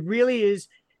hero. It really is,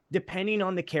 depending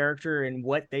on the character and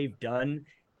what they've done,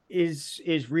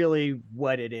 is really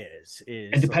what it is.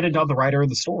 And dependent on the writer of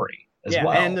the story. as Yeah,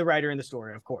 well. and the writer in the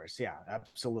story, of course. Yeah,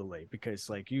 absolutely. Because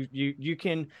like you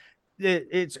can,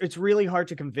 it's really hard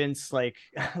to convince like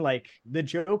like the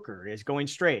Joker is going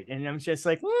straight, and I'm just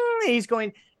like he's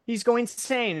going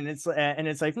insane, and it's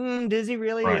like does he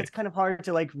really? Right. It's kind of hard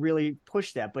to like really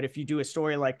push that. But if you do a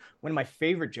story like one of my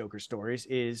favorite Joker stories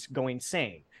is Going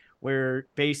Sane, where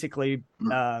basically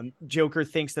Joker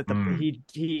thinks that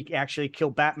he actually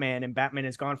killed Batman and Batman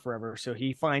is gone forever, so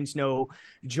he finds no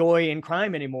joy in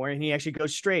crime anymore, and he actually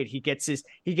goes straight. He gets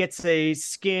a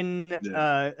skin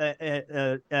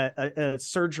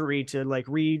surgery to like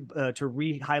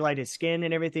re-highlight his skin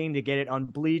and everything to get it on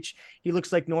bleach. He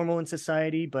looks like normal in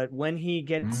society, but when he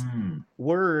gets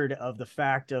word of the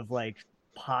fact of like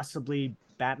possibly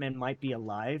Batman might be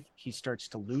alive, he starts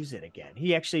to lose it again.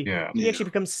 He actually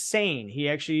becomes sane. He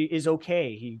actually is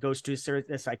okay. He goes to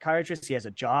a psychiatrist. He has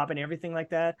a job and everything like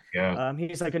that. Yeah.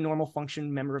 He's like a normal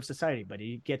function member of society, but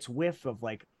he gets whiff of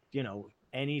like, you know,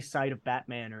 any side of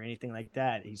Batman or anything like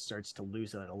that. He starts to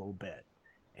lose it a little bit,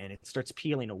 and it starts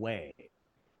peeling away.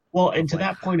 Well, and to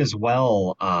that point as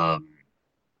well,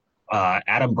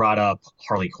 Adam brought up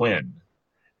Harley Quinn,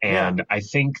 and I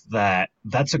think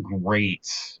that's a great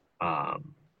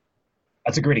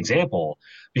example,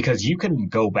 because you can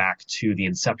go back to the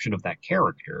inception of that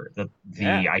character. The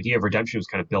idea of redemption was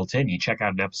kind of built in. You check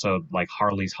out an episode like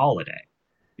Harley's Holiday.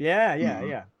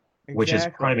 Yeah. Which is a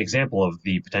prime example of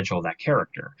the potential of that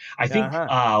character. I think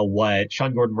what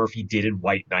Sean Gordon Murphy did in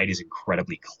White Knight is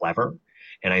incredibly clever,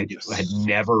 and I had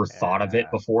never thought of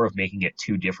it before, of making it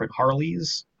two different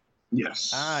Harleys.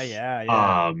 Yes.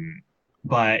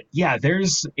 But yeah,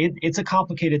 it's a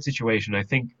complicated situation. I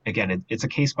think again, it's a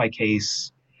case by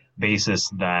case basis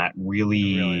that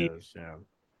really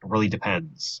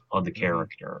depends on the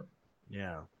character.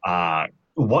 Yeah.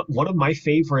 One of my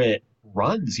favorite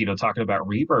runs, you know, talking about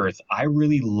Rebirth, I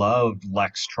really loved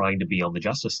Lex trying to be on the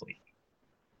Justice League.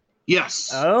 Yes.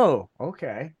 Oh,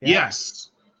 okay. Yeah. Yes.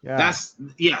 Yeah.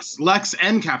 Yes. Lex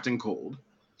and Captain Cold.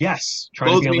 Yes,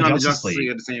 trying both to be on the Justice League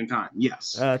at the same time.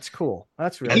 Yes, that's cool.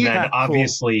 That's really. And then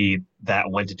obviously that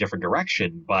went a different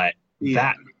direction, but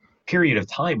that period of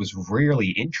time was really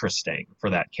interesting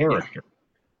for that character.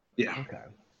 Yeah. Okay.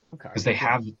 Because they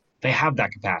have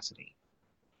that capacity.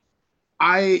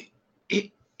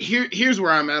 Here's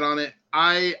where I'm at on it.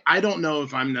 I don't know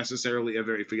if I'm necessarily a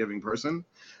very forgiving person,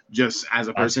 just as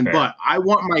a person, but I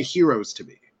want my heroes to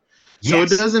be. So it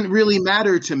doesn't really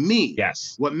matter to me.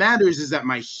 Yes. What matters is that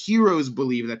my heroes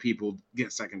believe that people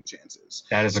get second chances.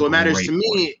 That is so what matters to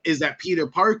me is that Peter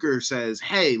Parker says,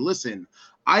 hey, listen,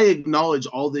 I acknowledge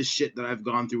all this shit that I've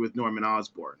gone through with Norman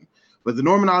Osborn. But the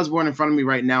Norman Osborn in front of me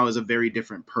right now is a very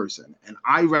different person. And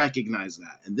I recognize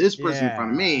that. And this person in front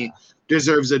of me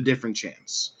deserves a different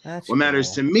chance. What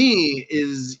matters to me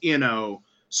is, you know,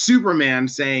 Superman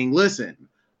saying, listen,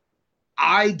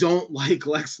 I don't like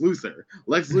Lex Luthor.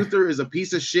 Lex Luthor is a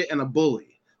piece of shit and a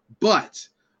bully, but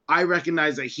I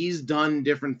recognize that he's done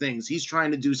different things. He's trying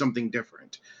to do something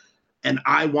different, and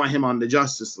I want him on the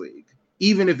Justice League,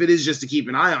 even if it is just to keep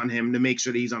an eye on him to make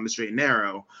sure that he's on the straight and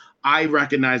narrow. I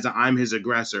recognize that I'm his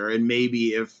aggressor, and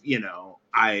maybe if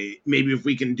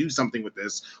we can do something with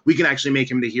this, we can actually make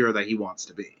him the hero that he wants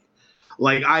to be.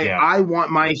 Like I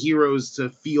want my heroes to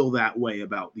feel that way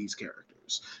about these characters.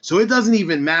 So it doesn't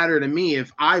even matter to me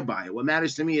if I buy it. What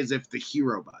matters to me is if the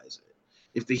hero buys it,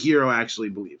 if the hero actually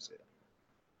believes it.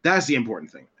 That's the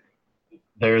important thing.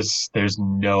 There's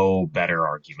no better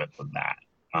argument than that.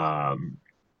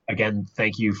 Again,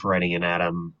 thank you for writing in,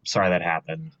 Adam. Sorry that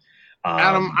happened.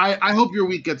 Adam, I hope your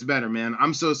week gets better, man.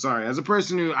 I'm so sorry. As a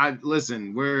person who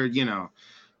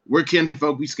we're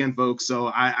kinfolk, we skin folks,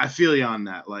 so I feel you on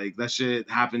that. Like that shit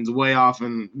happens way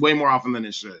more often than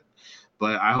it should.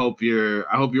 But I hope your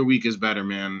week is better,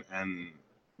 man, and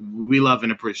we love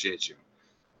and appreciate you.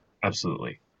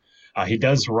 Absolutely. He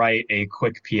does write a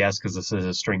quick PS because this is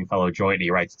a Stringfellow joint. And he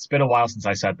writes, "It's been a while since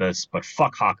I said this, but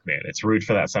fuck Hawkman. It's rude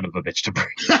for that son of a bitch to bring."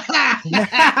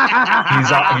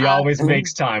 He always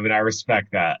makes time, and I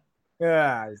respect that.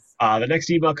 Yes. The next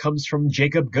email comes from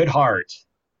Jacob Goodhart.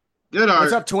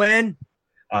 What's up, twin?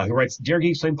 Who writes, "Dear Geek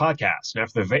Explained Podcast, and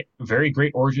after the very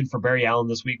great origin for Barry Allen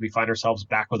this week, we find ourselves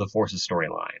back with a Forces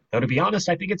storyline. Though to be honest,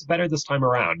 I think it's better this time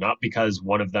around, not because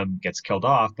one of them gets killed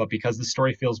off, but because the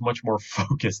story feels much more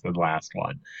focused than last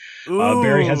one.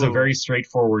 Barry has a very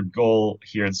straightforward goal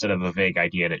here instead of a vague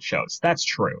idea, and it shows. That's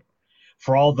true.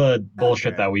 For all the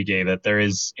bullshit that we gave it,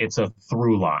 it's a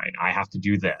through line. I have to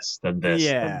do this, then this,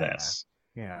 then this.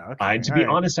 Yeah. Okay. To be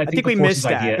honest, I think we the Forces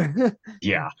missed idea. that.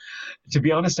 Yeah. To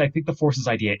be honest, I think the Forces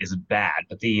idea isn't bad,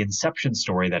 but the Inception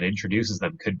story that introduces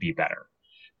them could be better.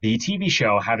 The TV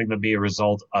show, having them be a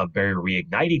result of Barry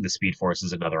reigniting the Speed Force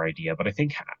is another idea, but I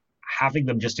think having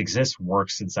them just exist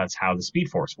works since that's how the Speed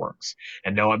Force works.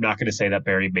 And no, I'm not going to say that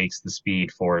Barry makes the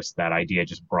Speed Force. That idea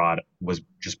was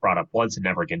just brought up once and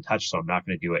never again touched, so I'm not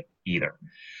going to do it either.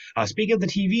 Speaking of the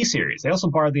TV series, they also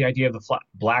borrowed the idea of the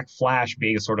Black Flash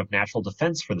being a sort of natural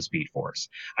defense for the Speed Force.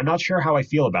 I'm not sure how I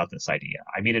feel about this idea.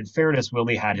 I mean, in fairness, we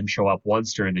only had him show up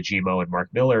once during the Gmo and Mark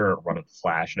Miller run of the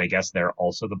Flash, and I guess they're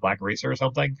also the Black Racer or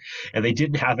something, and they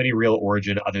didn't have any real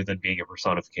origin other than being a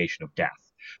personification of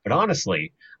death. But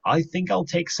honestly, I think I'll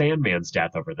take Sandman's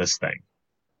death over this thing.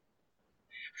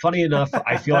 Funny enough,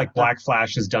 I feel like Black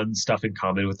Flash has done stuff in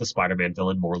common with the Spider-Man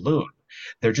villain Morlun.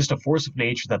 They're just a force of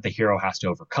nature that the hero has to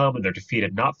overcome, and they're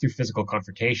defeated not through physical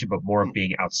confrontation, but more of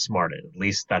being outsmarted. At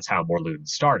least that's how Morlun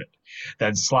started.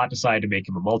 Then Slott decided to make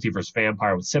him a multiverse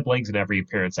vampire with siblings, and every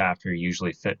appearance after he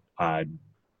usually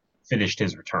finished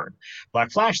his return.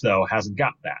 Black Flash, though, hasn't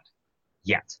got that.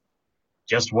 Yet.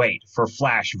 Just wait for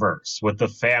Flashverse with the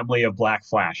family of Black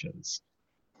Flashes.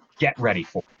 Get ready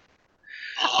for it.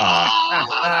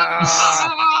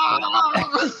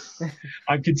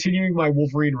 I'm continuing my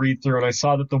Wolverine read-through, and I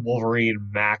saw that the Wolverine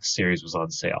Max series was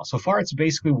on sale. So far, it's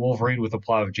basically Wolverine with a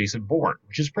plot of Jason Bourne,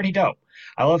 which is pretty dope.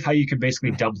 I love how you can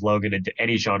basically dump Logan into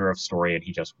any genre of story, and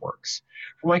he just works.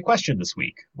 For my question this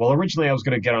week, well, originally I was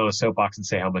going to get on a soapbox and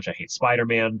say how much I hate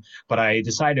Spider-Man, but I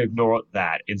decided to ignore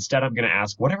that. Instead, I'm going to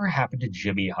ask, whatever happened to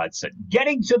Jimmy Hudson?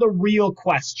 Getting to the real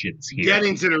questions here.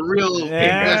 Getting to the real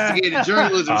investigative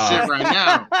journalism shit right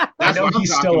now. I know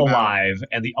he's still alive,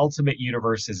 and the Ultimate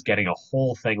Universe is getting a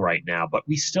whole thing right now, but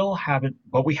we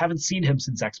haven't seen him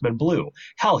since X-Men Blue.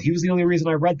 Hell, he was the only reason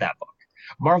I read that book.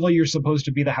 Marvel, you're supposed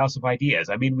to be the House of Ideas.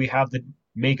 I mean, we have the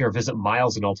Maker visit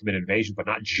Miles in Ultimate Invasion, but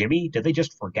not Jimmy? Did they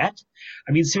just forget?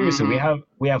 I mean, seriously, we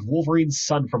have Wolverine's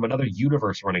son from another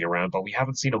universe running around, but we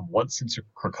haven't seen him once since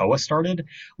Krakoa started.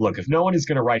 Look, if no one is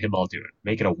going to write him, I'll do it.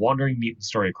 Make it a wandering mutant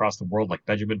story across the world like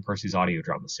Benjamin Percy's audio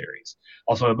drama series.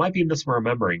 Also, I might be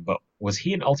misremembering, but was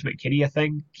he an Ultimate Kitty a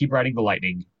thing? Keep riding the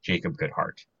lightning, Jacob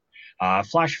Goodhart.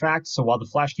 Flash fact, so while the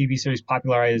Flash TV series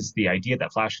popularized the idea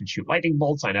that Flash can shoot lightning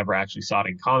bolts, I never actually saw it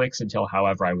in comics until,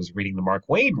 however, I was reading the Mark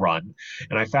Waid run,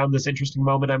 and I found this interesting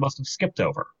moment I must have skipped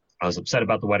over. I was upset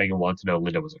about the wedding and wanted to know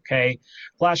Linda was okay.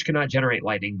 Flash cannot generate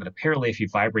lightning, but apparently if he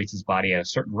vibrates his body at a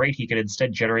certain rate, he can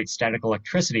instead generate static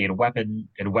electricity and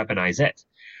weaponize it.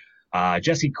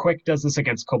 Jesse Quick does this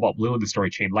against Cobalt Blue in the story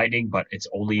Chain Lightning, but it's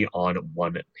only on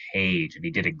one page, and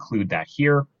he did include that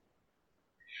here.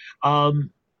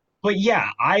 But yeah,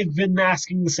 I've been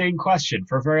asking the same question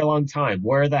for a very long time.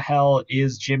 Where the hell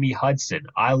is Jimmy Hudson?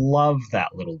 I love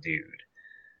that little dude.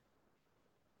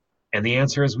 And the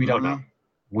answer is we don't know.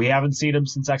 We haven't seen him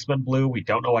since X-Men Blue. We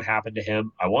don't know what happened to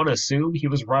him. I want to assume he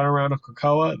was running around with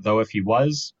Krakoa, though if he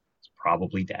was, he's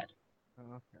probably dead.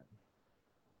 Okay.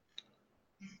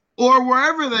 Or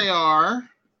wherever they are.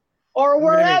 Or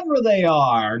wherever they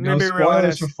are. No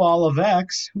spoilers for honest. Fall of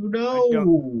X. Who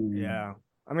knows? Yeah.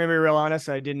 I'm gonna be real honest.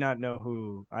 I don't know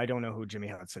who Jimmy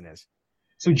Hudson is.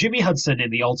 So Jimmy Hudson in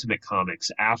the Ultimate Comics,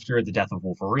 after the death of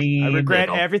Wolverine, I regret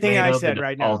everything I said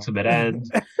right now. Ultimate End.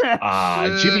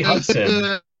 Jimmy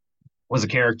Hudson was a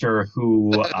character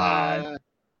who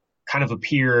kind of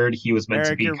appeared. He was meant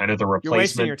to be kind of the You're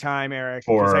wasting your replacement time, Eric.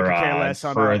 for I could care less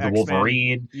on the X-Men.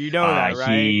 Wolverine. You know that,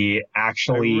 right? He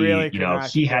actually, really could not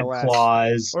he care had less.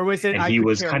 claws, Or was it? and I he could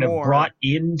was care kind more. of brought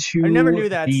into I never knew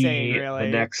that saying, the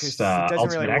really, next 'cause it doesn't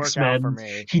Ultimate really work out X-Men. for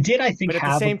me. He did, I think, But at the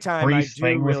have same a time, I brief do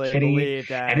thing really with Kitty, believe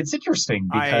that and it's interesting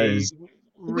because I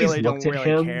really looked don't at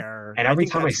really him, care. and every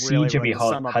think time I that's see really Jimmy what the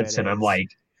sum of it Hudson, I'm is. like,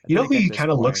 I you know think who at he this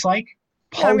kind of point. looks like?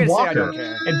 Yeah, Paul I'm gonna say I Walker. don't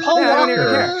care. And Paul Yeah, I don't even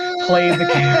Walker care. played the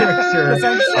character That's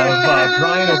what I'm of saying.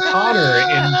 Brian O'Connor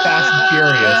in Fast and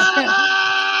Furious.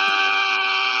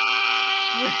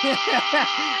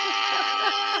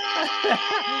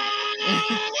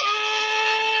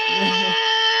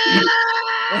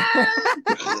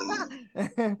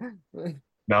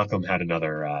 Malcolm had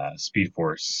another Speed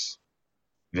Force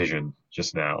vision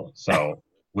just now, so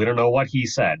we don't know what he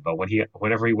said, but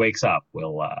whenever he wakes up,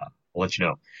 we'll let you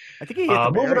know. I think he hit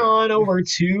the Moving barrier. on over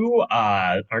to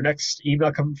our next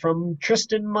email coming from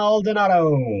Tristan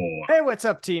Maldonado. Hey, what's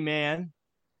up, T-Man?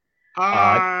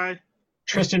 Hi.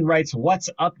 Tristan writes, "What's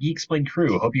up, Geek Explain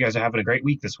crew? Hope you guys are having a great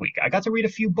week this week. I got to read a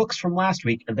few books from last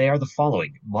week, and they are the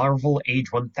following: Marvel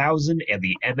Age 1000 and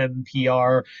the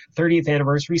MMPR 30th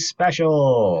Anniversary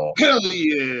Special. Hell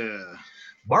yeah.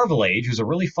 Marvel Age was a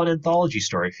really fun anthology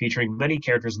story featuring many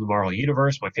characters in the Marvel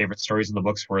Universe. My favorite stories in the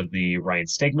books were the Ryan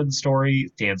Stegman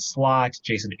story, Dan Slott,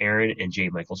 Jason Aaron, and J.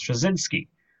 Michael Straczynski.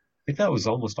 I think that was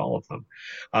almost all of them.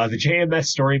 The JMS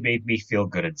story made me feel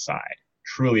good inside.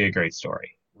 Truly a great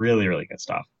story. Really, really good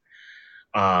stuff.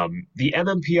 The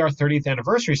MMPR 30th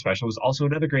anniversary special was also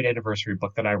another great anniversary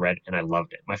book that I read, and I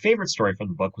loved it. My favorite story from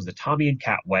the book was the Tommy and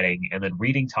Cat wedding, and then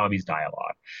reading Tommy's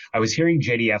dialogue. I was hearing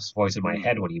JDF's voice in my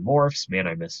head when he morphs. Man,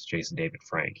 I miss Jason David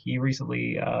Frank. He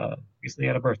recently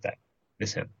had a birthday.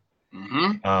 Miss him.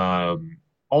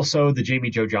 Also, the Jamie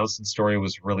Jo Johnson story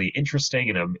was really interesting,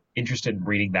 and I'm interested in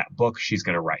reading that book she's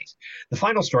going to write. The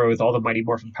final story with all the Mighty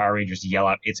Morphin Power Rangers yell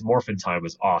out, "It's Morphin Time"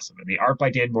 was awesome, and the art by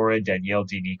Dan Mora and Danielle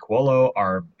Di Nicuolo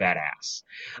are badass.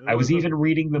 I was even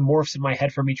reading the morphs in my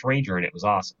head from each Ranger, and it was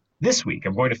awesome. This week,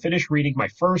 I'm going to finish reading my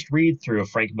first read-through of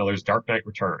Frank Miller's Dark Knight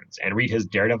Returns, and read his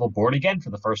Daredevil Born Again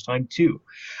for the first time, too.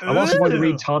 I'm also going to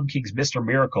read Tom King's Mr.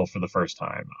 Miracle for the first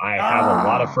time. I have a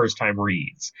lot of first-time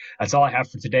reads. That's all I have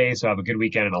for today, so have a good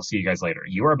weekend, and I'll see you guys later.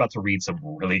 You are about to read some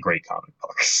really great comic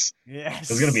books. Yes.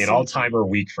 This is going to be an all-timer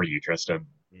week for you, Tristan.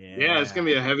 Yeah, it's going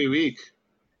to be a heavy week.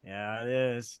 Yeah, it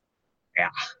is.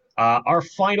 Yeah. Our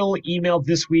final email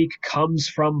this week comes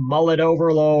from Mullet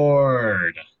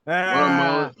Overlord.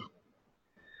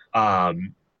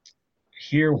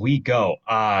 Here we go.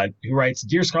 Who writes,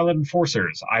 "Dear Scarlet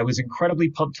Enforcers, I was incredibly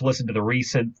pumped to listen to the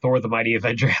recent Thor the Mighty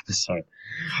Avenger episode,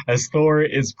 as Thor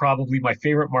is probably my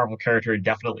favorite Marvel character and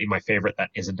definitely my favorite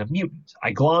that isn't a mutant.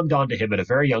 I glommed onto him at a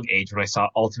very young age when I saw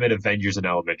Ultimate Avengers in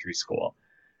elementary school."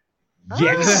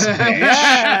 Yes, bitch.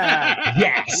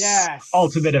 Yeah. Yes.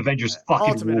 Ultimate Avengers fucking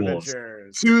Ultimate rules.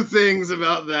 Avengers. Two things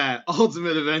about that.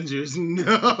 Ultimate Avengers.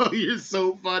 No, you're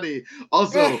so funny.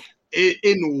 Also,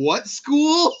 in what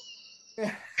school?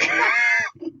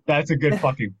 That's a good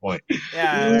fucking point.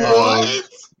 Yeah. What?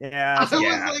 Yeah. I was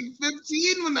like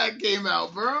 15 when that came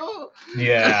out, bro.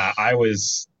 Yeah, I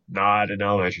was not in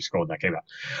elementary school when that came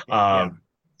out.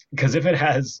 Because if it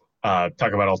has,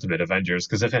 talk about Ultimate Avengers,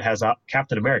 because if it has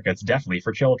Captain America, it's definitely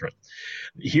for children.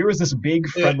 Here is this big,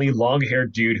 friendly,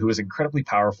 long-haired dude who is incredibly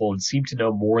powerful and seemed to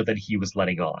know more than he was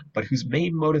letting on, but whose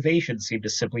main motivation seemed to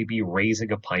simply be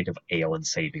raising a pint of ale and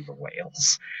saving the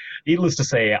whales. Needless to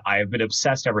say, I have been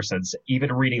obsessed ever since,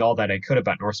 even reading all that I could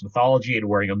about Norse mythology and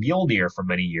wearing a Mjolnir for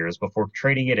many years before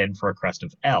trading it in for a crest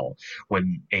of L,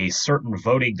 when a certain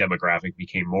voting demographic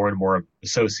became more and more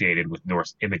associated with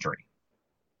Norse imagery.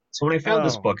 So when I found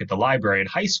this book at the library in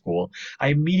high school, I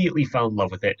immediately fell in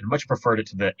love with it and much preferred it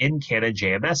to the in-canon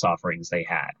JMS offerings they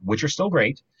had, which are still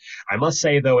great. I must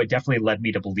say, though, it definitely led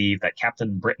me to believe that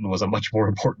Captain Britain was a much more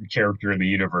important character in the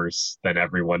universe than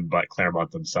everyone but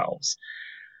Claremont themselves.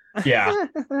 Yeah.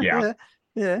 Yeah.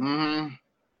 Mm-hmm.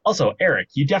 Also, Eric,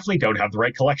 you definitely don't have the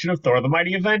right collection of Thor the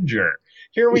Mighty Avenger.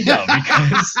 Here we go,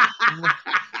 because...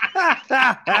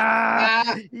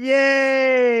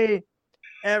 Yay!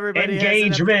 Everybody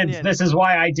engagement. This is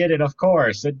why I did it, of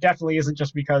course. It definitely isn't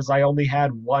just because I only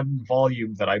had one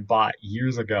volume that I bought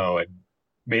years ago and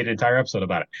made an entire episode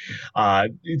about it.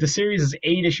 The series is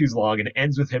 8 issues long and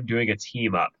ends with him doing a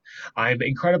team up. I'm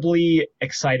incredibly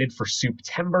excited for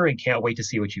September and can't wait to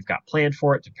see what you've got planned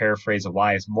for it. To paraphrase a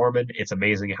wise Mormon, it's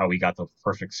amazing how we got the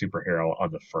perfect superhero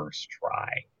on the first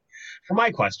try. For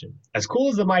my question, as cool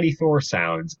as the Mighty Thor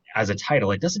sounds as a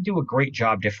title, it doesn't do a great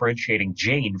job differentiating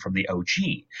Jane from the OG,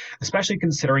 especially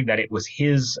considering that it was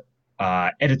his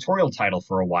editorial title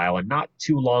for a while and not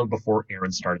too long before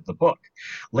Aaron started the book.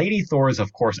 Lady Thor is,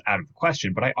 of course, out of the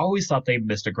question, but I always thought they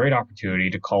missed a great opportunity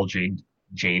to call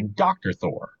Jane Dr.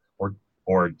 Thor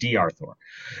or Dr. Thor.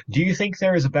 Do you think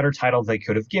there is a better title they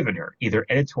could have given her, either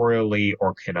editorially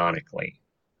or canonically?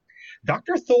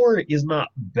 Dr. Thor is not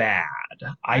bad.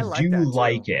 I do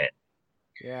like it.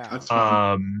 Yeah.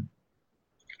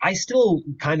 I still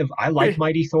I like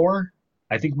Mighty Thor.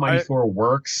 I think Mighty Thor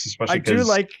works, especially because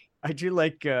I do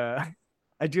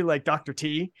like Dr.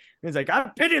 T. He's like, I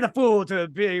pity the fool to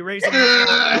be raising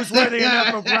who's worthy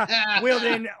enough of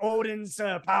wielding Odin's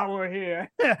power here.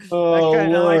 Oh, I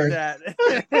kind of like that.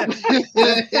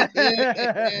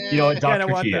 You know what,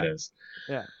 Dr. T it is.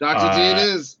 Yeah. Dr. T it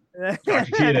is.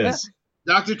 Dr. T it is.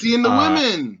 Dr. T and the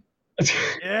women.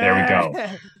 There we go.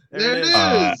 There it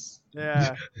is.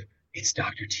 Yeah. It's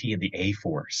Dr. T and the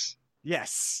A-Force.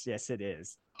 Yes, it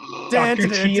is. Dr.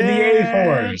 T and the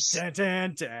A-Force.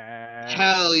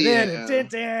 Hell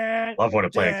yeah. Love when a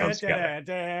plan comes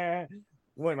together.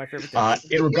 One of my favorite things.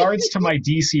 In regards to my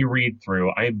DC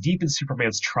read-through, I am deep in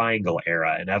Superman's Triangle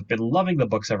era and have been loving the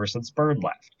books ever since Byrne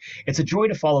left. It's a joy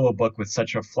to follow a book with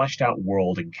such a fleshed-out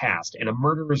world and cast and a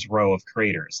murderer's row of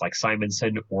creators like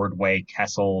Simonson, Ordway,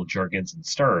 Kessel, Jurgens, and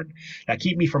Stern that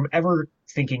keep me from ever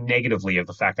thinking negatively of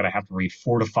the fact that I have to read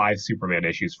 4 to 5 Superman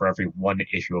issues for every one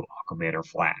issue of Aquaman or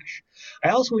Flash. I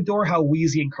also adore how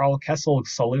Wheezy and Carl Kessel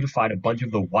solidified a bunch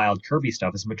of the wild Kirby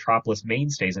stuff as Metropolis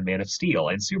mainstays in Man of Steel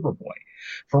and Superboy.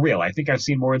 For real, I think I've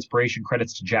seen more inspiration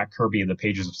credits to Jack Kirby in the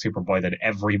pages of Superboy than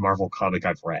every Marvel comic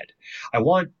I've read. I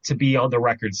want to be on the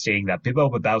record stating that Bibbo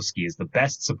Babowski is the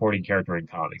best supporting character in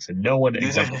comics, and no one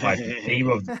exemplifies the theme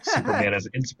of Superman as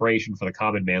inspiration for the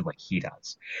common man like he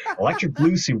does. Electric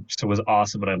Blue Suit was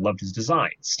awesome, and I loved his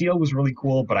design. Steel was really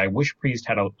cool, but I wish Priest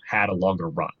had a longer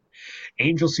run.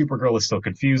 Angel Supergirl is still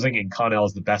confusing, and Con-El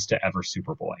is the best to ever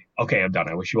Superboy. Okay, I'm done.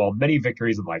 I wish you all many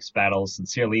victories in life's battles.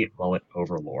 Sincerely, Mullet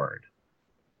Overlord.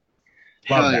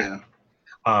 Love that.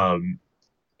 Yeah.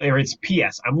 It's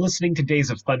P.S. I'm listening to Days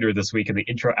of Thunder this week, and the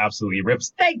intro absolutely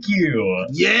rips. Thank you.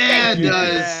 Yeah, it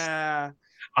does. Yeah.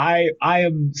 I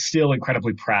am still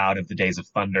incredibly proud of the Days of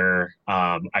Thunder.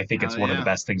 I think it's one of the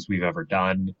best things we've ever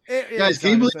done. Guys, can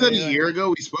you believe that a year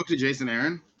ago we spoke to Jason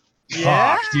Aaron?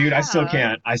 Yeah. Fuck, dude, I still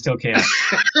can't. Isn't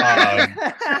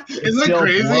it still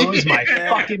crazy? Blows my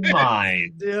fucking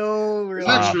mind. Still really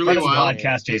That's really wild.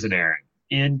 Podcast, Jason Aaron.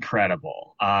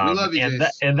 Incredible. We love you,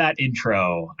 and that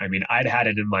intro, I mean, I'd had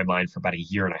it in my mind for about a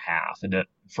year and a half, and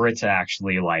for it to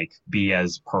actually like be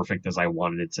as perfect as I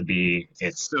wanted it to be,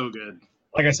 it's so good.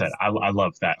 Like I said, I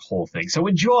love that whole thing. So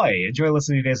enjoy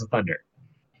listening to Days of Thunder.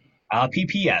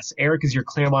 PPS, Eric, is your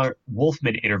Claremont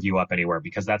Wolfman interview up anywhere?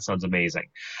 Because that sounds amazing.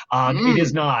 It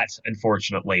is not,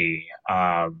 unfortunately.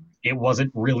 It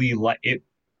wasn't really like it.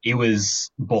 It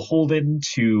was beholden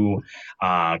to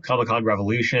Comic-Con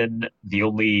Revolution. The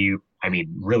only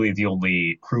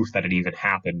proof that it even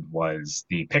happened was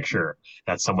the picture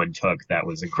that someone took that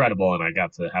was incredible, and I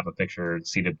got to have a picture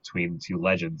seated between two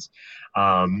legends.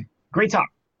 Great talk.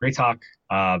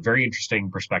 Very interesting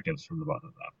perspectives from the both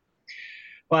of them.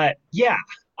 But yeah,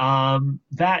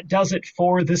 that does it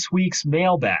for this week's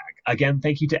mailbag. Again,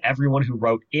 thank you to everyone who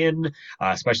wrote in,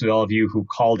 especially all of you who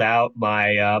called out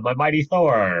my Mighty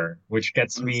Thor, which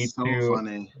gets me to.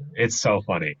 Funny. It's so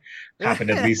funny.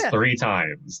 Happened at least 3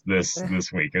 times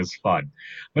this week. It was fun.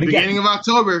 But again, beginning of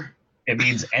October. It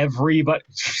means everybody.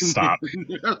 Stop.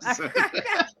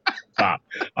 Stop.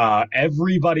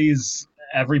 Everybody's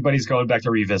going back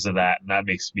to revisit that, and that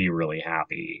makes me really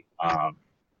happy.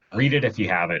 Read it if you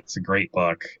have it. It's a great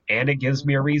book, and it gives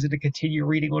me a reason to continue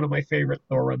reading one of my favorite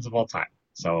Thor runs of all time.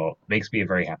 So it makes me a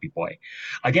very happy boy.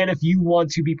 Again, if you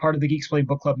want to be part of the Geeksplain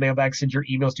Book Club mailbag, send your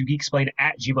emails to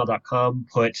geeksplain@gmail.com.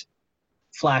 Put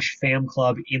Flash Fam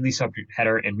Club in the subject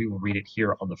header, and we will read it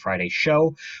here on the Friday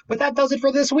show. But that does it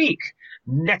for this week.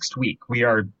 Next week, we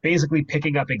are basically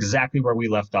picking up exactly where we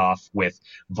left off with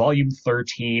Volume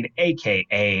 13,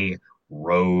 a.k.a.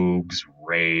 Rogue's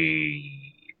Raid.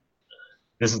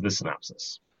 This is the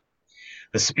synopsis.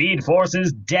 The Speed Force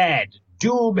is dead.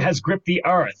 Doom has gripped the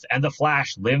Earth, and the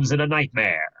Flash lives in a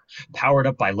nightmare. Powered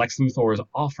up by Lex Luthor's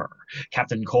offer,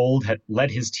 Captain Cold had led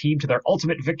his team to their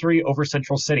ultimate victory over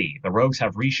Central City. The Rogues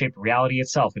have reshaped reality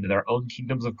itself into their own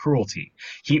kingdoms of cruelty.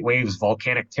 Heat waves,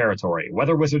 volcanic territory,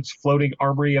 weather wizards' floating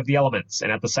armory of the elements,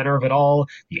 and at the center of it all,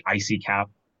 the icy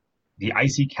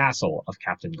castle of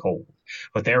Captain Cold.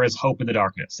 But there is hope in the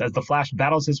darkness, as the Flash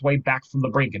battles his way back from the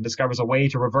brink and discovers a way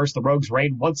to reverse the Rogue's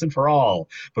reign once and for all.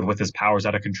 But with his powers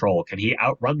out of control, can he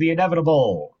outrun the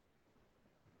inevitable?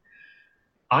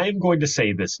 I am going to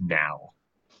say this now,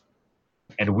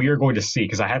 and we are going to see,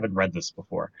 because I haven't read this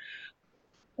before,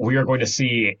 we are going to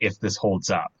see if this holds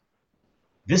up.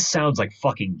 This sounds like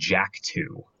fucking Jack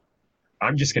 2.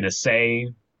 I'm just going to say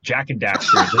Jack and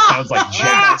Daxter. This sounds like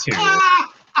Jack 2.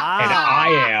 And I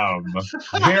am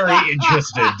very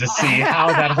interested to see how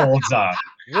that holds up.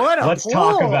 Let's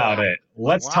talk about it.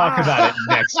 Let's talk about it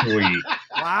next week.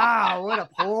 Wow, what a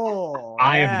pull.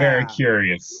 I am very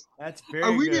curious. That's very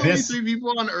Are we good. the only 3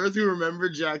 people on Earth who remember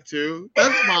Jack 2?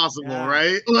 That's possible,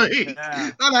 right? Like,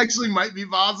 that actually might be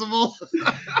possible.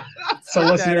 So,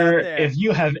 listener, if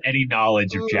you have any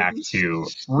knowledge of Jack 2,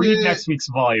 read next week's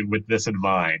volume with this in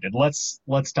mind, and let's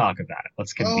talk about it.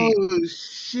 Let's convene. Oh,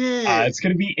 shit. It's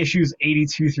going to be issues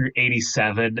 82 through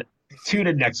 87. Tune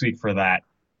in next week for that.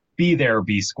 Be there,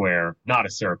 be square, not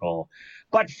a circle.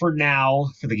 But for now,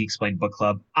 for the Geeksplained Book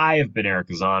Club, I have been Eric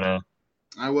Azana.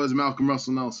 I was Malcolm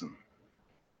Russell Nelson.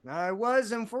 I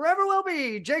was and forever will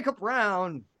be Jacob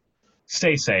Brown.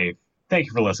 Stay safe. Thank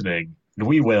you for listening, and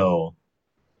we will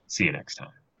see you next time.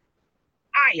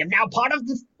 I am now part of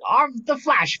the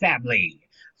Flash family.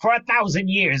 For 1,000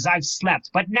 years I've slept,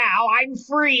 but now I'm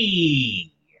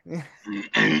free.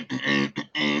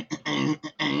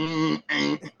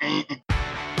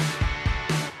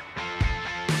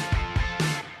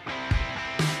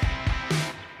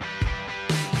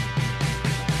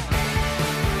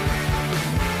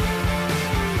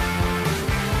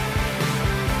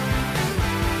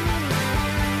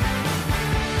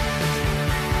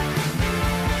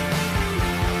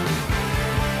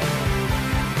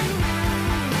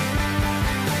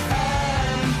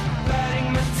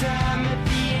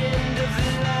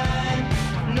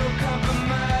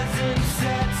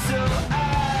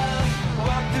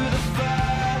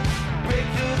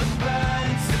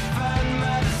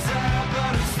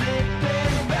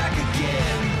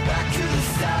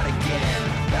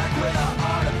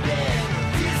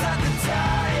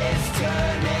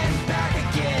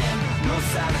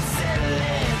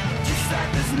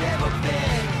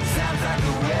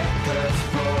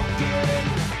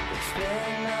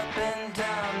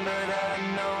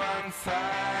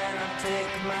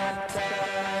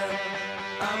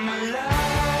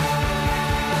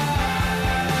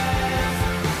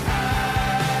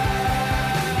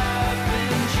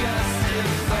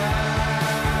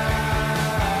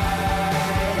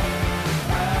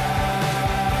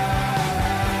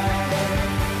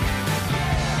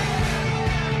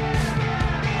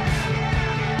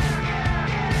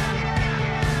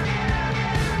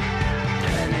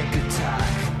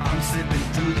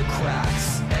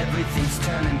 is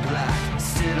turning black.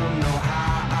 Still don't know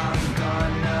how I'm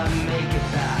gonna make it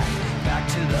back. Back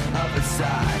to the other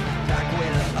side, back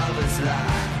where the others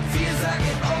lie.